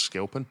to get me a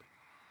scalping.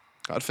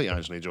 I'd fight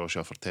Anthony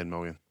Joshua for 10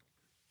 million.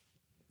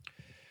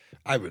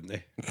 I wouldn't.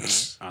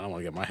 I don't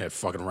want to get my head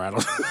fucking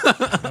rattled.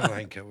 I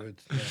think I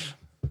would.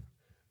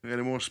 Yeah.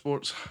 Any more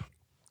sports?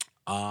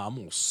 I'm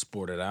gonna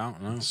sport it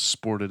out. No?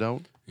 Sported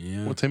out.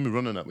 Yeah. What time are we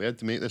running at? We had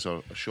to make this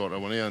a shorter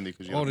one, Andy?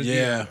 Because Already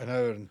Yeah. an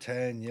hour and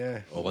 10,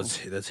 yeah. Well, let's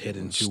hit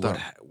into Start.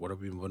 what have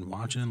we been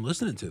watching and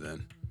listening to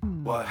then?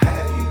 What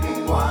have you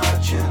been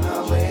watching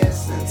or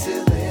listening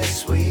to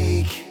this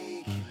week?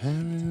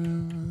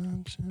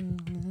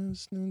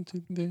 listening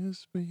to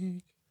this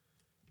week.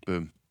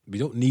 Boom. We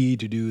don't need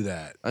to do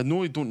that. I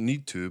know I don't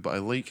need to, but I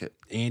like it.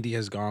 Andy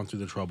has gone through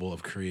the trouble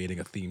of creating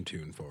a theme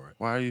tune for it.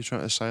 Why are you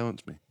trying to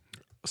silence me?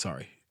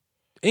 Sorry.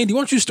 Andy, why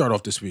don't you start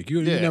off this week?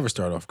 You Yeah. never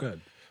start off.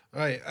 Good.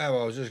 Right,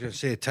 well, I was just going to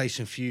say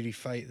Tyson Fury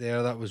fight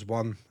there. That was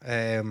one.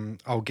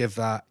 I'll give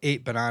that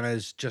 8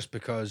 bananas just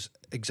because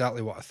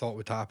exactly what I thought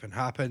would happen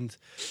happened.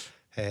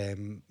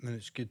 And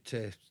it's good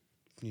to,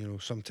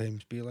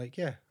 sometimes be like,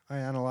 yeah, I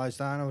analysed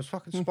that and I was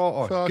fucking spot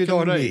on. Fucking Good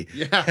on right. me.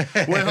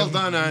 Yeah. Well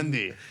done,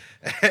 Andy.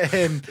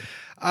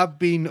 I've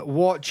been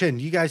watching.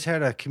 You guys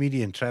heard of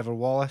comedian Trevor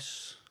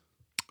Wallace?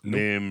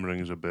 Name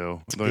rings a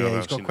bell. I don't know if Yeah, I've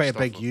he's got seen quite a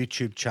his big stuff.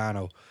 YouTube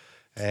channel.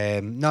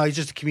 No, he's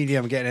just a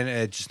comedian I'm getting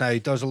into just now. He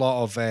does a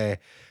lot of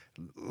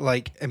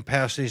like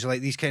impersonations,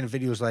 like these kind of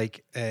videos,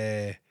 like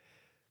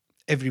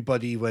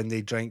everybody when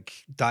they drink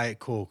Diet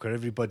Coke, or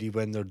everybody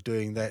when they're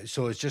doing that.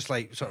 So it's just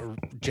like sort of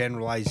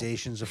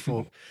generalizations of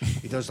folk.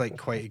 He does like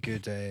quite a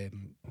good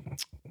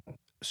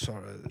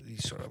sort of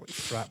like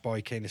frat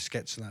boy kind of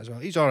skits and that as well.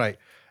 He's all right.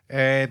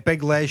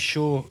 Big Les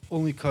Show,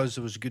 only because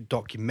there was a good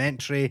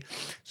documentary.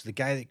 So the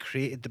guy that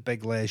created the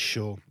Big Les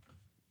Show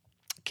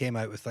came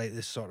out with like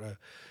this sort of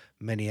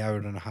mini hour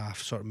and a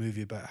half sort of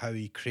movie about how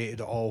he created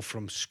it all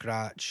from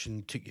scratch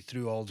and took you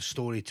through all the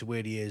story to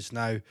where he is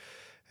now,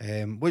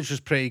 which was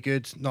pretty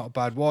good. Not a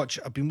bad watch.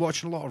 I've been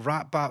watching a lot of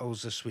rap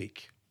battles this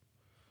week.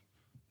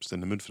 Just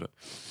in the mood for it.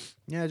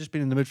 Yeah, I've just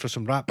been in the mood for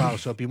some rap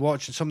battles. So I've been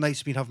watching, some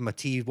nights I've been having my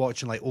tea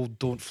watching like old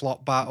Don't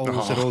Flop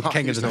battles and old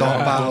King of the Dot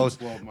battles.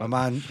 My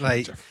man,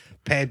 like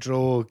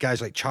Pedro, guys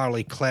like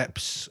Charlie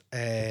Clips,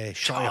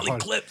 Charlie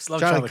Clips,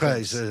 love Charlie Charlie Clips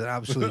Clips. is an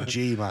absolute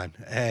G,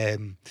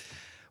 man.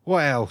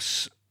 What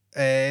else?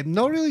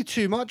 Not really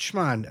too much,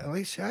 man. Like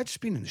I say, I've just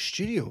been in the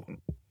studio.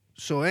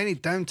 So any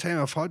downtime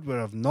I've had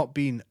where I've not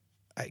been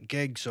at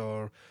gigs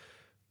or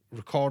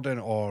recording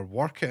or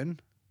working,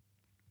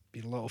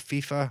 been a little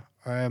FIFA.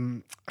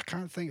 I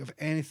can't think of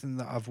anything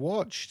that I've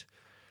watched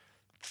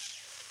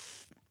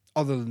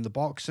other than the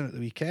boxing at the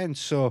weekend.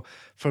 So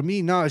for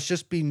me now, it's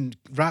just been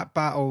rap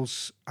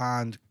battles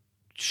and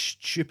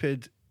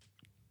stupid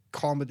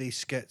comedy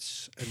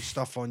skits and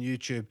stuff on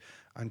YouTube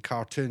and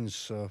cartoons.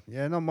 So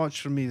yeah, not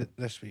much for me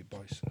this week,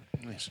 boys.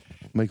 Nice.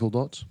 Michael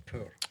Dots.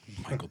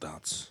 Michael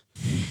Dots.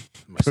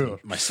 Poor.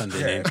 My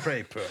Sunday name.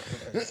 Pretty poor.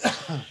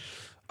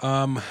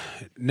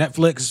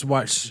 Netflix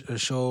watched a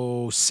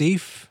show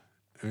Safe.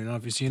 I don't know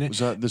if you've seen it. Was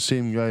that the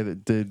same guy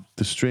that did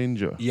The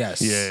Stranger?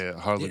 Yes. Yeah,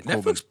 Harley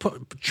Coben.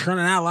 Netflix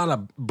churning out a lot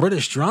of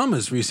British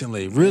dramas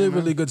recently. Really,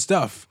 really good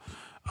stuff.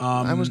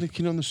 I wasn't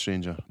keen on The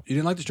Stranger. You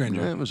didn't like The Stranger?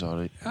 Yeah, it was all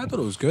right. I thought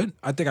it was good.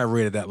 I think I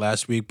rated that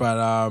last week,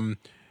 but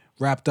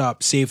wrapped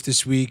up Safe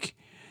this week.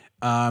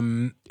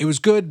 It was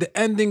good. The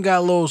ending got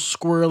a little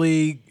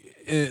squirrely.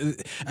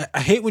 I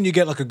hate when you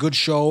get like a good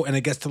show and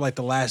it gets to like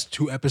the last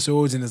 2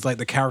 episodes and it's like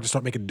the characters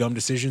start making dumb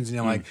decisions and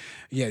you're like,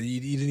 yeah, you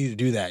didn't need to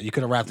do that. You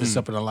could have wrapped this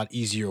up in a lot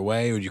easier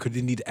way, or you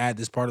didn't need to add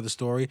this part of the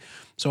story.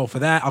 So for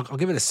that, I'll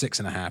give it a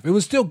 6.5. It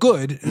was still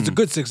good. It's a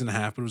good 6.5,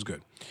 but it was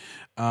good.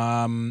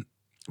 I've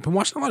been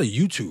watching a lot of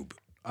YouTube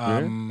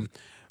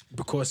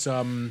because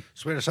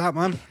That's where it's at,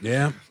 man.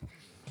 yeah.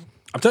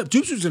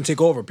 YouTube's gonna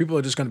take over. People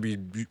are just gonna be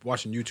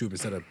watching YouTube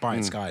instead of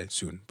buying Sky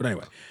soon. But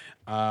anyway,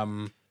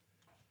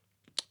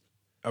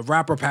 a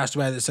rapper passed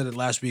away. That said it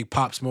last week.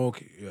 Pop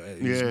Smoke.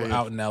 He's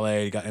out in LA.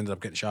 He ended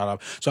up getting shot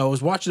up. So I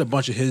was watching a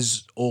bunch of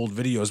his old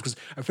videos because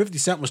 50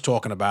 Cent was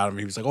talking about him.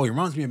 He was like, "Oh, he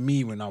reminds me of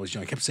me when I was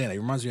young." I kept saying that. He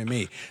reminds me of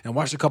me. And I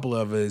watched a couple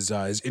of his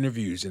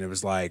interviews, and it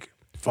was like,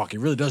 fuck, he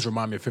really does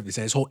remind me of 50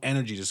 Cent. His whole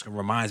energy just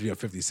reminds me of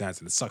 50 Cent,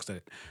 and it sucks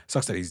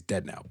that he's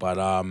dead now. But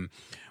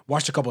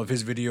watched a couple of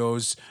his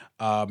videos.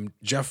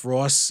 Jeff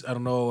Ross, I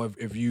don't know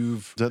if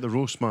you've... Is that the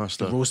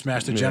Roastmaster? The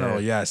Roastmaster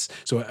General, yes.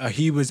 So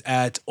he was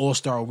at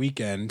All-Star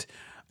Weekend,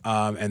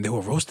 and they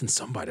were roasting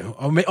somebody.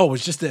 It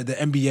was just the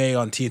NBA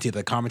on TNT,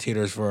 the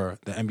commentators for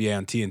the NBA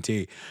on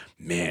TNT.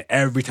 Man,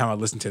 every time I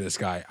listen to this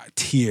guy,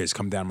 tears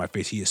come down my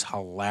face. He is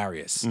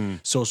hilarious.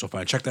 So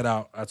fun. Check that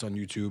out. That's on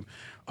YouTube.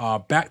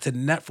 Back to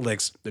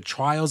Netflix, The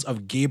Trials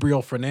of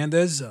Gabriel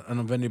Fernandez. I don't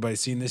know if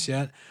anybody's seen this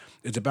yet.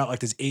 It's about like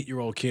this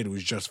 8-year-old kid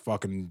who's just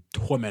fucking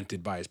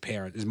tormented by his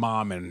parents, his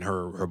mom and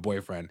her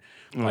boyfriend,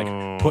 like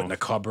put in a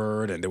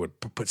cupboard, and they would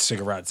put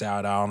cigarettes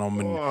out on him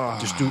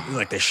and just do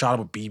like they shot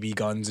him with BB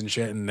guns and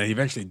shit, and he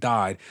eventually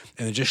died.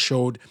 And it just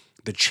showed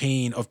the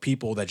chain of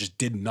people that just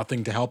did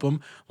nothing to help him,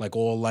 like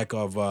all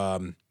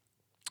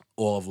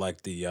of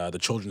like the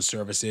children's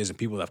services and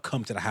people that have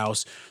come to the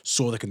house,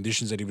 saw the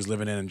conditions that he was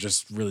living in, and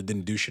just really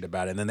didn't do shit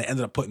about it. And then they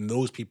ended up putting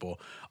those people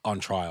on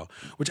trial,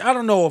 which I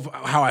don't know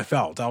how I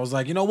felt. I was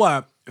like, you know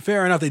what?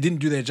 Fair enough, they didn't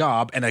do their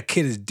job, and a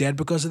kid is dead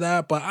because of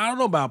that. But I don't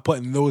know about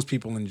putting those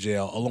people in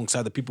jail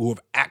alongside the people who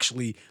have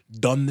actually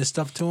done this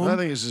stuff to him. I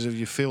think it's as if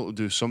you fail to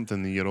do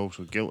something, then you're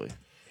also guilty.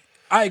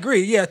 I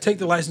agree. Yeah, take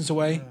the license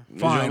away. Fine, You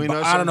know what I mean? but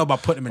That's I don't know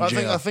about putting him in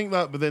jail. I think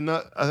that, but then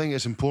I think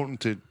it's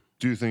important to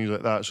do things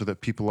like that so that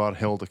people are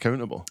held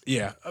accountable.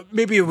 Yeah,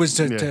 maybe it was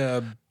to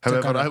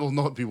However, kinda- I will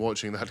not be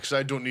watching that because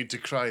I don't need to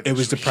cry. It this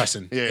was week.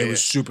 depressing. It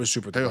was super,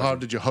 super How depressing. hard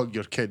did you hug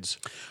your kids?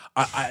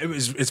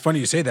 It's funny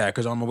you say that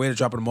because on my way to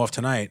dropping him off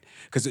tonight,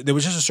 because there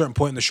was just a certain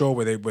point in the show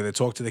where they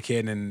talked to the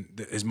kid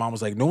and his mom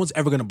was like, "No one's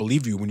ever gonna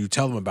believe you when you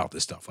tell them about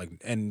this stuff." Like,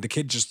 and the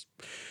kid just,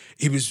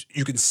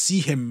 you can see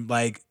him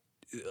like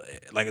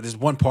there's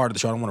one part of the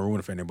show, I don't want to ruin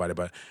it for anybody,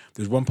 but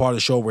there's one part of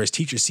the show where his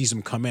teacher sees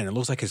him come in. It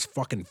looks like his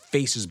fucking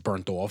face is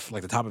burnt off,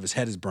 like the top of his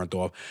head is burnt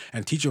off.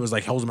 And the teacher was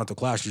like, holds him out to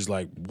class. She's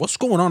like, "What's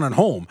going on at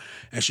home?"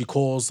 And she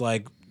calls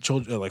like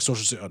children, like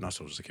not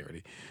social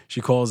security. She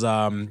calls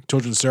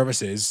children's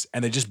services,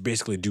 and they just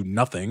basically do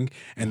nothing.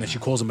 And then she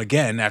calls him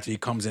again after he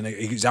comes in.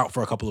 He's out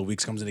for a couple of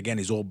weeks, comes in again.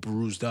 He's all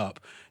bruised up.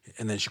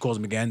 And then she calls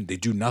him again. They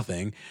do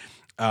nothing.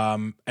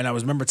 And I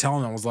remember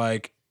telling him, I was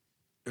like,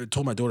 I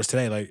told my daughters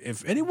today, like,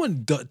 if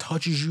anyone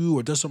touches you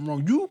or does something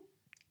wrong, you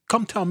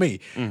come tell me.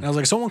 And I was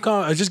like,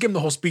 I just give him the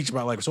whole speech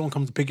about like, if someone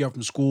comes to pick you up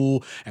from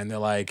school and they're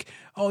like,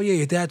 oh yeah,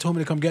 your dad told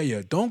me to come get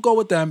you. Don't go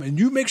with them, and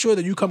you make sure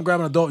that you come grab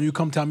an adult and you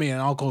come tell me,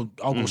 and I'll go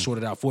sort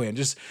it out for you. And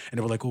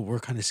they were like, oh, we're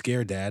kind of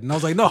scared, Dad. And I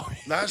was like, no,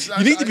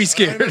 you need to be I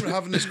scared. remember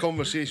having this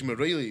conversation with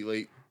Riley.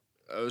 Like,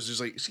 I was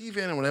just like, see if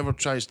anyone ever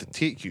tries to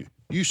take you,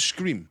 you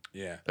scream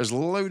as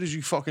loud as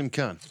you fucking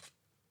can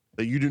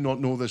that you do not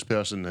know this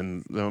person,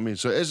 and you know what I mean.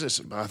 So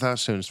that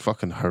sounds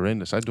fucking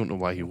horrendous. I don't know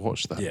why he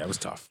watched that. Yeah, it was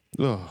tough.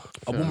 Ugh,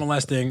 One more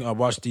last thing. I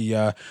watched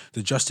the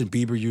Justin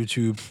Bieber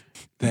YouTube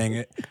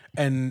thing,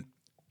 and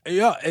because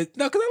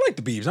I like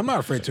the Biebs. I'm not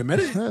afraid to admit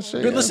it.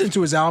 Been listening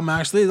to his album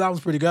actually. That was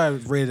pretty good. I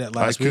rated it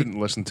last week. I couldn't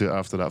listen to it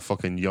after that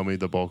fucking Yummy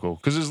debacle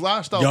because his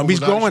last album.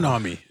 Yummy's was growing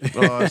on me.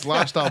 His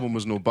last album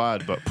was no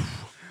bad, but.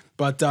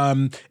 But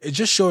it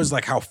just shows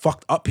like how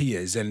fucked up he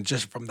is, and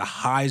just from the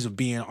highs of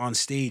being on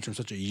stage from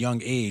such a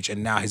young age,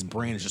 and now his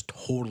brain is just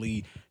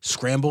totally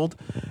scrambled.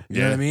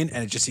 You know what I mean?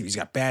 And it just he's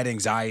got bad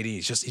anxiety.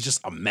 He's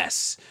just a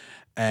mess.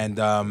 And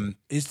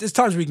there's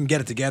times we can get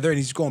it together, and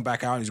he's going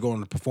back out and he's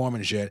going to perform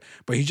and shit.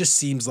 But he just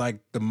seems like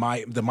the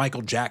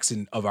Michael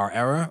Jackson of our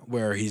era,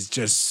 where he's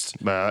just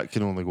that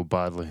can only go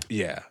badly.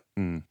 Yeah.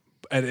 And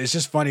it's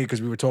just funny because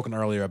we were talking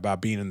earlier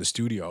about being in the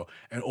studio,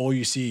 and all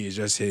you see is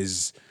just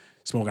his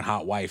smoking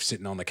hot wife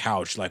sitting on the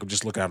couch, like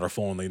just looking at her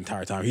phone the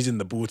entire time. He's in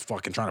the booth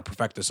fucking trying to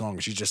perfect the song.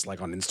 She's just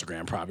like on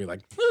Instagram, probably like,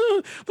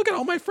 look at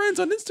all my friends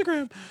on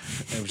Instagram.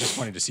 And it was just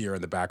funny to see her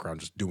in the background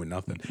just doing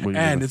nothing.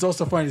 And it's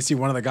also funny to see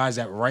one of the guys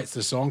that writes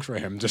the songs for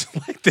him, just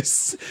like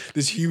this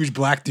huge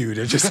black dude.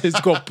 It's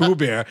called Pooh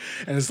Bear,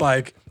 and it's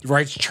like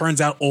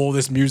churns out all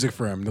this music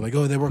for him. They're like,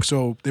 oh, they work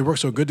so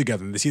good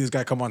together. And they see this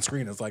guy come on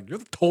screen. It's like, you're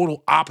the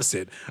total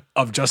opposite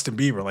of Justin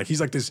Bieber. Like, he's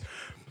like this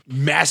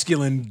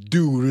masculine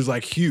dude who's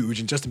like huge,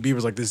 and Justin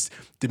Bieber's like this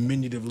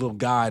diminutive little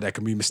guy that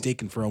can be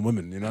mistaken for a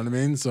woman. You know what I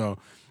mean? So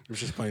it was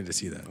just funny to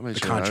see that. The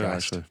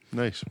contrast.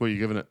 Nice. What are you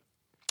giving it?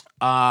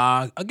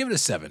 I'll give it a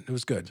 7. It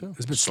was good. It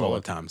was a bit slow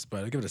at times, but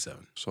I'll give it a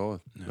 7.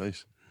 Solid.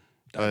 Nice.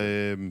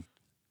 I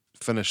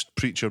finished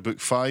Preacher book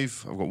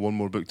 5. I've got one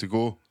more book to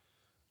go.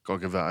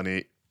 Gotta give that an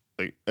 8.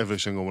 Like, every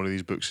single one of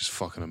these books is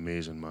fucking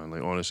amazing, man.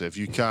 Like, honestly, if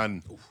you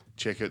can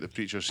check out the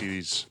Preacher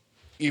series,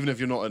 even if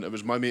you're not in it,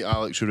 was my mate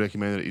Alex who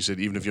recommended it. He said,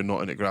 even if you're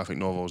not into graphic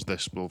novels,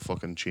 this will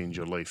fucking change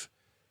your life.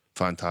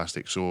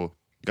 Fantastic. So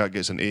that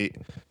gets an 8.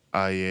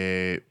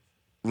 I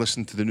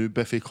listened to the new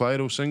Biffy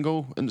Clyro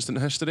single, Instant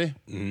History.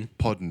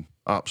 Pudding.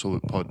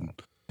 Absolute pudding.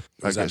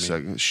 I guess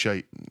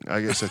shite.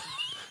 I guess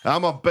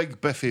I'm a big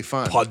Biffy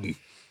fan. Pudding.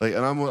 Like,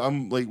 and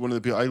I'm like one of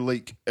the people, I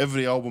like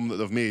every album that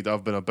they've made.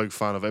 I've been a big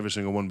fan of every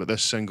single one, but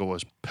this single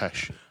is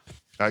pish.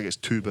 I guess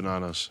 2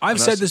 bananas. I've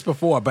said this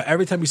before, but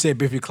every time you say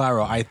Biffy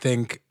Clyro, I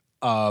think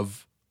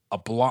of a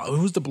blonde.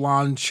 Who's the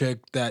blonde chick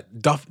that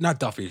not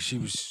Duffy? She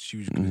was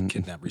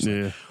kidnapped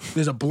recently. Yeah.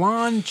 There's a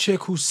blonde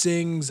chick who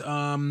sings.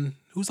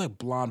 Who's like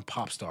blonde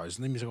pop stars?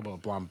 Let me talk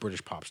about blonde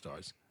British pop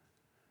stars.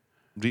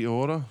 Rita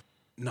Ora?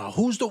 No,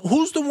 who's the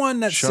one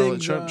that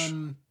Charlotte sings? Church?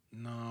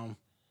 No.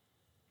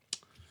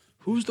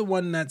 Who's the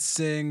one that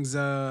sings?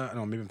 I don't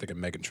know. Maybe I'm thinking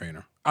Meghan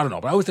Trainor. I don't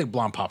know, but I always think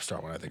blonde pop star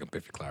when I think of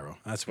Biffy Clyro.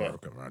 That's what I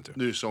come around to.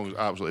 New song's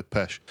absolutely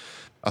pish.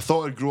 I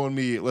thought it'd grow on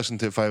me. Listened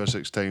to it 5 or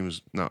 6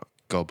 times. Nah,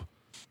 gob.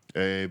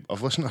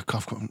 I've listened to.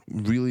 I've got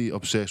really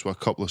obsessed with a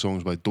couple of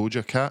songs by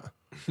Doja Cat.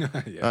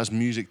 That's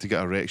music to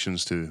get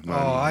erections to, man.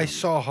 Oh, I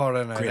saw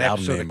her in an Great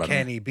album episode name, of by the way.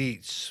 Kenny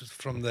Beats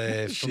from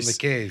the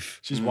cave.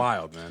 She's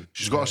wild, man.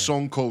 She's got a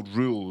song called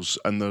Rules,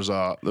 and there's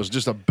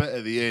just a bit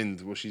at the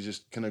end where she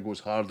just kind of goes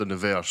hard in the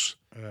verse,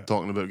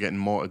 talking about getting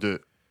more to do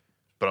it.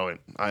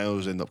 Brilliant. I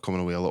always end up coming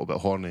away a little bit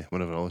horny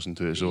whenever I listen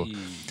to it. So,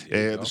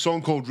 the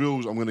song called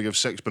Rules, I'm going to give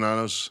 6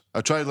 bananas.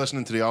 I tried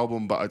listening to the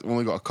album, but I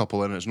only got a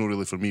couple in it. It's not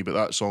really for me, but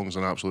that song's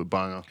an absolute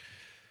banger.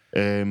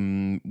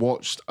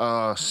 Watched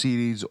a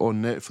series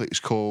on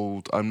Netflix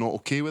called I'm Not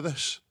Okay With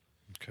This.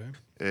 Okay.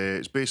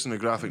 It's based on a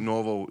graphic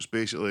novel. It's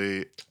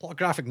basically A lot of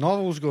graphic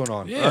novels going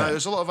on. Yeah.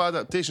 there's a lot of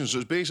adaptations. So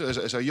it's basically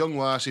it's a young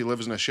lassie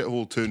lives in a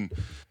shithole town,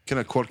 kind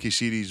of quirky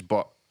series,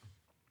 but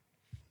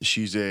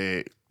she's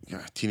a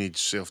teenage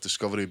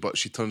self-discovery. But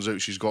she turns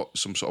out she's got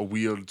some sort of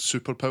weird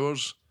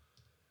superpowers.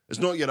 It's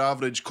not your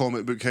average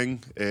comic book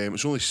thing.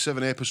 It's only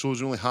 7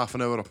 episodes, only half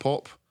an hour a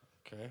pop.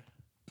 Okay.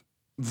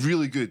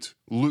 Really good.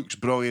 Looks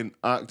brilliant.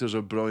 Actors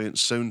are brilliant.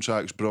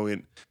 Soundtrack's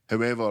brilliant.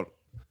 However,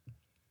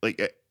 like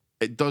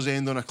it does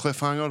end on a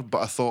cliffhanger,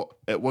 but I thought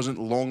it wasn't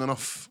long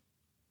enough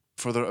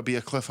for there to be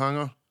a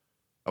cliffhanger.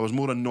 I was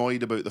more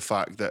annoyed about the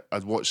fact that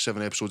I'd watched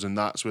 7 episodes and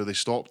that's where they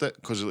stopped it,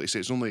 because like I say,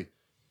 it's only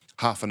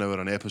half an hour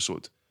an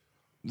episode.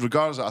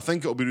 Regardless, I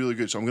think it'll be really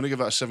good, so I'm going to give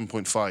that a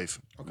 7.5.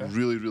 Okay.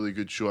 Really, really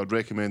good show. I'd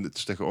recommend it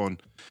to stick it on.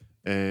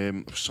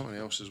 Something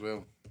else as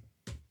well.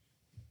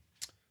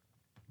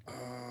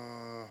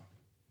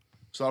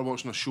 Started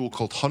watching a show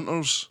called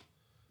Hunters,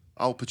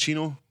 Al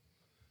Pacino.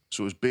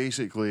 So it's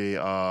basically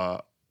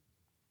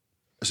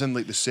it's in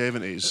like the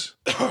 70s,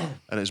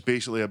 and it's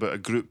basically about a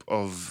group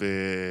of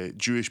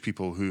Jewish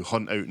people who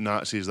hunt out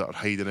Nazis that are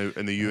hiding out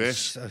in the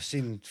US. I've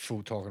seen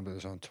folk talking about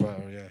this on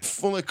Twitter, yeah.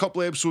 Only a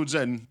couple of episodes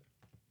in,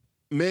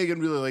 Megan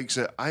really likes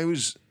it. I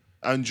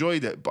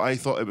enjoyed it, but I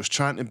thought it was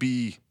trying to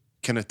be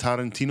kind of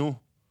Tarantino.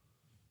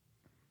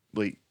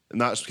 Like, and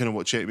that's kind of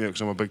what checked me out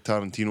because I'm a big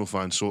Tarantino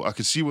fan. So I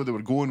could see where they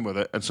were going with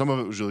it, and some of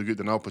it was really good.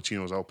 And Al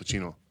Pacino's Al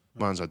Pacino,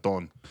 man's a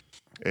don.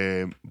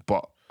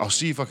 But I'll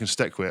see if I can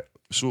stick with it.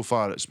 So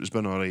far, it's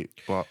been all right.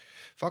 But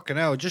Fucking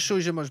hell, it just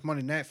shows you how much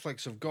money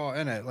Netflix have got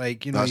in it.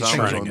 Like, you know, that's you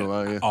think- Amazon,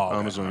 though, yeah. Oh,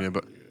 Amazon, yeah.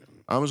 But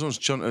Amazon's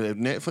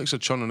Netflix are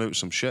churning out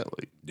some shit.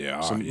 Like,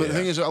 Yeah, But the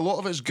thing is, a lot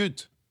of it's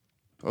good.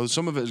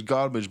 Some of it is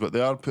garbage, but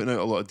they are putting out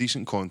a lot of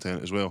decent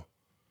content as well.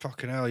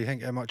 Fucking hell, you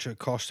think how much it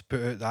costs to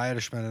put out The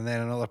Irishman and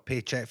then another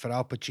paycheck for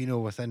Al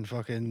Pacino within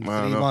fucking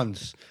I 3 know.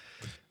 months?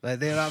 Like,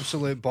 they're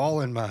absolute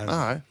balling, man.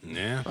 Aye.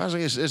 Yeah. I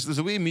think it's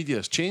the way media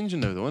is changing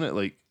now, though, isn't it?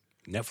 Like,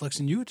 Netflix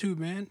and YouTube,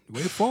 man.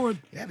 Way forward.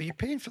 Yeah, but you're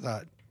paying for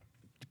that.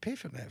 You pay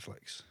for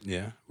Netflix.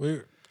 Yeah.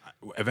 We're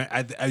at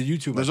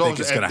YouTube, there's I think always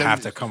it's going to down-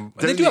 have to come.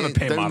 down They do have a the-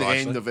 pay down model, the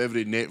actually. end of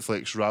every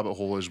Netflix rabbit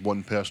hole is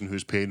one person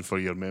who's paying for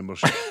your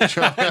membership.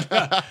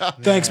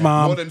 Thanks,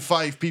 Mom. More than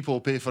 5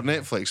 people pay for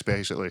Netflix,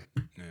 basically.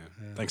 Yeah.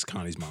 Thanks,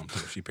 Connie's mom.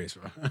 Too. She pays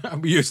for it.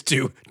 We used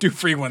to do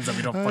free ones that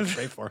we don't fucking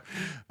pay for.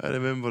 I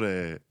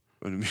remember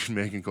when me and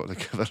Megan got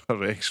together,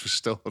 her ex was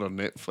still on her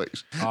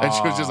Netflix. And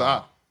she was just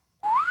like,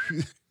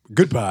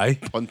 Goodbye.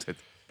 punted.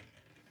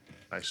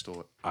 I stole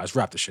it. Let's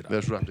wrap this shit up.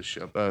 Let's wrap this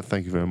shit up.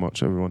 Thank you very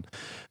much, everyone.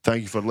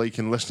 Thank you for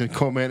liking, listening,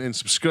 commenting,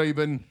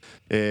 subscribing.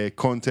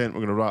 Content,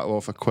 we're going to rattle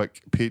off a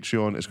quick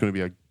Patreon. It's going to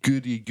be a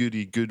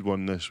good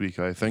one this week,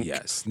 I think.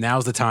 Yes.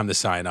 Now's the time to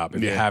sign up.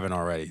 If you Yeah. haven't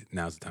already,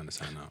 now's the time to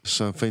sign up.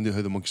 So find out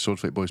how the Monkey Sword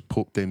Fight boys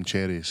poke them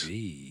cherries.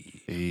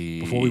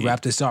 Before we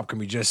wrap this up, can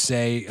we just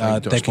say Thank you to our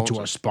thank you to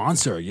our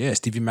sponsor? Yeah,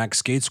 Stevie Mac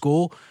Skate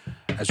School.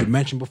 As we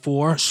mentioned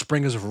before,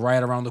 spring is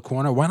right around the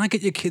corner. Why not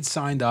get your kids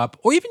signed up,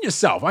 or even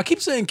yourself? I keep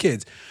saying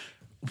kids.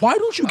 Why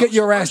don't you get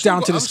your ass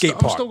down to the skate I've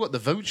park? still got the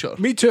voucher.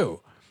 Me too.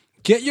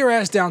 Get your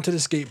ass down to the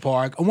skate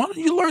park, and why don't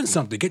you learn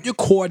something? Get your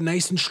core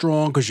nice and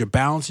strong because you're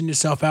balancing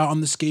yourself out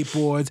on the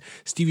skateboards.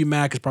 Stevie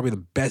Mac is probably the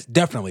best,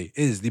 definitely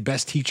is the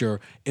best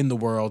teacher in the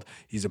world.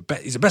 He's the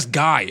best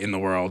guy in the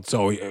world.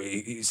 So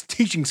his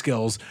teaching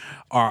skills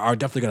are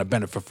definitely going to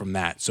benefit from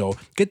that. So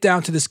get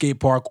down to the skate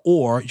park,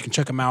 or you can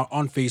check him out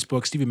on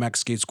Facebook, Stevie Mac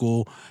Skate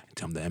School, and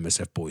tell him the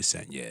MSF boys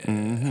sent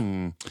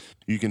you.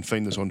 You can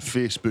find us on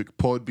Facebook,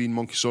 Podbean,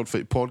 Monkey Sword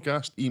Fight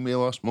Podcast.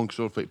 Email us,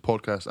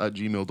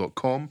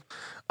 monkeyswordfightpodcast@gmail.com.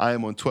 I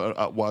am on Twitter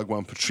at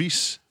Wagwan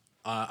Patrice.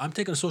 I'm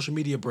taking a social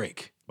media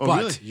break. Oh, but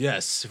really?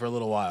 yes, for a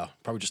little while,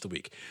 probably just a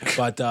week.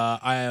 But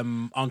I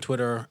am on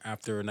Twitter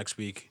after next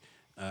week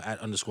at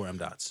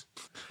 _mdots.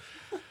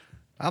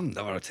 I'm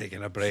never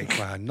taking a break,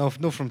 man. No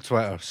from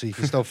Twitter, so you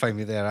can still find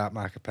me there at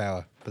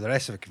Macapella. But the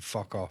rest of it can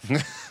fuck off.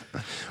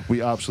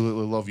 We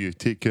absolutely love you.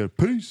 Take care.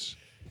 Peace.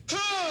 Two.